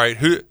like, all right,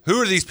 who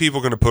are these people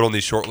going to put on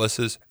these short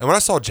lists? And when I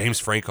saw James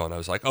Franklin, I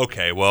was like,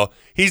 okay, well,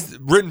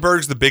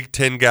 Rittenberg's the Big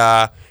Ten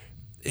guy.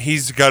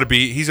 He's going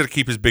to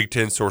keep his Big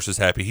Ten sources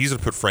happy. He's going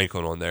to put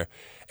Franklin on there.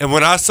 And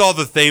when I saw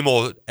the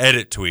Thamel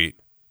edit tweet,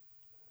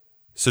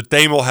 so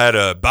Thamel had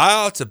a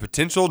buyouts of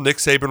potential Nick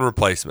Saban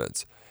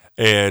replacements,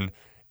 and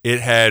it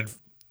had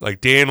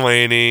like Dan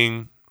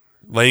Lanning,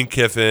 Lane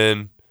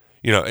Kiffin,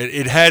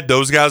 it had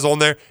those guys on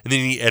there, and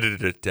then he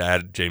edited it to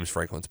add James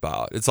Franklin's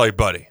buyout. It's like,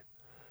 buddy,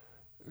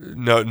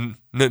 no,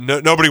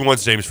 nobody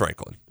wants James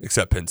Franklin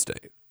except Penn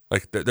State.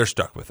 Like they're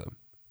stuck with him.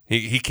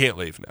 He can't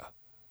leave now.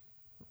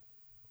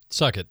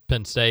 Suck it,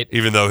 Penn State.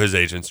 Even though his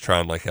agent's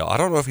trying like hell. I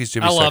don't know if he's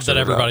Jimmy I love Sexton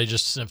that or not. everybody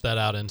just sniffed that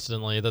out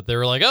instantly, that they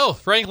were like, oh,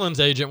 Franklin's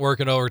agent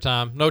working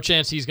overtime. No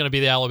chance he's going to be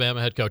the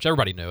Alabama head coach.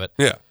 Everybody knew it.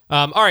 Yeah.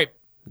 All right.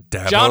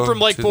 Dabo, John from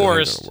Lake that ain't gonna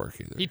Forest,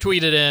 work either. he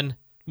tweeted in,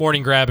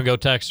 morning grab and go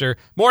texter.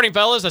 Morning,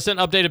 fellas. I sent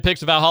updated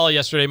pics of Valhalla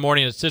yesterday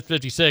morning at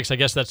 6:56. I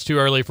guess that's too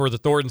early for the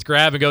Thornton's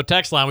grab and go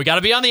text line. We got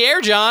to be on the air,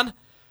 John.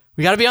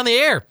 We got to be on the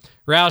air.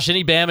 Roush,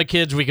 any Bama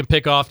kids we can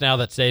pick off now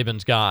that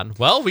Saban's gone?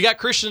 Well, we got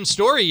Christian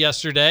Story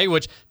yesterday,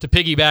 which, to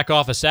piggyback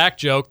off a sack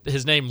joke,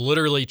 his name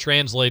literally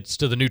translates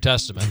to the New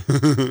Testament.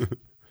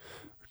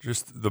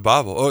 Just the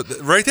Bible. Oh,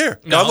 right there.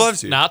 No, God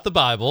loves you. Not the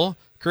Bible.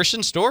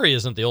 Christian Story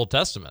isn't the Old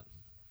Testament.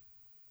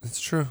 It's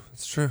true.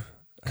 It's true.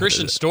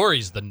 Christian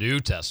Story's the New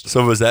Testament.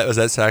 So was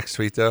that Sack's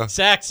tweet though?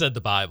 Sack said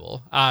the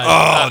Bible.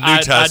 New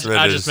Testament.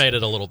 I is just made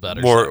it a little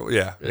better. More,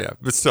 yeah,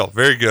 but still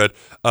very good.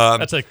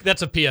 That's a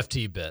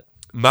PFT bit.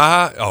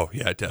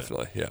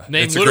 Definitely, yeah.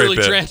 Name It's a literally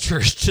great bit.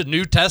 transfers to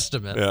New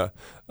Testament.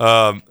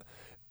 Yeah.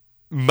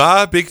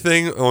 My big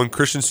thing on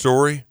Christian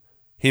Story,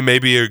 he may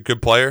be a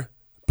good player,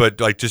 but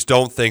like just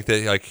don't think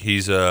that like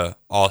he's a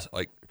awesome,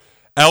 like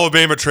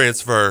Alabama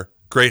transfer,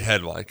 great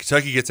headline.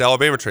 Kentucky gets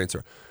Alabama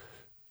transfer.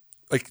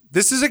 Like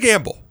this is a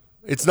gamble.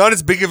 It's not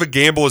as big of a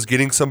gamble as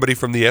getting somebody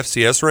from the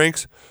FCS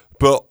ranks,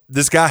 but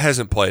this guy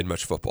hasn't played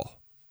much football.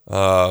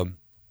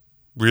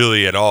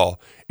 Really at all.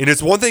 And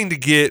it's one thing to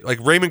get, like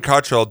Raymond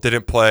Cottrell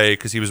didn't play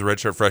because he was a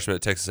redshirt freshman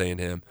at Texas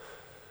A&M.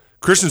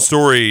 Christian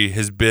Story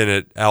has been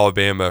at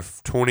Alabama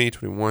for 20,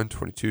 21,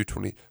 22,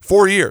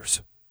 24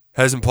 years.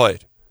 Hasn't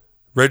played.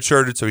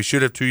 Redshirted, so he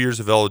should have 2 years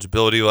of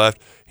eligibility left.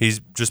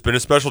 He's just been a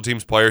special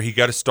teams player. He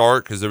got a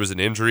start because there was an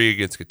injury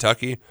against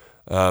Kentucky,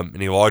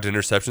 and he logged an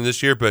interception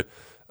this year. But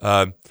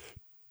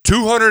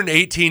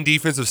 218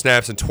 defensive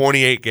snaps in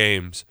 28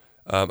 games.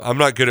 I'm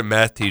not good at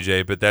math,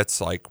 TJ, but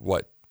that's like,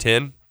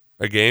 10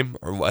 a game?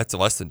 Or that's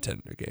less than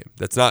 10 a game.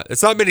 It's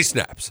not many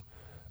snaps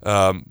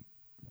to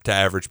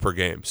average per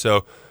game.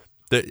 So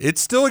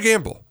it's still a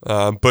gamble.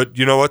 But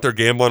you know what? They're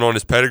gambling on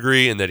his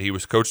pedigree and that he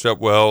was coached up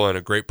well and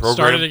a great program.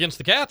 Started against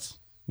the Cats.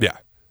 Yeah.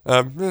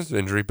 There's an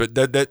injury. But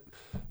that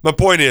my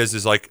point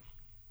is like,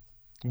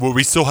 well,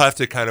 we still have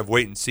to kind of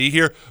wait and see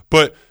here.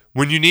 But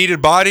when you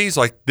needed bodies,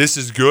 like this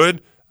is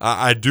good.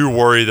 I do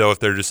worry, though, if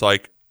they're just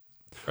like.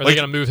 Are they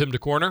going to move him to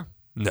corner?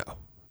 No.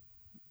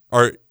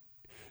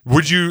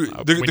 Would you?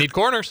 We need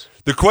corners.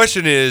 The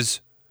question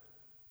is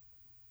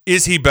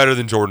he better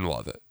than Jordan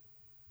Lovett?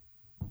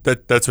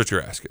 That's what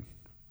you're asking.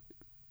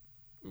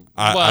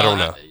 I don't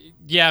know.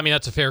 Yeah, I mean,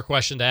 that's a fair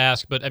question to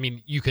ask, but I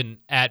mean, you can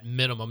at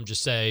minimum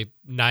just say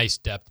nice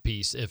depth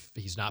piece if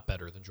he's not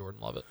better than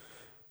Jordan Lovett.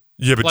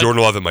 Yeah, but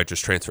Jordan Lovett might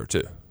just transfer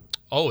too.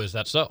 Oh, is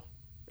that so?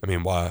 I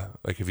mean, why?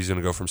 Like, if he's going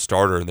to go from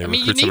starter and they recruit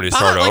you need somebody to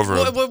start over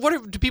him.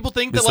 What do people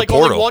think It's that like the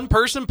only portal. one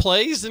person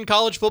plays in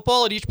college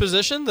football at each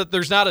position? That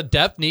there's not a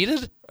depth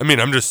needed? I mean,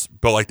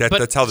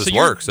 that's how this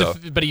works. So,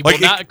 but he like,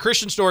 will not.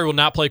 Christian Story will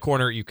not play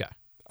corner at UK.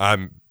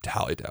 I'm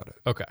highly doubt it.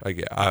 Okay. Like,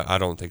 yeah, I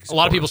don't think he's a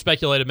lot of people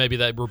speculated maybe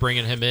that we're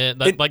bringing him in.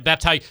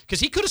 That's how, because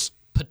he could have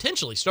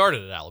potentially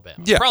started at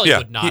Alabama. Yeah, Probably yeah.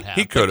 would not have.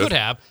 He could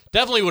have.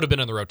 Definitely would have been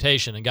in the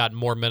rotation and gotten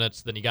more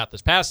minutes than he got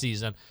this past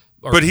season.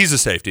 But he's a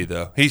safety,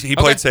 though. He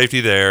played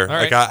safety there. All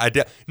right.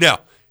 Like now,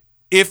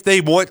 if they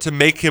want to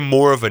make him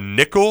more of a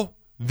nickel,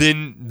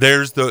 then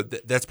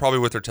that's probably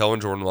what they're telling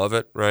Jordan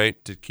Lovett,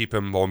 right? To keep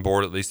him on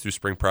board at least through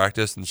spring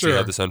practice and see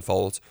how this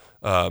unfolds.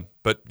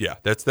 But yeah,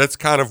 that's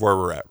kind of where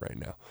we're at right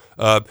now.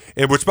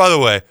 And which, by the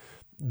way,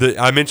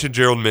 I mentioned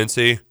Gerald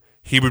Mincey.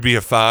 He would be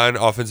a fine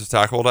offensive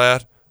tackle to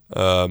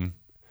add.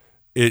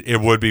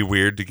 It would be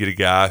weird to get a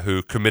guy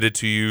who committed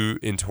to you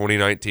in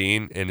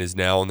 2019 and is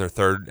now in their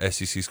third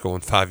SEC school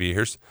in 5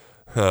 years.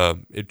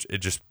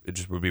 It just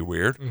would be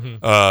weird.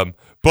 Mm-hmm.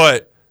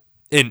 But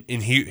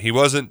he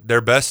wasn't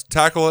their best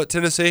tackle at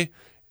Tennessee.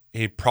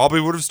 He probably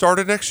would have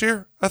started next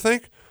year, I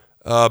think.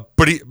 But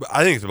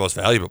I think it's the most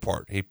valuable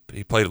part. He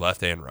played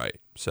left and right,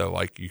 so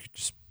like you could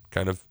just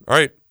kind of, all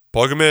right,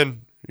 plug him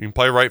in. You can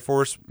play right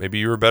for us. Maybe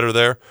you were better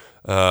there.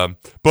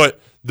 But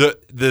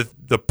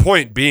the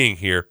point being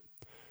here,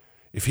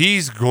 if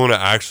he's going to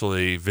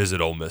actually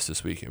visit Ole Miss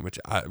this weekend, which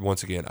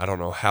once again, I don't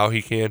know how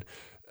he can.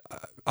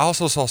 I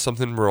also saw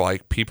something where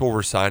like people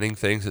were signing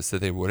things that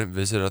said they wouldn't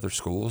visit other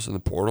schools in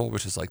the portal,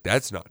 which is like,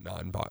 that's not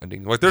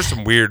non-binding. Like there's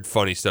some weird,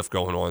 funny stuff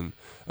going on.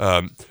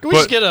 Can we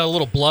just get a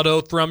little blood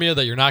oath from you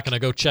that you're not going to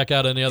go check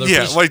out any other?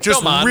 Yeah, like just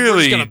come on, really, we're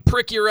just going to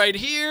prick you right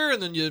here,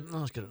 and then you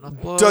get enough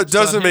blood.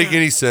 Doesn't make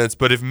any sense.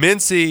 But if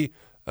Mincy,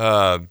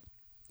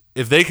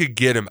 if they could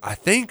get him, I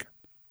think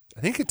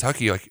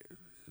Kentucky, like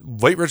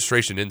late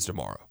registration ends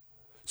tomorrow.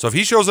 So if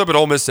he shows up at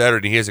Ole Miss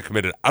Saturday and he hasn't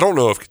committed, I don't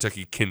know if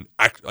Kentucky can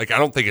act. Like I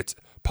don't think it's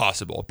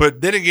possible.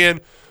 But then again,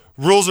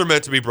 rules are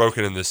meant to be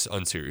broken in this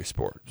unserious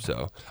sport.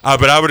 So,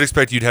 but I would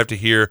expect you'd have to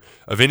hear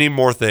of any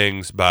more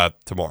things by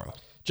tomorrow.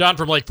 John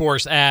from Lake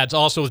Forest adds,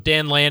 also with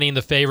Dan Lanning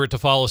the favorite to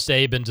follow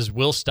Saban, does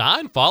Will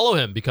Stein follow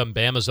him, become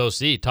Bama's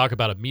OC? Talk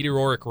about a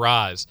meteoric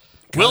rise.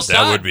 God, Will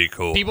Stein, that would be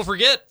cool. People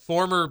forget,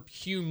 former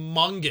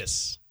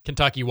humongous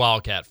Kentucky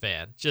Wildcat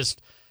fan.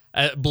 Just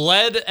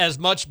bled as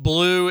much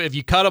blue. If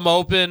you cut him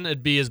open,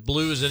 it'd be as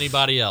blue as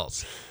anybody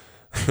else.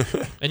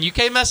 And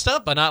UK messed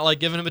up by not like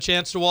giving him a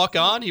chance to walk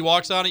on. He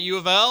walks on at U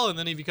of L, and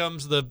then he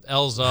becomes the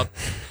L's up.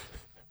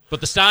 But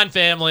the Stein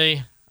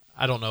family,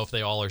 I don't know if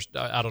they all are.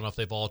 I don't know if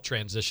they've all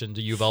transitioned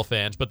to U of L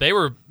fans, but they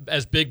were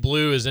as big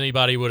blue as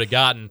anybody would have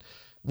gotten.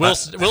 Will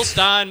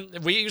Stein,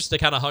 we used to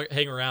kind of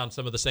hang around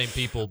some of the same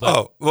people.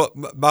 But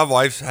my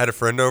wife's had a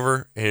friend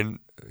over, and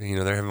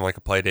they're having like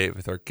a play date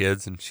with our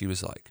kids, and she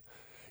was like,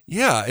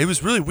 "Yeah, it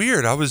was really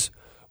weird. I was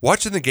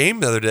watching the game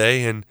the other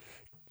day, and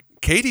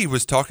Katie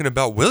was talking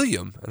about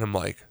William," and I'm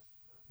like,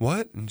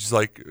 "What?" And she's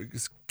like,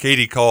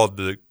 "Katie called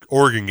the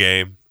Oregon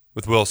game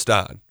with Will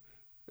Stein,"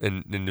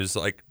 and it was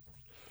like,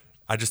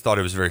 I just thought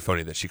it was very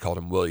funny that she called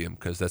him William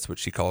because that's what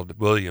she called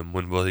William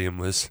when William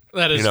was,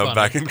 funny.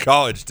 Back in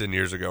college 10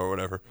 years ago or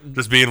whatever.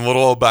 Just being a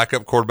little old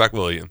backup quarterback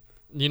William.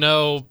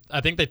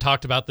 I think they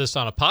talked about this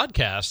on a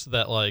podcast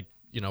that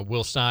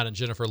Will Stein and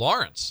Jennifer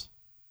Lawrence.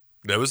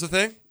 That was the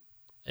thing?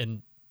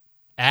 And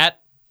at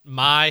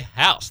my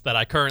house that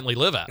I currently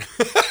live at.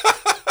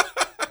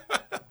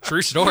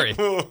 True story.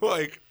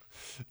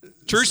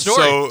 True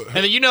story. So,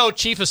 and then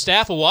Chief of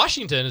Staff of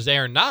Washington is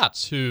Aaron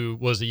Knotts, who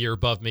was a year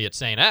above me at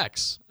St.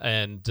 X,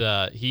 and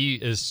he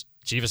is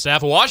Chief of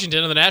Staff of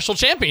Washington in the national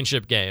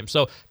championship game.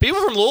 So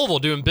people from Louisville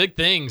doing big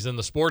things in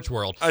the sports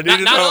world.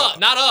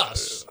 Not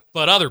us,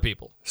 but other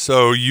people.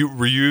 So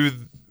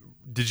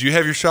did you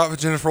have your shot with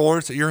Jennifer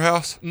Lawrence at your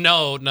house?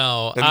 No.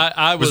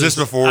 I was. Was this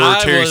before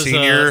Terry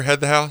Sr. had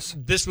the house?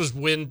 This was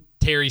when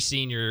Terry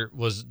Sr.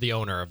 was the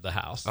owner of the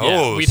house.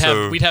 Oh,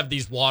 we'd have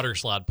these water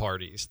slide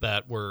parties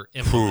that were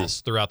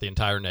infamous throughout the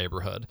entire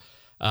neighborhood.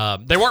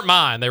 They weren't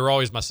mine; they were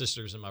always my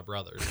sisters and my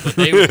brothers.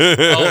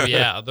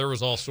 But there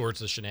was all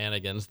sorts of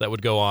shenanigans that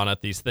would go on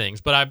at these things.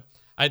 But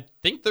I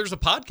think there's a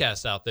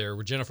podcast out there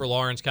where Jennifer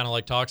Lawrence kind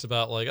of talks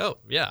about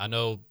I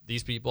know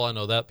these people, I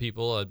know that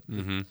people.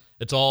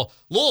 It's all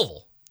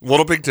Louisville.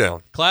 Little big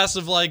town. Class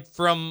of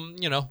from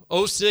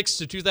 06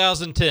 to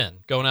 2010,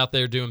 going out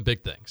there doing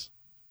big things.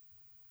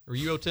 Were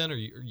you 010 or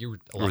you were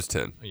 11? I was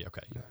 10. Yeah,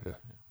 okay. Yeah. I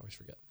always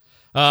forget.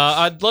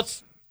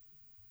 But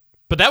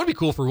that would be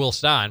cool for Will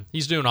Stein.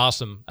 He's doing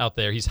awesome out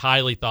there. He's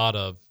highly thought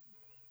of.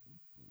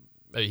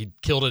 He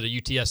killed it at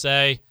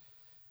UTSA,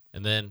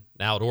 and then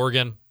now at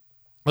Oregon.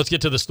 Let's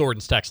get to the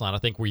Thornton's text line. I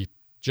think we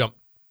jumped.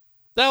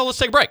 No, let's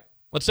take a break.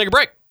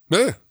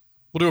 Yeah.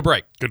 We'll do a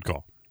break. Good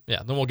call.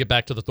 Yeah, then we'll get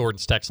back to the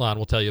Thornton's text line.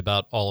 We'll tell you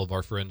about all of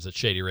our friends at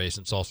Shady Rays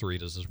and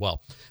Salsaritas as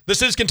well.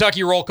 This is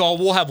Kentucky Roll Call.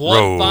 We'll have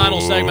one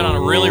final segment on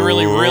a really,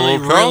 really, really,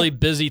 really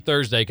busy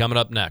Thursday coming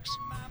up next.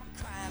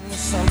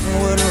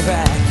 Something would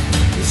arrive.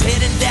 He's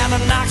headed down to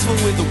Knoxville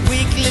with a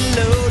weekly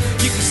load.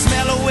 You can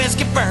smell a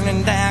whiskey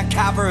burning down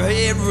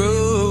Copperhead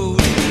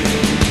Road.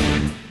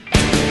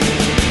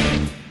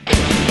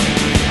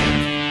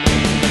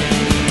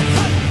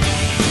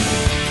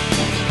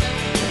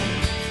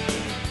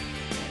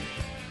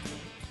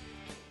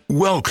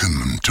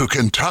 Welcome to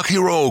Kentucky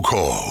Roll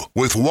Call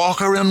with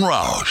Walker and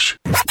Roush.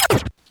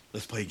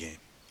 Let's play a game,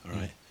 all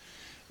right?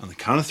 On the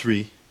count of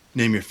 3,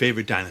 name your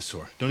favorite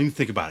dinosaur. Don't even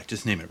think about it.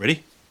 Just name it.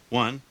 Ready?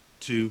 1,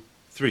 2,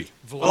 3.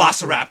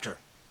 Velociraptor.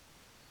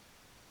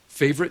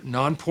 Favorite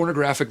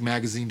non-pornographic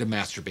magazine to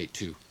masturbate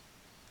to?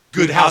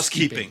 Good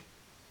Housekeeping.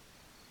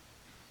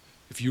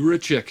 If you were a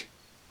chick,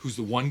 who's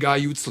the one guy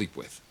you would sleep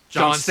with?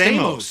 John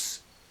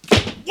Stamos.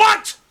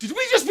 What? Did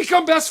we just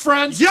become best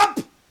friends? Yup.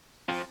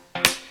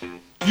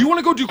 You want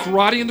to go do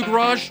karate in the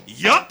garage?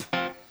 Yup.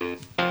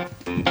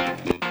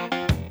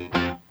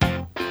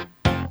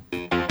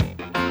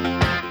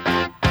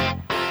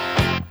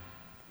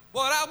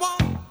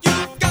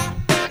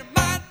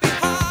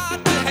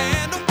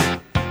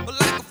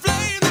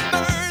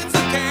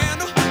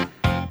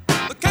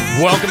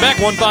 Welcome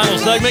back. One final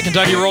segment.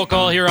 Kentucky Roll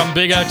Call here on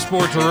Big X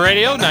Sports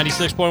Radio,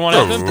 96.1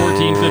 FM,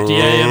 1450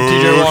 AM.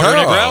 TJ Walker,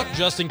 Nick Rout,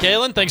 Justin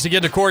Kalen. Thanks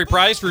again to Corey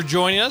Price for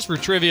joining us for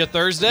Trivia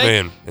Thursday.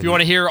 Man. If you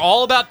want to hear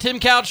all about Tim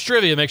Couch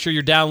Trivia, make sure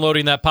you're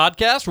downloading that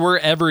podcast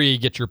wherever you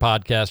get your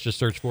podcast. Just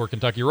search for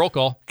Kentucky Roll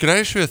Call. Can I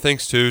issue a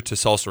thanks, too, to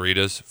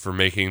Salsaritas for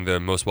making the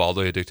most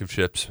wildly addictive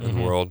chips in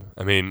the world?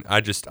 I mean, I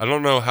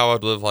don't know how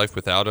I'd live life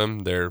without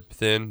them. They're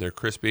thin, they're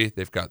crispy,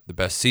 they've got the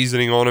best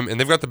seasoning on them, and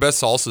they've got the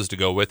best salsas to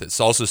go with it.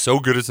 Salsa's so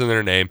good it's in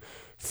their name,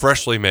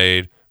 freshly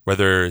made,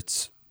 whether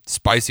it's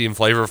spicy and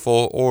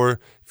flavorful or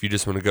if you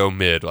just want to go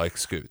mid like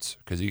Scoots,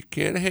 because you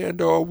can't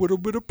handle a little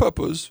bit of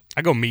peppers.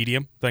 I go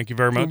medium. Thank you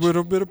very much. A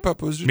little bit of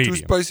peppers. Medium.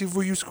 Too spicy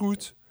for you,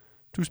 Scoots?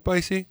 Too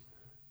spicy?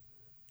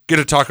 Get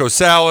a taco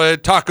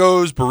salad,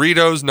 tacos,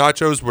 burritos,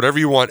 nachos, whatever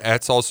you want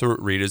at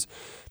Salsaritas.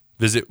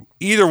 Visit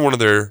either one of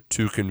their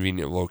 2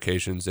 convenient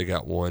locations. They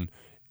got one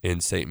in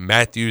St.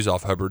 Matthews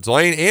off Hubbard's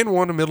Lane and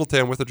one in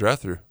Middletown with a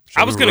drive-thru.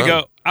 I was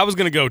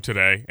gonna go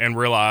today and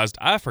realized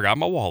I forgot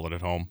my wallet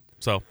at home.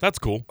 So that's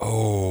cool.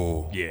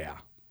 Oh. Yeah.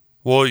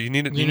 Well, you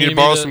need to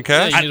borrow some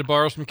cash? Yeah, you need to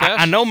borrow some cash.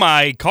 I know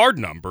my card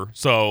number,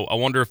 so I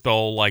wonder if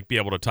they'll be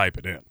able to type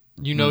it in.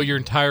 You know your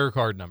entire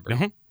card number.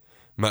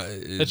 Mm-hmm.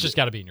 It's just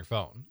got to be in your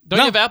phone. Don't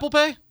you have Apple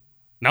Pay?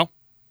 No.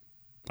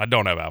 I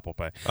don't have Apple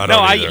Pay. You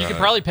can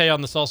probably pay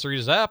on the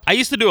Salsaritas app. I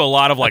used to do a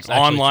lot of That's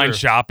actually online true.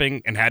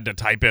 shopping and had to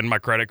type in my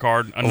credit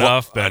card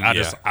enough that I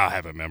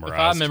have it memorized. If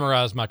I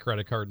memorized my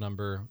credit card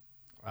number,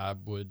 I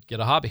would get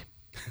a hobby.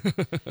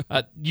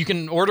 You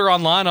can order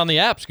online on the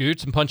app,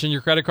 Scoots, and punch in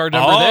your credit card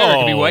number there. It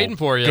could be waiting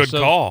for you. Good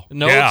call.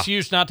 No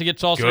excuse not to get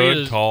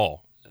Salsaritas. Good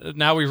call.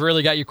 Now we've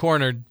really got you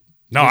cornered.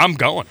 No, I'm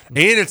going. And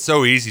it's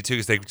so easy, too,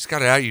 because they just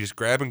got it out. You just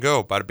grab and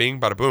go. Bada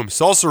bing, bada boom.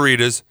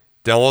 Salsaritas.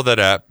 Download that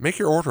app. Make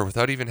your order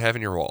without even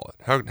having your wallet.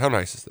 How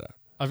nice is that?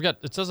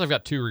 It says I've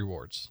got 2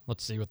 rewards.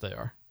 Let's see what they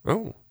are.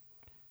 Oh.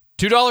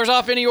 $2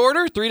 off any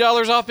order,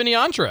 $3 off any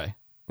entree.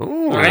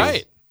 Oh, all nice.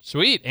 right.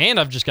 Sweet. And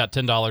I've just got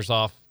 $10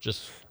 off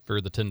just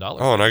for the $10.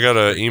 Oh, and I got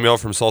an email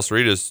from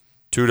Salsaritas,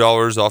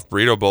 $2 off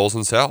burrito bowls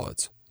and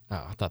salads.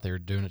 Oh, I thought they were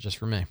doing it just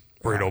for me.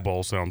 Burrito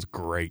bowl sounds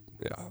great.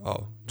 Yeah.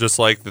 Oh, just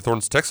like the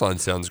Thorns text line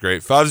sounds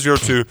great.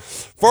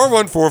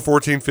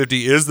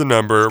 502-414-1450 is the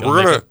number.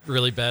 We're going to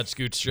really bad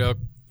Scoots joke,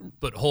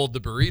 but hold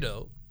the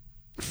burrito.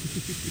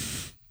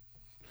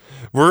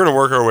 We're going to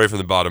work our way from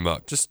the bottom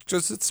up. Just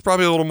it's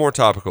probably a little more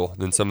topical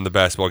than some of the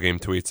basketball game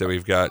tweets that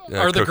we've got.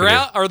 Are the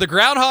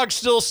groundhogs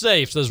still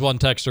safe? Says one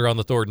texter on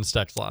the Thornton's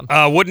text line.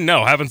 Wouldn't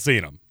know. Haven't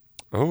seen them.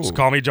 Oh, just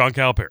call me John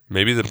Calipari.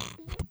 Maybe the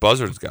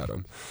Buzzards got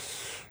them.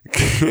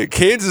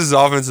 Kansas'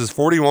 offense is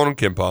 41 on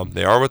KenPom.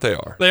 They are what they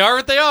are. They are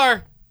what they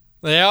are.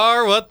 They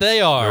are what they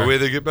are. No way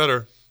they get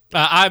better.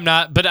 I'm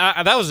not, but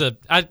I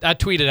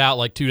tweeted out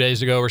like 2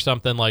 days ago or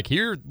something like,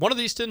 here, one of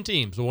these 10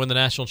 teams will win the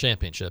national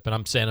championship, and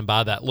I'm standing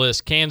by that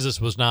list.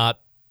 Kansas was not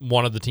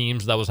one of the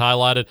teams that was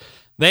highlighted.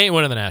 They ain't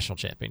winning the national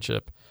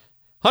championship.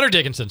 Hunter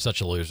Dickinson's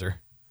such a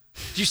loser.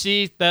 Did you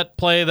see that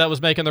play that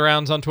was making the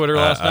rounds on Twitter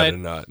last night? I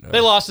did not. No. They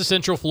lost to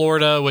Central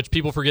Florida, which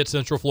people forget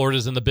Central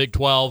Florida's in the Big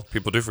 12.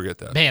 People do forget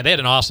that. Man, they had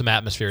an awesome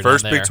atmosphere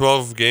First down there. Big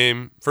 12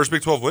 game, first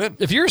Big 12 win.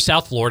 If you're a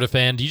South Florida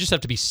fan, do you just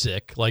have to be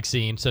sick, like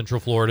seeing Central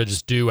Florida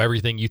just do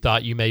everything you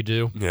thought you may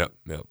do? Yep.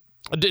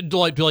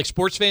 Do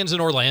sports fans in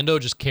Orlando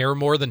just care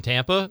more than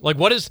Tampa?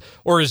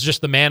 Is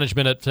just the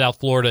management at South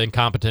Florida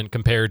incompetent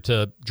compared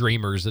to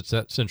dreamers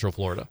at Central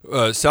Florida?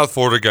 South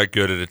Florida got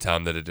good at a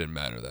time that it didn't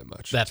matter that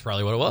much. That's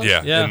probably what it was.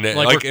 Yeah. Yeah. And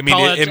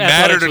it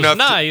mattered enough.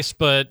 Nice,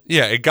 but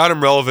yeah, it got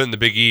them relevant in the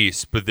Big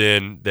East, but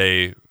then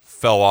they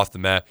fell off the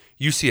map.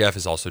 UCF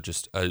is also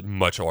just a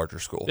much larger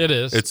school. It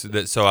is. Isn't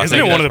it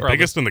one of the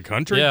biggest in the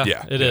country?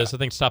 Yeah, it is. I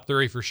think it's top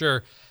 3 for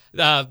sure.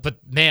 But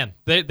man,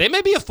 they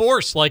may be a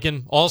force like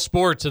in all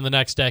sports in the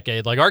next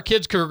decade. Like our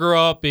kids could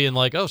grow up being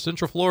like, oh,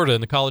 Central Florida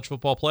in the college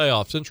football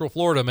playoff, Central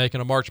Florida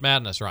making a March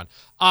Madness run.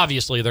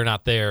 Obviously, they're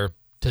not there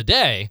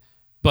today,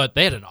 but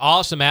they had an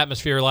awesome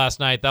atmosphere last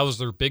night. That was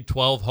their Big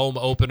 12 home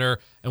opener,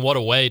 and what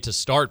a way to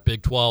start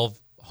Big 12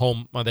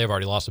 home. Well, they've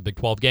already lost a Big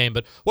 12 game,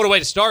 but what a way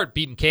to start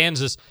beating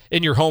Kansas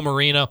in your home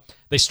arena.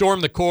 They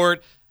stormed the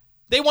court.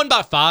 They won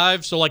by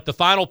 5, so like the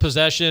final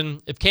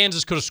possession, if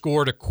Kansas could have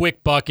scored a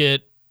quick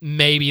bucket,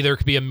 maybe there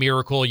could be a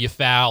miracle. You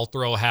foul,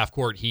 throw a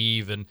half-court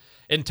heave, and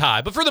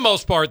tie. But for the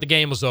most part, the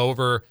game was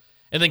over,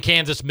 and then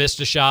Kansas missed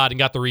a shot and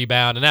got the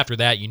rebound, and after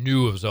that, you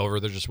knew it was over.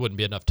 There just wouldn't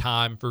be enough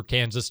time for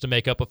Kansas to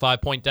make up a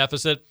 5-point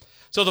deficit.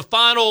 So the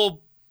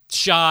final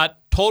shot,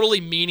 totally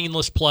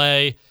meaningless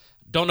play.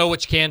 Don't know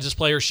which Kansas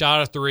player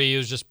shot a 3. It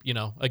was just,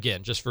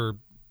 again, just for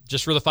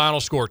the final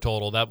score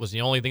total. That was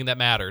the only thing that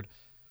mattered.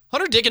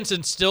 Hunter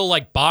Dickinson's still,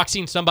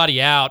 boxing somebody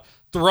out,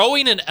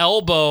 throwing an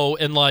elbow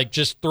and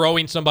just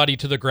throwing somebody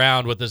to the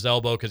ground with his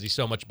elbow because he's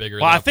so much bigger.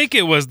 Well, I think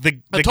it was the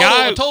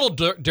guy. A total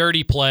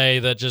dirty play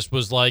that just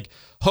was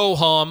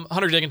ho-hum.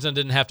 Hunter Dickinson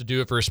didn't have to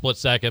do it for a split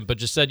second, but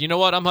just said, you know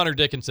what? I'm Hunter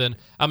Dickinson.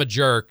 I'm a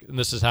jerk, and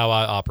this is how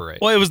I operate.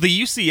 Well, it was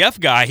the UCF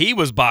guy. He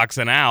was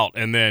boxing out,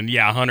 and then,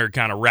 Hunter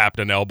kind of wrapped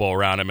an elbow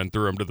around him and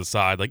threw him to the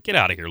side. Like, get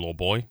out of here, little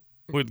boy.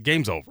 Well, the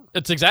game's over.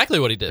 It's exactly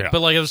what he did. Yeah.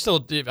 But like, it was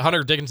still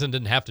Hunter Dickinson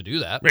didn't have to do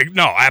that.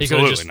 No, absolutely he could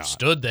have just not.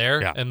 stood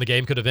there, Yeah. and the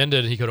game could have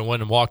ended. He could have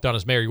went and walked on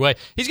his merry way.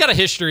 He's got a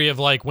history of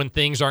like when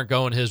things aren't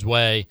going his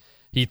way,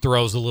 he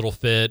throws a little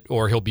fit,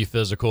 or he'll be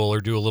physical,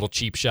 or do a little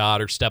cheap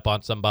shot, or step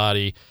on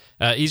somebody.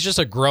 He's just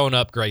a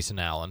grown-up Grayson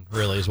Allen.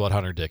 Really, is what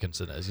Hunter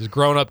Dickinson is. He's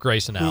grown-up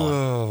Grayson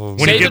Allen.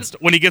 When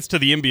he gets to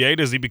the NBA,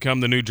 does he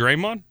become the new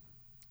Draymond?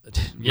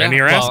 Yeah,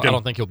 Many are well, asking. I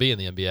don't think he'll be in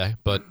the NBA,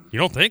 but you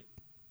don't think?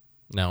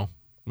 No.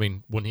 I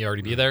mean, wouldn't he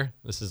already be there?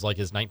 This is like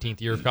his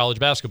 19th year of college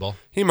basketball.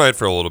 He might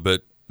for a little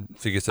bit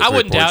if he gets that I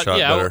wouldn't three-point doubt. shot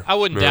Yeah, better. I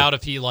wouldn't doubt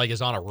if he like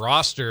is on a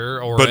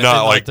roster or But in,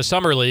 not, like like, the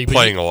summer league, but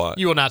playing a lot.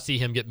 You will not see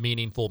him get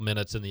meaningful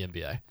minutes in the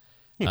NBA.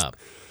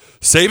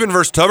 Saban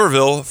versus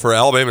Tuberville for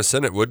Alabama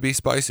Senate would be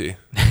spicy.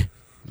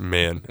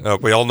 Man,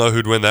 we all know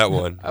who'd win that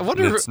one. I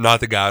wonder- It's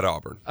not the guy at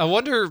Auburn. I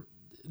wonder.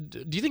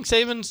 Do you think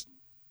Saban's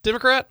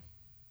Democrat?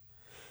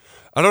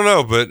 I don't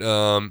know, but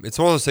it's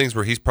one of those things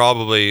where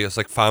it's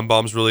like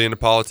Feinbaum's really into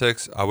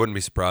politics. I wouldn't be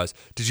surprised.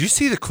 Did you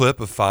see the clip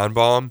of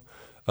Feinbaum,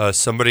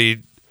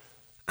 somebody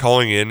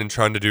calling in and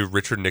trying to do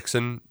Richard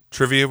Nixon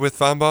trivia with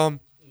Feinbaum?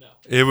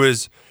 No.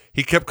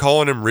 He kept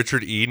calling him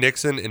Richard E.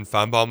 Nixon, and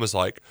Feinbaum was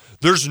like,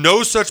 there's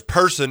no such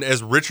person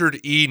as Richard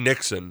E.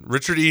 Nixon.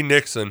 Richard E.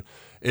 Nixon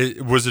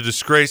was a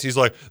disgrace. He's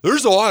like,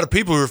 there's a lot of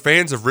people who are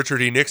fans of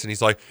Richard E. Nixon.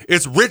 He's like,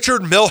 it's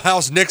Richard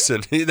Milhouse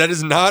Nixon. That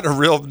is not a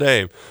real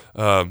name.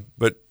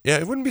 But yeah,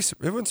 it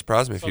wouldn't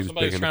surprise me if he was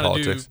big into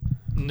politics.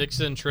 Do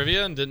Nixon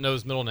trivia and didn't know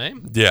his middle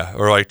name. Yeah,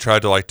 or like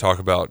tried to like talk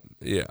about.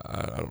 Yeah,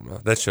 I don't know.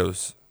 That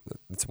shows.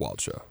 It's a wild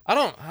show. I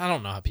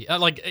don't know how people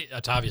like.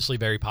 It's obviously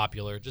very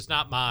popular. Just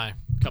not my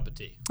cup of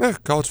tea. Yeah,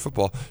 college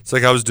football. It's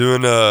like I was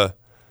doing a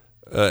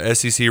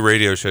SEC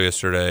radio show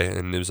yesterday,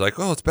 and it was like,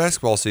 oh, it's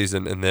basketball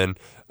season, and then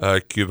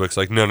Kubik's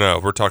like, no,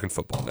 we're talking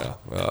football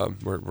now.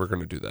 We're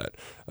going to do that.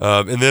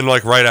 And then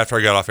like right after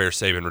I got off air,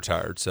 Saban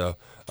retired, so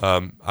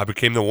I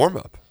became the warm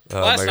up.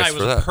 Last night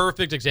was a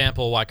perfect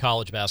example of why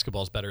college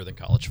basketball is better than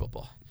college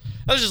football.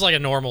 That was just like a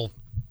normal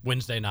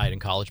Wednesday night in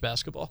college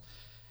basketball.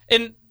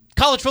 In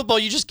college football,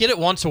 you just get it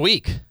once a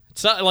week.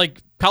 It's not like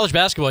college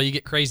basketball, you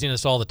get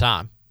craziness all the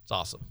time. It's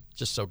awesome.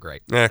 Just so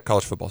great. Yeah,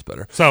 college football's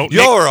better. So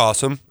y'all are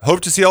awesome.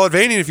 Hope to see y'all at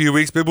Vandy in a few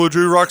weeks. Big Blue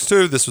Drew rocks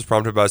too. This was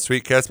prompted by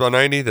Sweet Cats by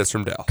 90. That's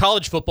from Dal.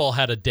 College football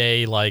had a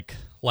day like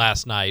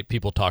last night.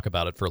 People talk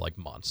about it for like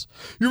months.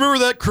 You remember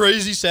that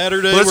crazy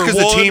Saturday? Well, that's where because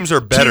the 1, teams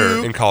are better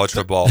 2, in college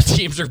football. The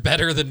teams are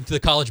better than the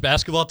college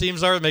basketball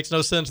teams are. It makes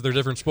no sense. They're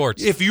different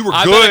sports. If you were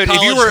I good, bet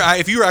a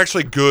if you were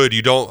actually good,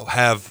 you don't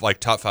have like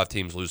top 5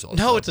 teams lose all the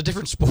time. No, it's a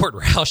different sport,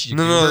 Roush.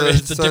 No,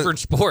 it's a different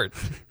sport.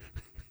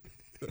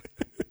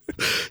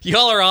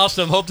 Y'all are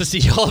awesome. Hope to see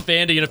y'all at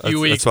Vandy in a few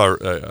weeks.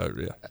 That's why,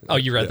 yeah. Oh,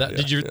 you read that?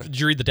 Yeah, Did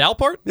you read the Dow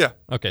part? Yeah.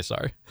 Okay,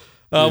 sorry.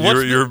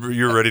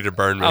 You're ready to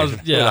burn me.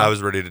 I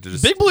was ready to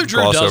just Big Blue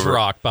Drew gloss does over it.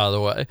 rock, by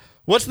the way.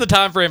 What's the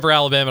time frame for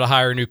Alabama to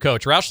hire a new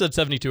coach? Roush said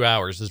 72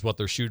 hours is what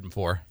they're shooting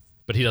for,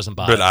 but he doesn't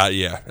buy it.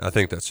 I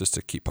think that's just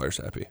to keep players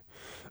happy.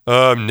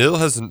 Nil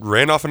has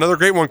ran off another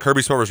great one.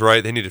 Kirby Smart was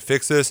right. They need to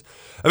fix this.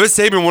 I bet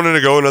Saban wanted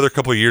to go another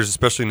couple of years,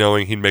 especially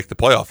knowing he'd make the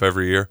playoff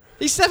every year.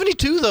 He's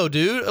 72 though,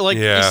 dude. Like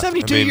Yeah, he's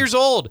 72 years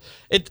old.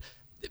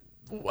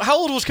 How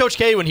old was Coach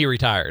K when he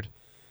retired?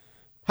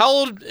 How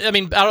old? I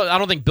mean, I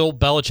don't think Bill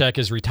Belichick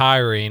is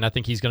retiring. I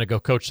think he's going to go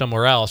coach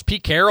somewhere else.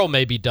 Pete Carroll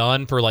may be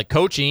done for like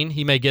coaching.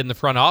 He may get in the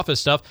front office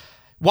stuff.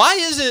 Why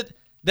is it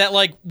that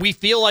like we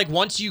feel like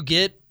once you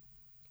get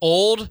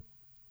old,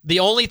 the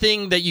only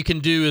thing that you can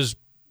do is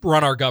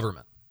run our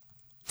government?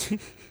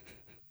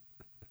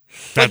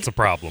 That's a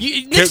problem.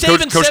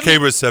 Coach K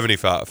was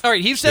 75. All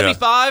right, he was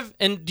 75,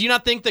 and do you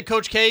not think that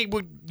Coach K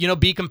would,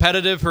 be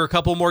competitive for a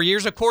couple more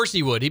years? Of course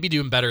he would. He'd be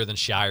doing better than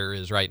Shire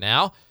is right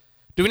now.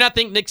 Do we not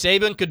think Nick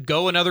Saban could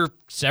go another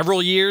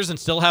several years and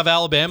still have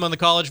Alabama in the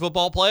college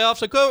football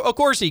playoffs? Of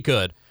course he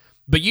could.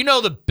 But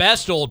the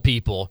best old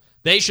people,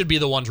 they should be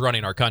the ones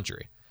running our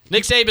country.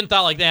 Nick Saban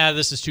thought like,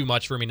 this is too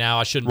much for me now.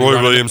 I shouldn't be Roy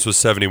running Williams was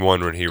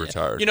 71 when he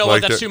retired. You know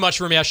what? That's too much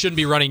for me. I shouldn't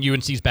be running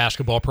UNC's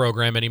basketball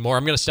program anymore.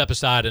 I'm going to step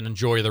aside and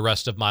enjoy the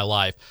rest of my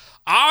life.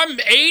 I'm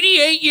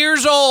 88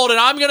 years old, and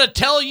I'm going to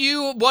tell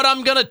you what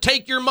I'm going to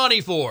take your money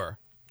for.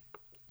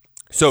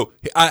 So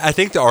I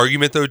think the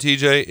argument, though,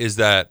 TJ, is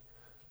that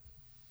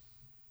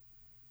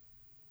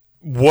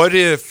what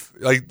if,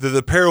 like,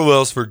 the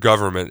parallels for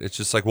government, it's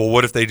just like, well,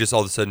 what if they just all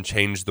of a sudden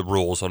change the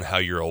rules on how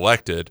you're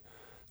elected?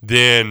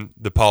 Then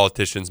the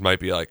politicians might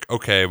be like,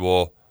 okay,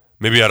 well,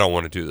 maybe I don't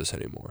want to do this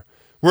anymore.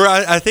 Where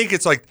I think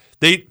it's like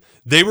they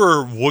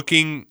were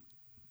looking,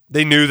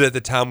 they knew that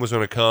the time was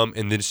going to come,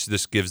 and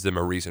this gives them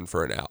a reason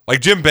for an out.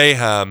 Like Jim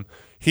Boeheim,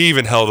 he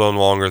even held on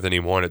longer than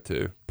he wanted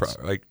to,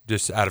 like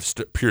just out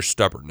of pure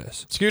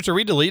stubbornness. Scoots, are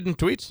we deleting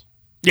tweets?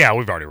 Yeah,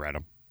 we've already read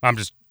them. I'm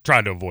just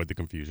trying to avoid the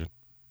confusion.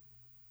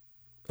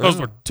 Those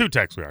were 2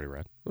 texts we already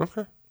read.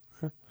 Okay.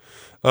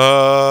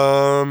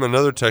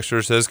 Another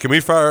texter says, can we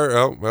fire...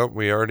 Oh, well,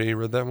 we already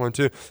read that one,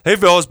 too. Hey,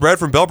 fellas, Brad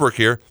from Bellbrook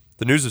here.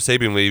 the news of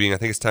Saban leaving, I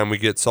think it's time we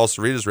get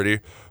Salsaritas ready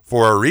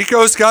for a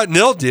Rico Scott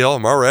nil deal.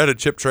 Marretta,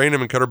 Chip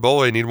Trainham, and Cutter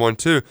Bowley need one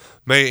too.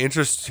 May it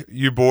interest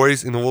you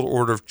boys in the little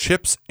order of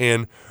chips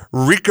and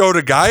Rico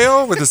de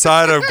Gallo with a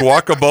side of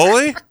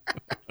guacamole.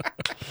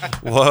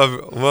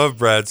 Love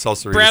Brad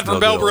Salsaritas. Brad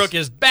from Bellbrook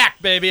is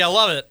back, baby. I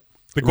love it.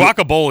 The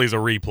guacamole is a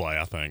replay,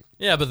 I think.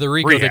 Yeah, but the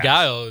Rico de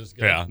Gallo is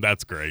good. Yeah,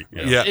 that's great.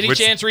 Yeah. Any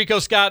chance Rico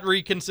Scott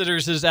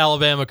reconsiders his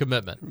Alabama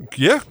commitment?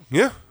 Yeah.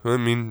 I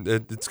mean,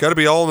 it's got to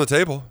be all on the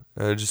table.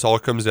 It just all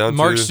comes down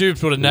Mark to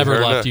Stoops would have never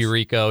hard left knocks. you,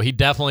 Rico. He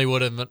definitely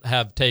wouldn't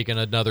have taken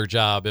another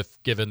job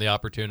if given the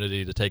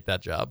opportunity to take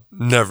that job.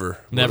 Never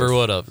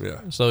would have.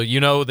 Yeah. So you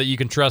know that you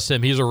can trust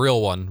him. He's a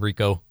real one,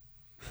 Rico.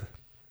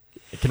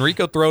 Can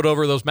Rico throw it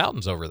over those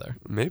mountains over there?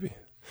 Maybe.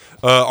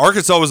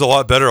 Arkansas was a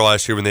lot better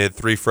last year when they had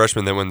 3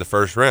 freshmen that won the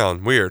first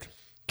round. Weird.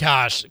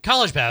 Gosh,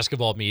 college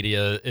basketball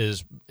media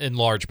is in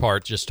large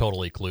part just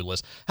totally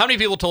clueless. How many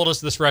people told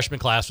us this freshman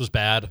class was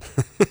bad?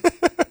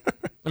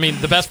 I mean,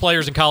 the best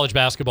players in college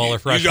basketball are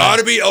freshmen. You got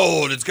to be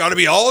old. It's got to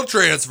be all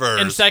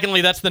transfers. And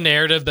secondly, that's the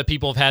narrative that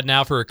people have had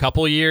now for a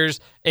couple of years.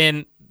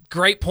 And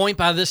great point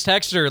by this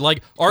texter.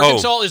 Like,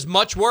 Arkansas is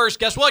much worse.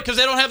 Guess what? Because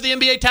they don't have the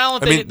NBA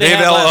talent they have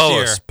had last year.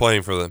 Ellis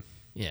playing for them.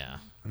 Yeah.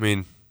 I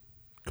mean,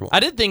 come on.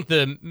 I did think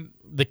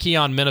the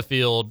Keon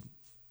Minifield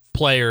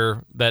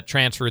player that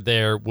transferred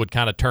there would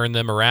kind of turn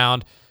them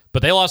around,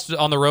 but they lost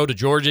on the road to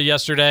Georgia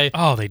yesterday.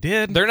 Oh, they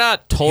did? They're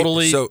not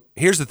totally. So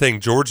here's the thing.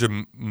 Georgia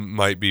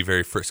might be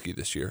very frisky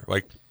this year.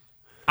 Like,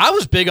 I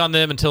was big on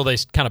them until they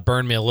kind of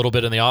burned me a little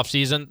bit in the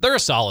offseason. They're a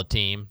solid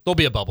team. They'll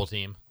be a bubble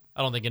team.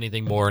 I don't think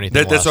anything more,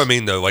 anything less. That's what I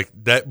mean, though. Like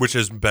that, which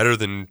is better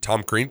than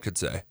Tom Crean could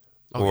say,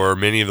 or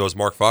many of those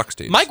Mark Fox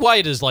teams. Mike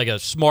White is like a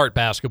smart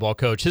basketball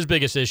coach. His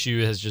biggest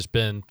issue has just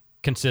been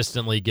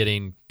consistently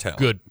getting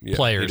good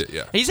players.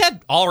 He's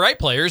had all right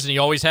players, and he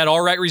always had all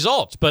right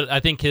results. But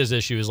I think his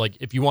issue is, like,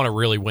 if you want to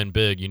really win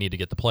big, you need to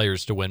get the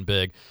players to win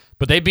big.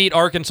 But they beat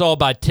Arkansas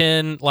by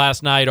 10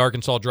 last night.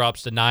 Arkansas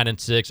drops to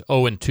 9-6,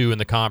 0-2 in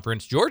the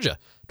conference. Georgia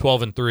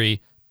 12-3,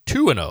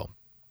 2-0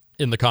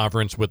 in the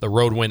conference with a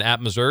road win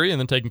at Missouri,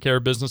 and then taking care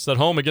of business at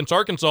home against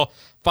Arkansas.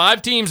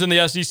 5 teams in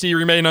the SEC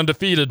remain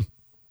undefeated: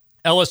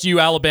 LSU,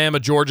 Alabama,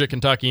 Georgia,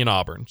 Kentucky, and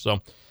Auburn.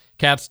 So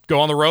Cats go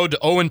on the road to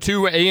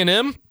 0-2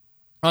 A&M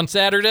on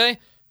Saturday.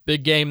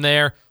 Big game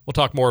there. We'll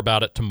talk more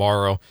about it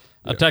tomorrow.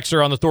 A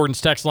texter on the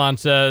Thornton's text line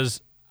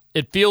says,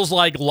 it feels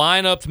like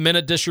lineups,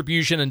 minute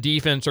distribution, and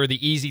defense are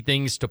the easy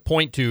things to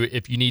point to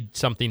if you need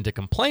something to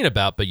complain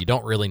about, but you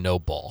don't really know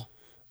ball.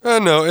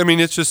 No, I mean,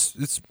 you're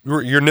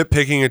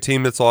nitpicking a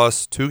team that's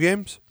lost 2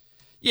 games.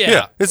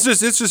 Yeah. It's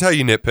just how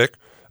you nitpick.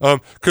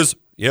 Because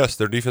yes,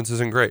 their defense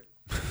isn't great.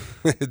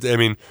 I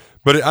mean,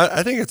 but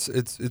I think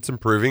it's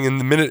improving. And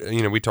the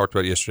minute, we talked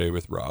about it yesterday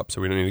with Rob,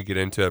 so we don't need to get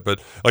into it.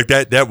 But like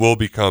that will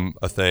become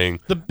a thing.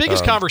 The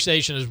biggest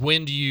conversation is,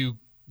 when do you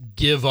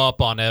give up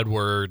on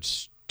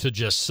Edwards to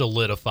just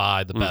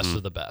solidify the best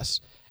of the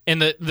best? And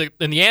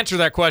the answer to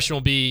that question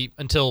will be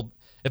until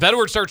if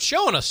Edwards starts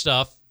showing us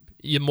stuff,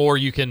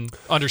 you can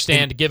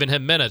understand giving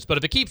him minutes. But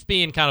if it keeps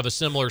being kind of a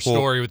similar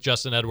story with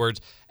Justin Edwards,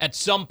 at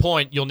some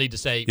point you'll need to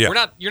say, you're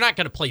not going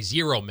to play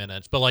 0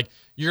 minutes, but like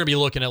you're going to be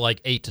looking at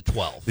like 8 to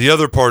 12. The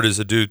other part is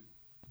the dude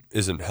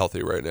isn't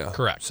healthy right now.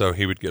 Correct. So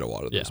he would get a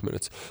lot of those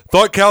minutes.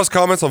 Thought Cal's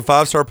comments on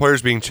 5-star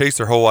players being chased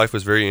their whole life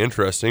was very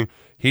interesting.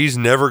 He's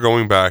never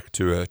going back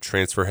to a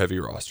transfer-heavy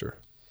roster.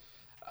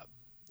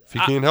 If he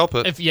can't help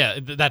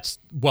it. That's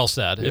well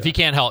said. Yeah. If he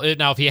can't help it.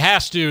 Now, if he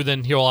has to,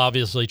 then he'll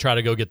obviously try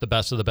to go get the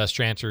best of the best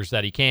transfers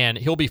that he can.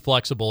 He'll be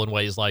flexible in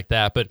ways like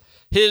that. But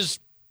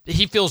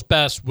he feels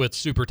best with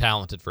super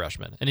talented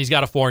freshmen, and he's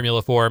got a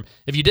formula for him.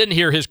 If you didn't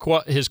hear his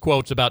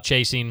quotes about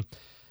chasing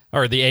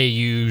or the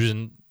AUs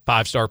and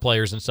 5-star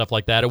players and stuff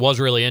like that, it was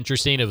really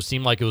interesting. It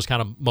seemed like it was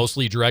kind of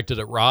mostly directed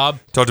at Rob.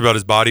 Talked about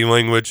his body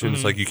language, and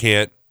it's like you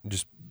can't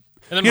just...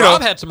 And then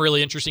Rob had some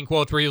really interesting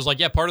quotes where he was like,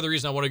 part of the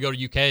reason I want to go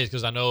to UK is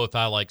because I know if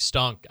I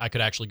stunk, I could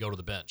actually go to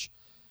the bench.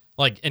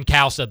 And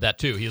Cal said that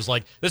too. He was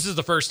like, this is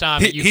the first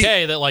time at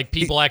UK that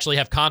people actually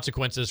have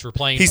consequences for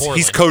playing poorly.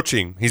 He's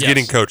coaching. He's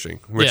getting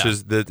coaching, which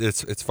is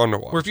it's fun to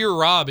watch. Or if you're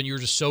Rob and you're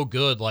just so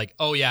good, like,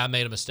 oh yeah, I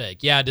made a mistake.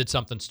 Yeah, I did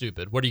something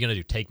stupid. What are you going to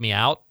do? Take me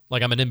out?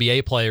 Like, I'm an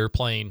NBA player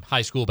playing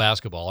high school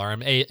basketball, or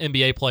I'm an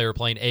NBA player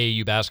playing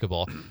AAU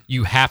basketball.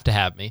 You have to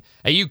have me.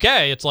 At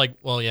UK, it's like,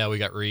 well, yeah, we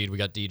got Reed, we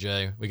got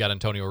DJ, we got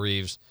Antonio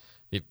Reeves.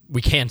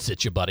 We can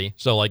sit you, buddy.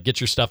 So, get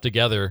your stuff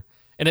together.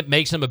 And it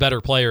makes him a better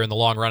player in the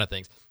long run of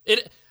things.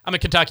 I'm a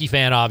Kentucky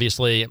fan,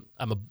 obviously.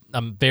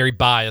 I'm very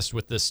biased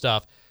with this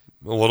stuff.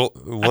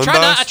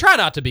 I try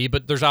not to be,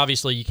 but there's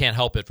obviously, you can't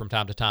help it from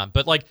time to time.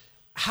 But,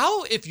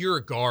 How, if you're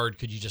a guard,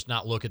 could you just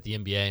not look at the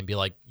NBA and be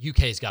like,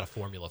 UK's got a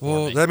formula for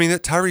me? Well, I mean,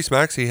 Tyrese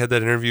Maxey had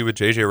that interview with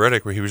JJ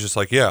Redick where he was just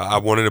like, yeah, I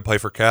wanted to play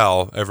for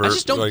Cal. I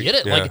just don't get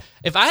it. Yeah. Like,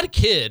 if I had a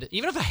kid,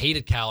 even if I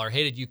hated Cal or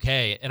hated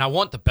UK, and I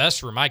want the best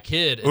for my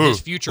kid in his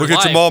future look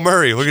life. at Jamal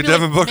Murray. Look at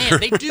Devin Booker. Man,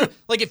 they do.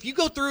 Like, if you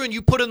go through and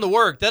you put in the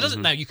work, that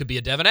doesn't, now you could be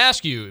a Devin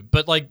Askew,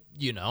 but like,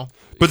 you know.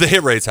 But the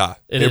hit rate's high.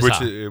 It is which,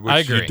 high. Which I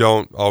agree. you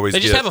don't always They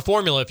just get. have a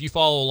formula. If you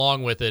follow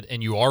along with it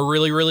and you are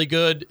really, really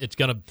good, it's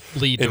going to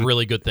lead to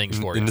really good things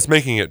for you. And it's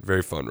making it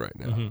very fun right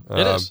now.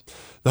 It is.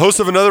 The host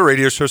of another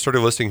radio show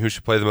started listing who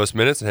should play the most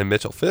minutes, and had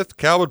Mitchell fifth.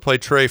 Cal would play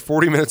Trey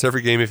 40 minutes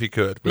every game if he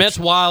could. I mean, it's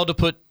wild to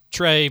put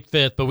Trey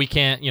fifth, but we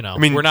can't, you know,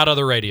 we're not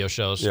other radio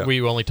shows. Yeah.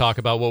 We only talk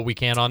about what we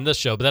can on this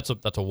show, but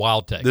that's a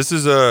wild take. This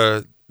is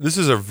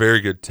a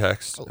very good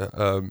text.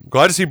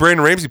 Glad to see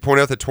Brandon Ramsey point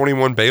out that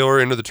 21 Baylor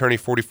entered the tourney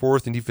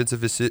 44th in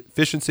defensive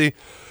efficiency.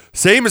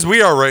 Same as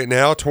we are right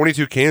now.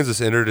 22 Kansas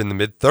entered in the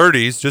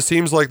mid-30s. Just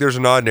seems like there's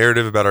an odd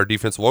narrative about our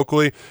defense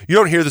locally. You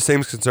don't hear the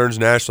same concerns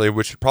nationally,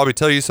 which should probably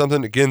tell you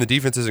something. Again, the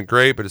defense isn't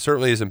great, but it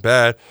certainly isn't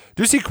bad.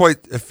 Do see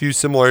quite a few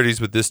similarities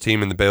with this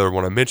team and the Baylor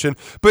one I mentioned.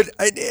 But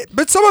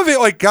some of it,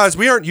 like, guys,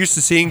 we aren't used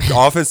to seeing the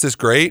offense this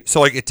great, so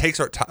like it takes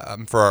our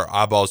time for our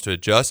eyeballs to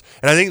adjust.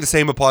 And I think the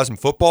same applies in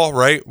football,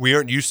 right? We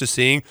aren't used to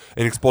seeing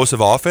an explosive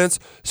offense.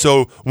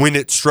 So when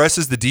it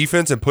stresses the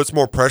defense and puts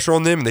more pressure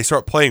on them and they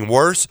start playing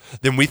worse,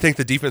 then we think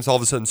the defense all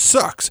of a sudden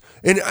sucks.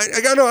 And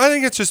I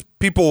think it's just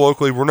people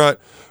locally, we're not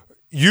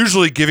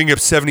usually giving up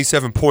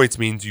 77 points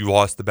means you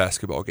lost the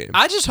basketball game.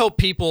 I just hope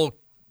people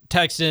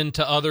text in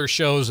to other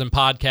shows and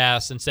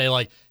podcasts and say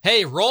like,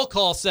 hey, Roll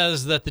Call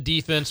says that the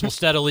defense will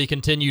steadily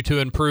continue to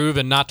improve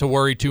and not to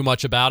worry too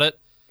much about it.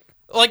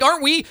 Like,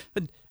 aren't we?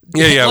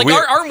 Yeah.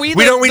 Like, aren't we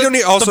we don't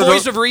need also the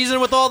voice of reason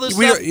with all this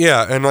stuff?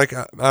 Yeah, and like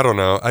I don't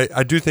know.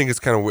 I do think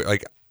it's kind of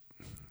like.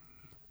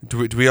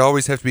 Do we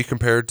always have to be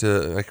compared to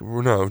like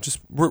no?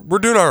 Just we're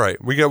doing all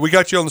right. We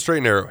got you on the straight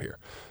and narrow here.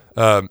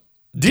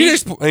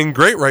 DJ's playing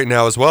great right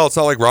now as well. It's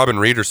not like Robin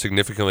Reed are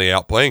significantly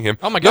outplaying him.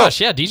 Oh my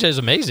gosh, yeah, DJ's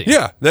amazing.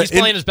 Yeah, he's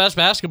playing his best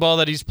basketball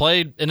that he's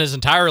played in his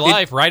entire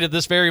life right at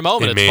this very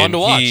moment. It's fun to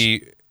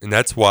watch. And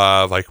that's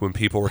why, like, when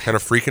people were kind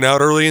of freaking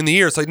out early in the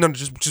year, it's like, no,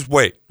 just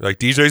wait. Like,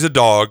 DJ's a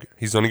dog.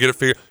 He's going to get it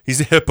figured. He's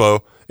a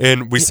hippo,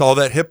 and we saw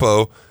that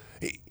hippo.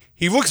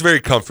 He looks very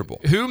comfortable.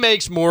 Who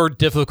makes more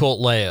difficult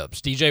layups,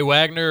 DJ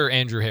Wagner or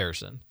Andrew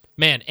Harrison?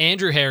 Man,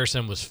 Andrew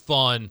Harrison was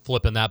fun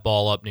flipping that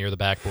ball up near the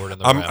backboard in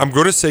the rim. I'm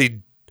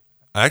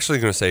actually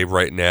going to say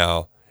right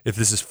now, if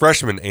this is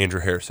freshman Andrew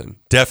Harrison,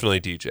 definitely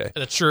DJ.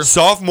 That's true.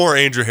 Sophomore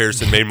Andrew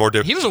Harrison made more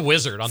difference. He was a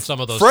wizard on some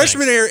of those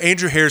Freshman things.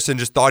 Andrew Harrison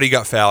just thought he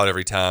got fouled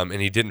every time,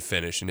 and he didn't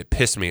finish, and it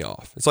pissed me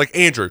off. It's like,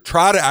 Andrew,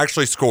 try to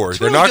actually score.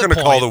 They're not going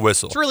to call the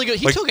whistle. It's really good.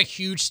 He like, took a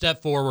huge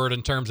step forward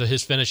in terms of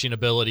his finishing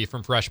ability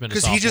from freshman to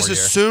because sophomore he just year.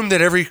 assumed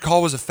that every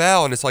call was a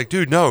foul, and it's like,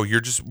 dude, no, you're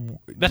just.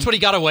 That's what he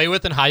got away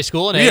with in high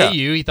school and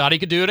AAU. He thought he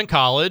could do it in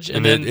college,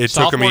 and then it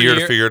took him a year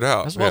to figure it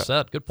out. That's well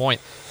said. Good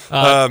point.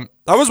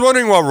 I was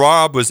wondering why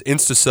Rob was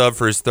insta-sub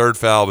for his third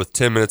foul with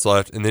 10 minutes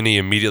left, and then he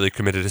immediately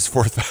committed his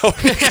fourth foul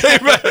and came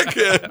back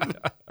in.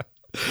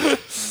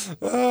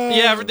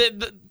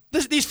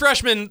 These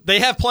freshmen, they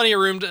have plenty of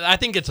room. I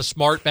think it's a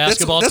smart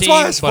basketball that's team,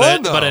 why it's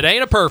fun, but it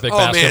ain't a perfect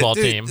basketball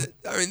team.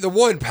 I mean, the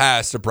one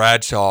pass to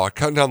Bradshaw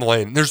cutting down the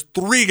lane, there's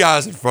three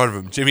guys in front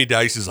of him. Jimmy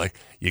Dykes is like,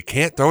 you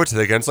can't throw it to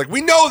the guy. It's like, we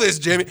know this,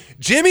 Jimmy.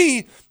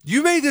 Jimmy,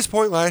 you made this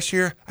point last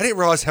year. I didn't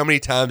realize how many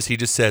times he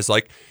just says,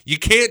 like, you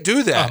can't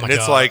do that. Oh my and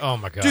it's God. like, oh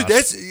my God, dude,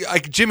 that's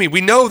like, Jimmy,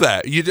 we know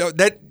that.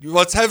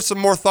 Let's have some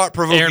more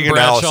thought-provoking Aaron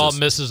analysis. Bradshaw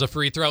misses a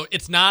free throw.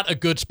 It's not a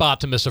good spot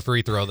to miss a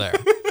free throw there.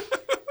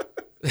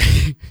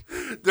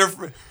 That's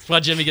why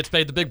Jimmy gets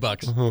paid the big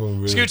bucks.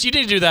 Scooch, you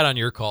need to do that on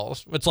your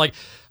calls. It's like,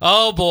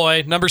 oh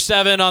boy, number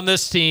 7 on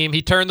this team.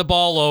 He turned the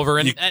ball over,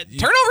 and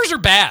turnovers are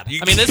bad.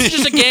 I mean, this is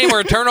just a game where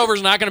a turnover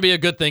is not going to be a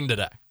good thing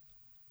today.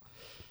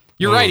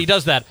 You're right, he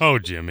does that. Oh,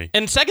 Jimmy.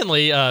 And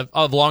secondly,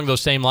 along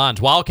those same lines,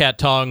 Wildcat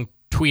Tongue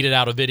tweeted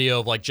out a video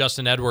of like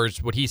Justin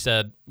Edwards, what he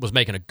said was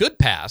making a good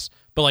pass,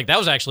 but like that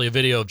was actually a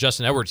video of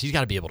Justin Edwards. He's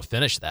got to be able to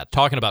finish that.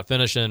 Talking about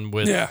finishing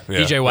with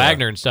DJ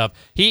Wagner and stuff.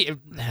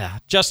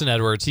 Justin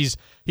Edwards, he's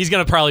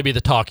going to probably be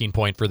the talking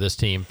point for this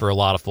team for a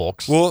lot of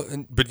folks. Well,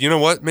 but you know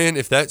what, man?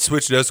 If that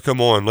switch does come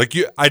on, like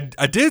I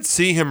did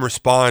see him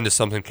respond to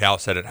something Cal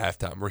said at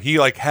halftime, where he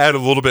like had a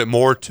little bit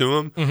more to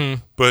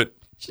him, but.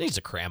 She needs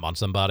to cram on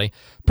somebody.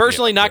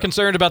 Personally, not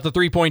concerned about the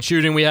three-point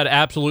shooting. We had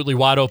absolutely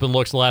wide-open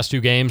looks the last 2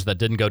 games that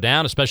didn't go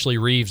down, especially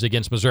Reeves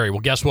against Missouri.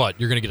 Well, guess what?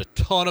 You're going to get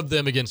a ton of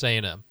them against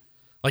A&M.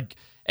 Like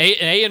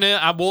A&M,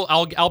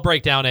 I'll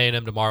break down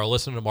A&M tomorrow.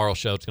 Listen to tomorrow's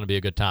show. It's going to be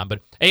a good time. But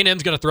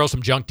A&M's going to throw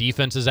some junk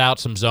defenses out,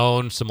 some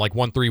zone, some like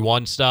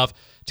 1-3-1 stuff.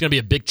 It's going to be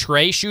a big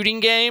Trey shooting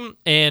game,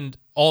 and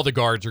all the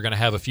guards are going to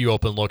have a few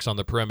open looks on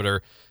the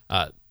perimeter.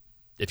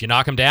 If you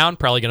knock them down,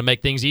 probably going to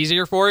make things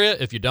easier for you.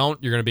 If you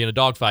don't, you're going to be in a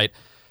dogfight.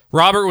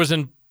 Robert was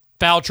in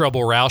foul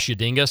trouble, Roush, you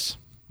dingus.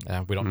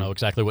 We don't know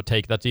exactly what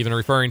take that's even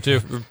referring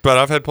to. But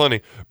I've had plenty.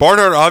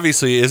 Barnhart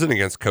obviously isn't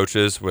against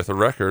coaches with a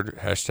record.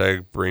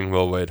 # bring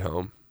Will Wade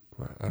home.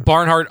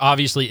 Barnhart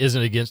obviously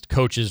isn't against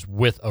coaches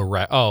with a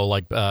record. Oh,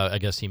 I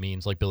guess he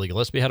means like Billy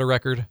Gillispie had a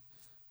record,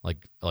 like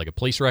a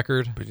police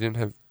record. But he didn't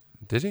have,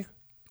 did he?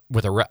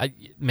 With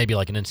maybe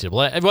like an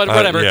NCAA,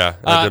 whatever. Yeah,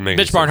 that didn't make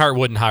Mitch sense. Barnhart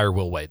wouldn't hire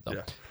Will Wade though.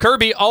 Yeah.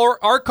 Kirby,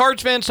 our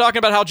Cards fans talking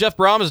about how Jeff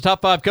Brom is a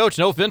top 5 coach.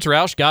 No offense,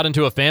 Roush got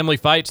into a family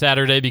fight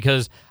Saturday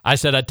because I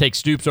said I'd take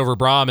Stoops over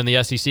Brom in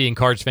the SEC, and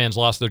Cards fans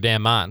lost their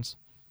damn minds.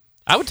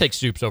 I would take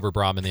Stoops over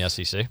Brom in the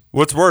SEC.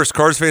 What's worse,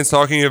 Cards fans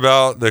talking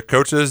about the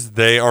coaches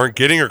they aren't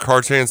getting, or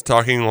Cards fans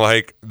talking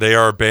like they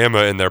are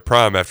Bama in their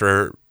prime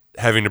after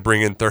having to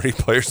bring in 30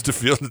 players to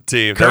field the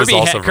team?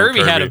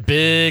 Kirby had a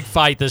big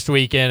fight this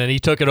weekend, and he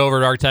took it over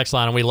to our text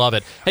line, and we love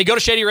it. Hey, go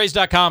to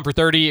ShadyRays.com for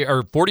 30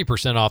 or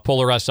 40% off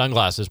polarized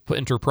sunglasses.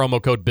 Enter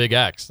promo code Big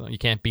X. You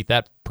can't beat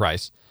that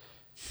price.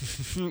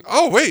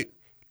 Oh, wait.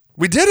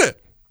 We did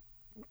it.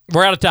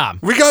 We're out of time.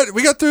 We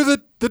got through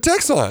the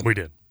text line. We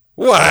did.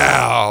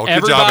 Wow.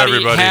 Good job,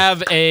 everybody.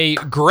 Have a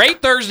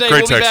great Thursday.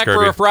 Great We'll be back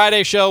Kirby. for a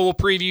Friday show. We'll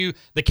preview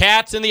the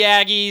Cats and the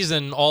Aggies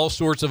and all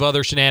sorts of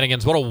other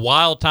shenanigans. What a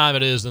wild time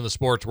it is in the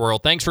sports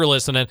world. Thanks for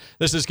listening.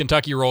 This is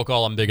Kentucky Roll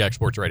Call on Big X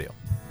Sports Radio.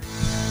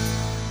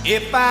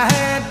 If I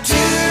had 2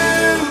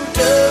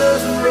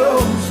 dozen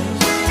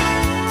roses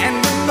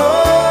and an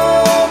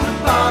old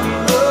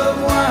bottle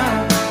of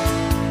wine,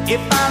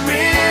 if I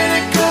really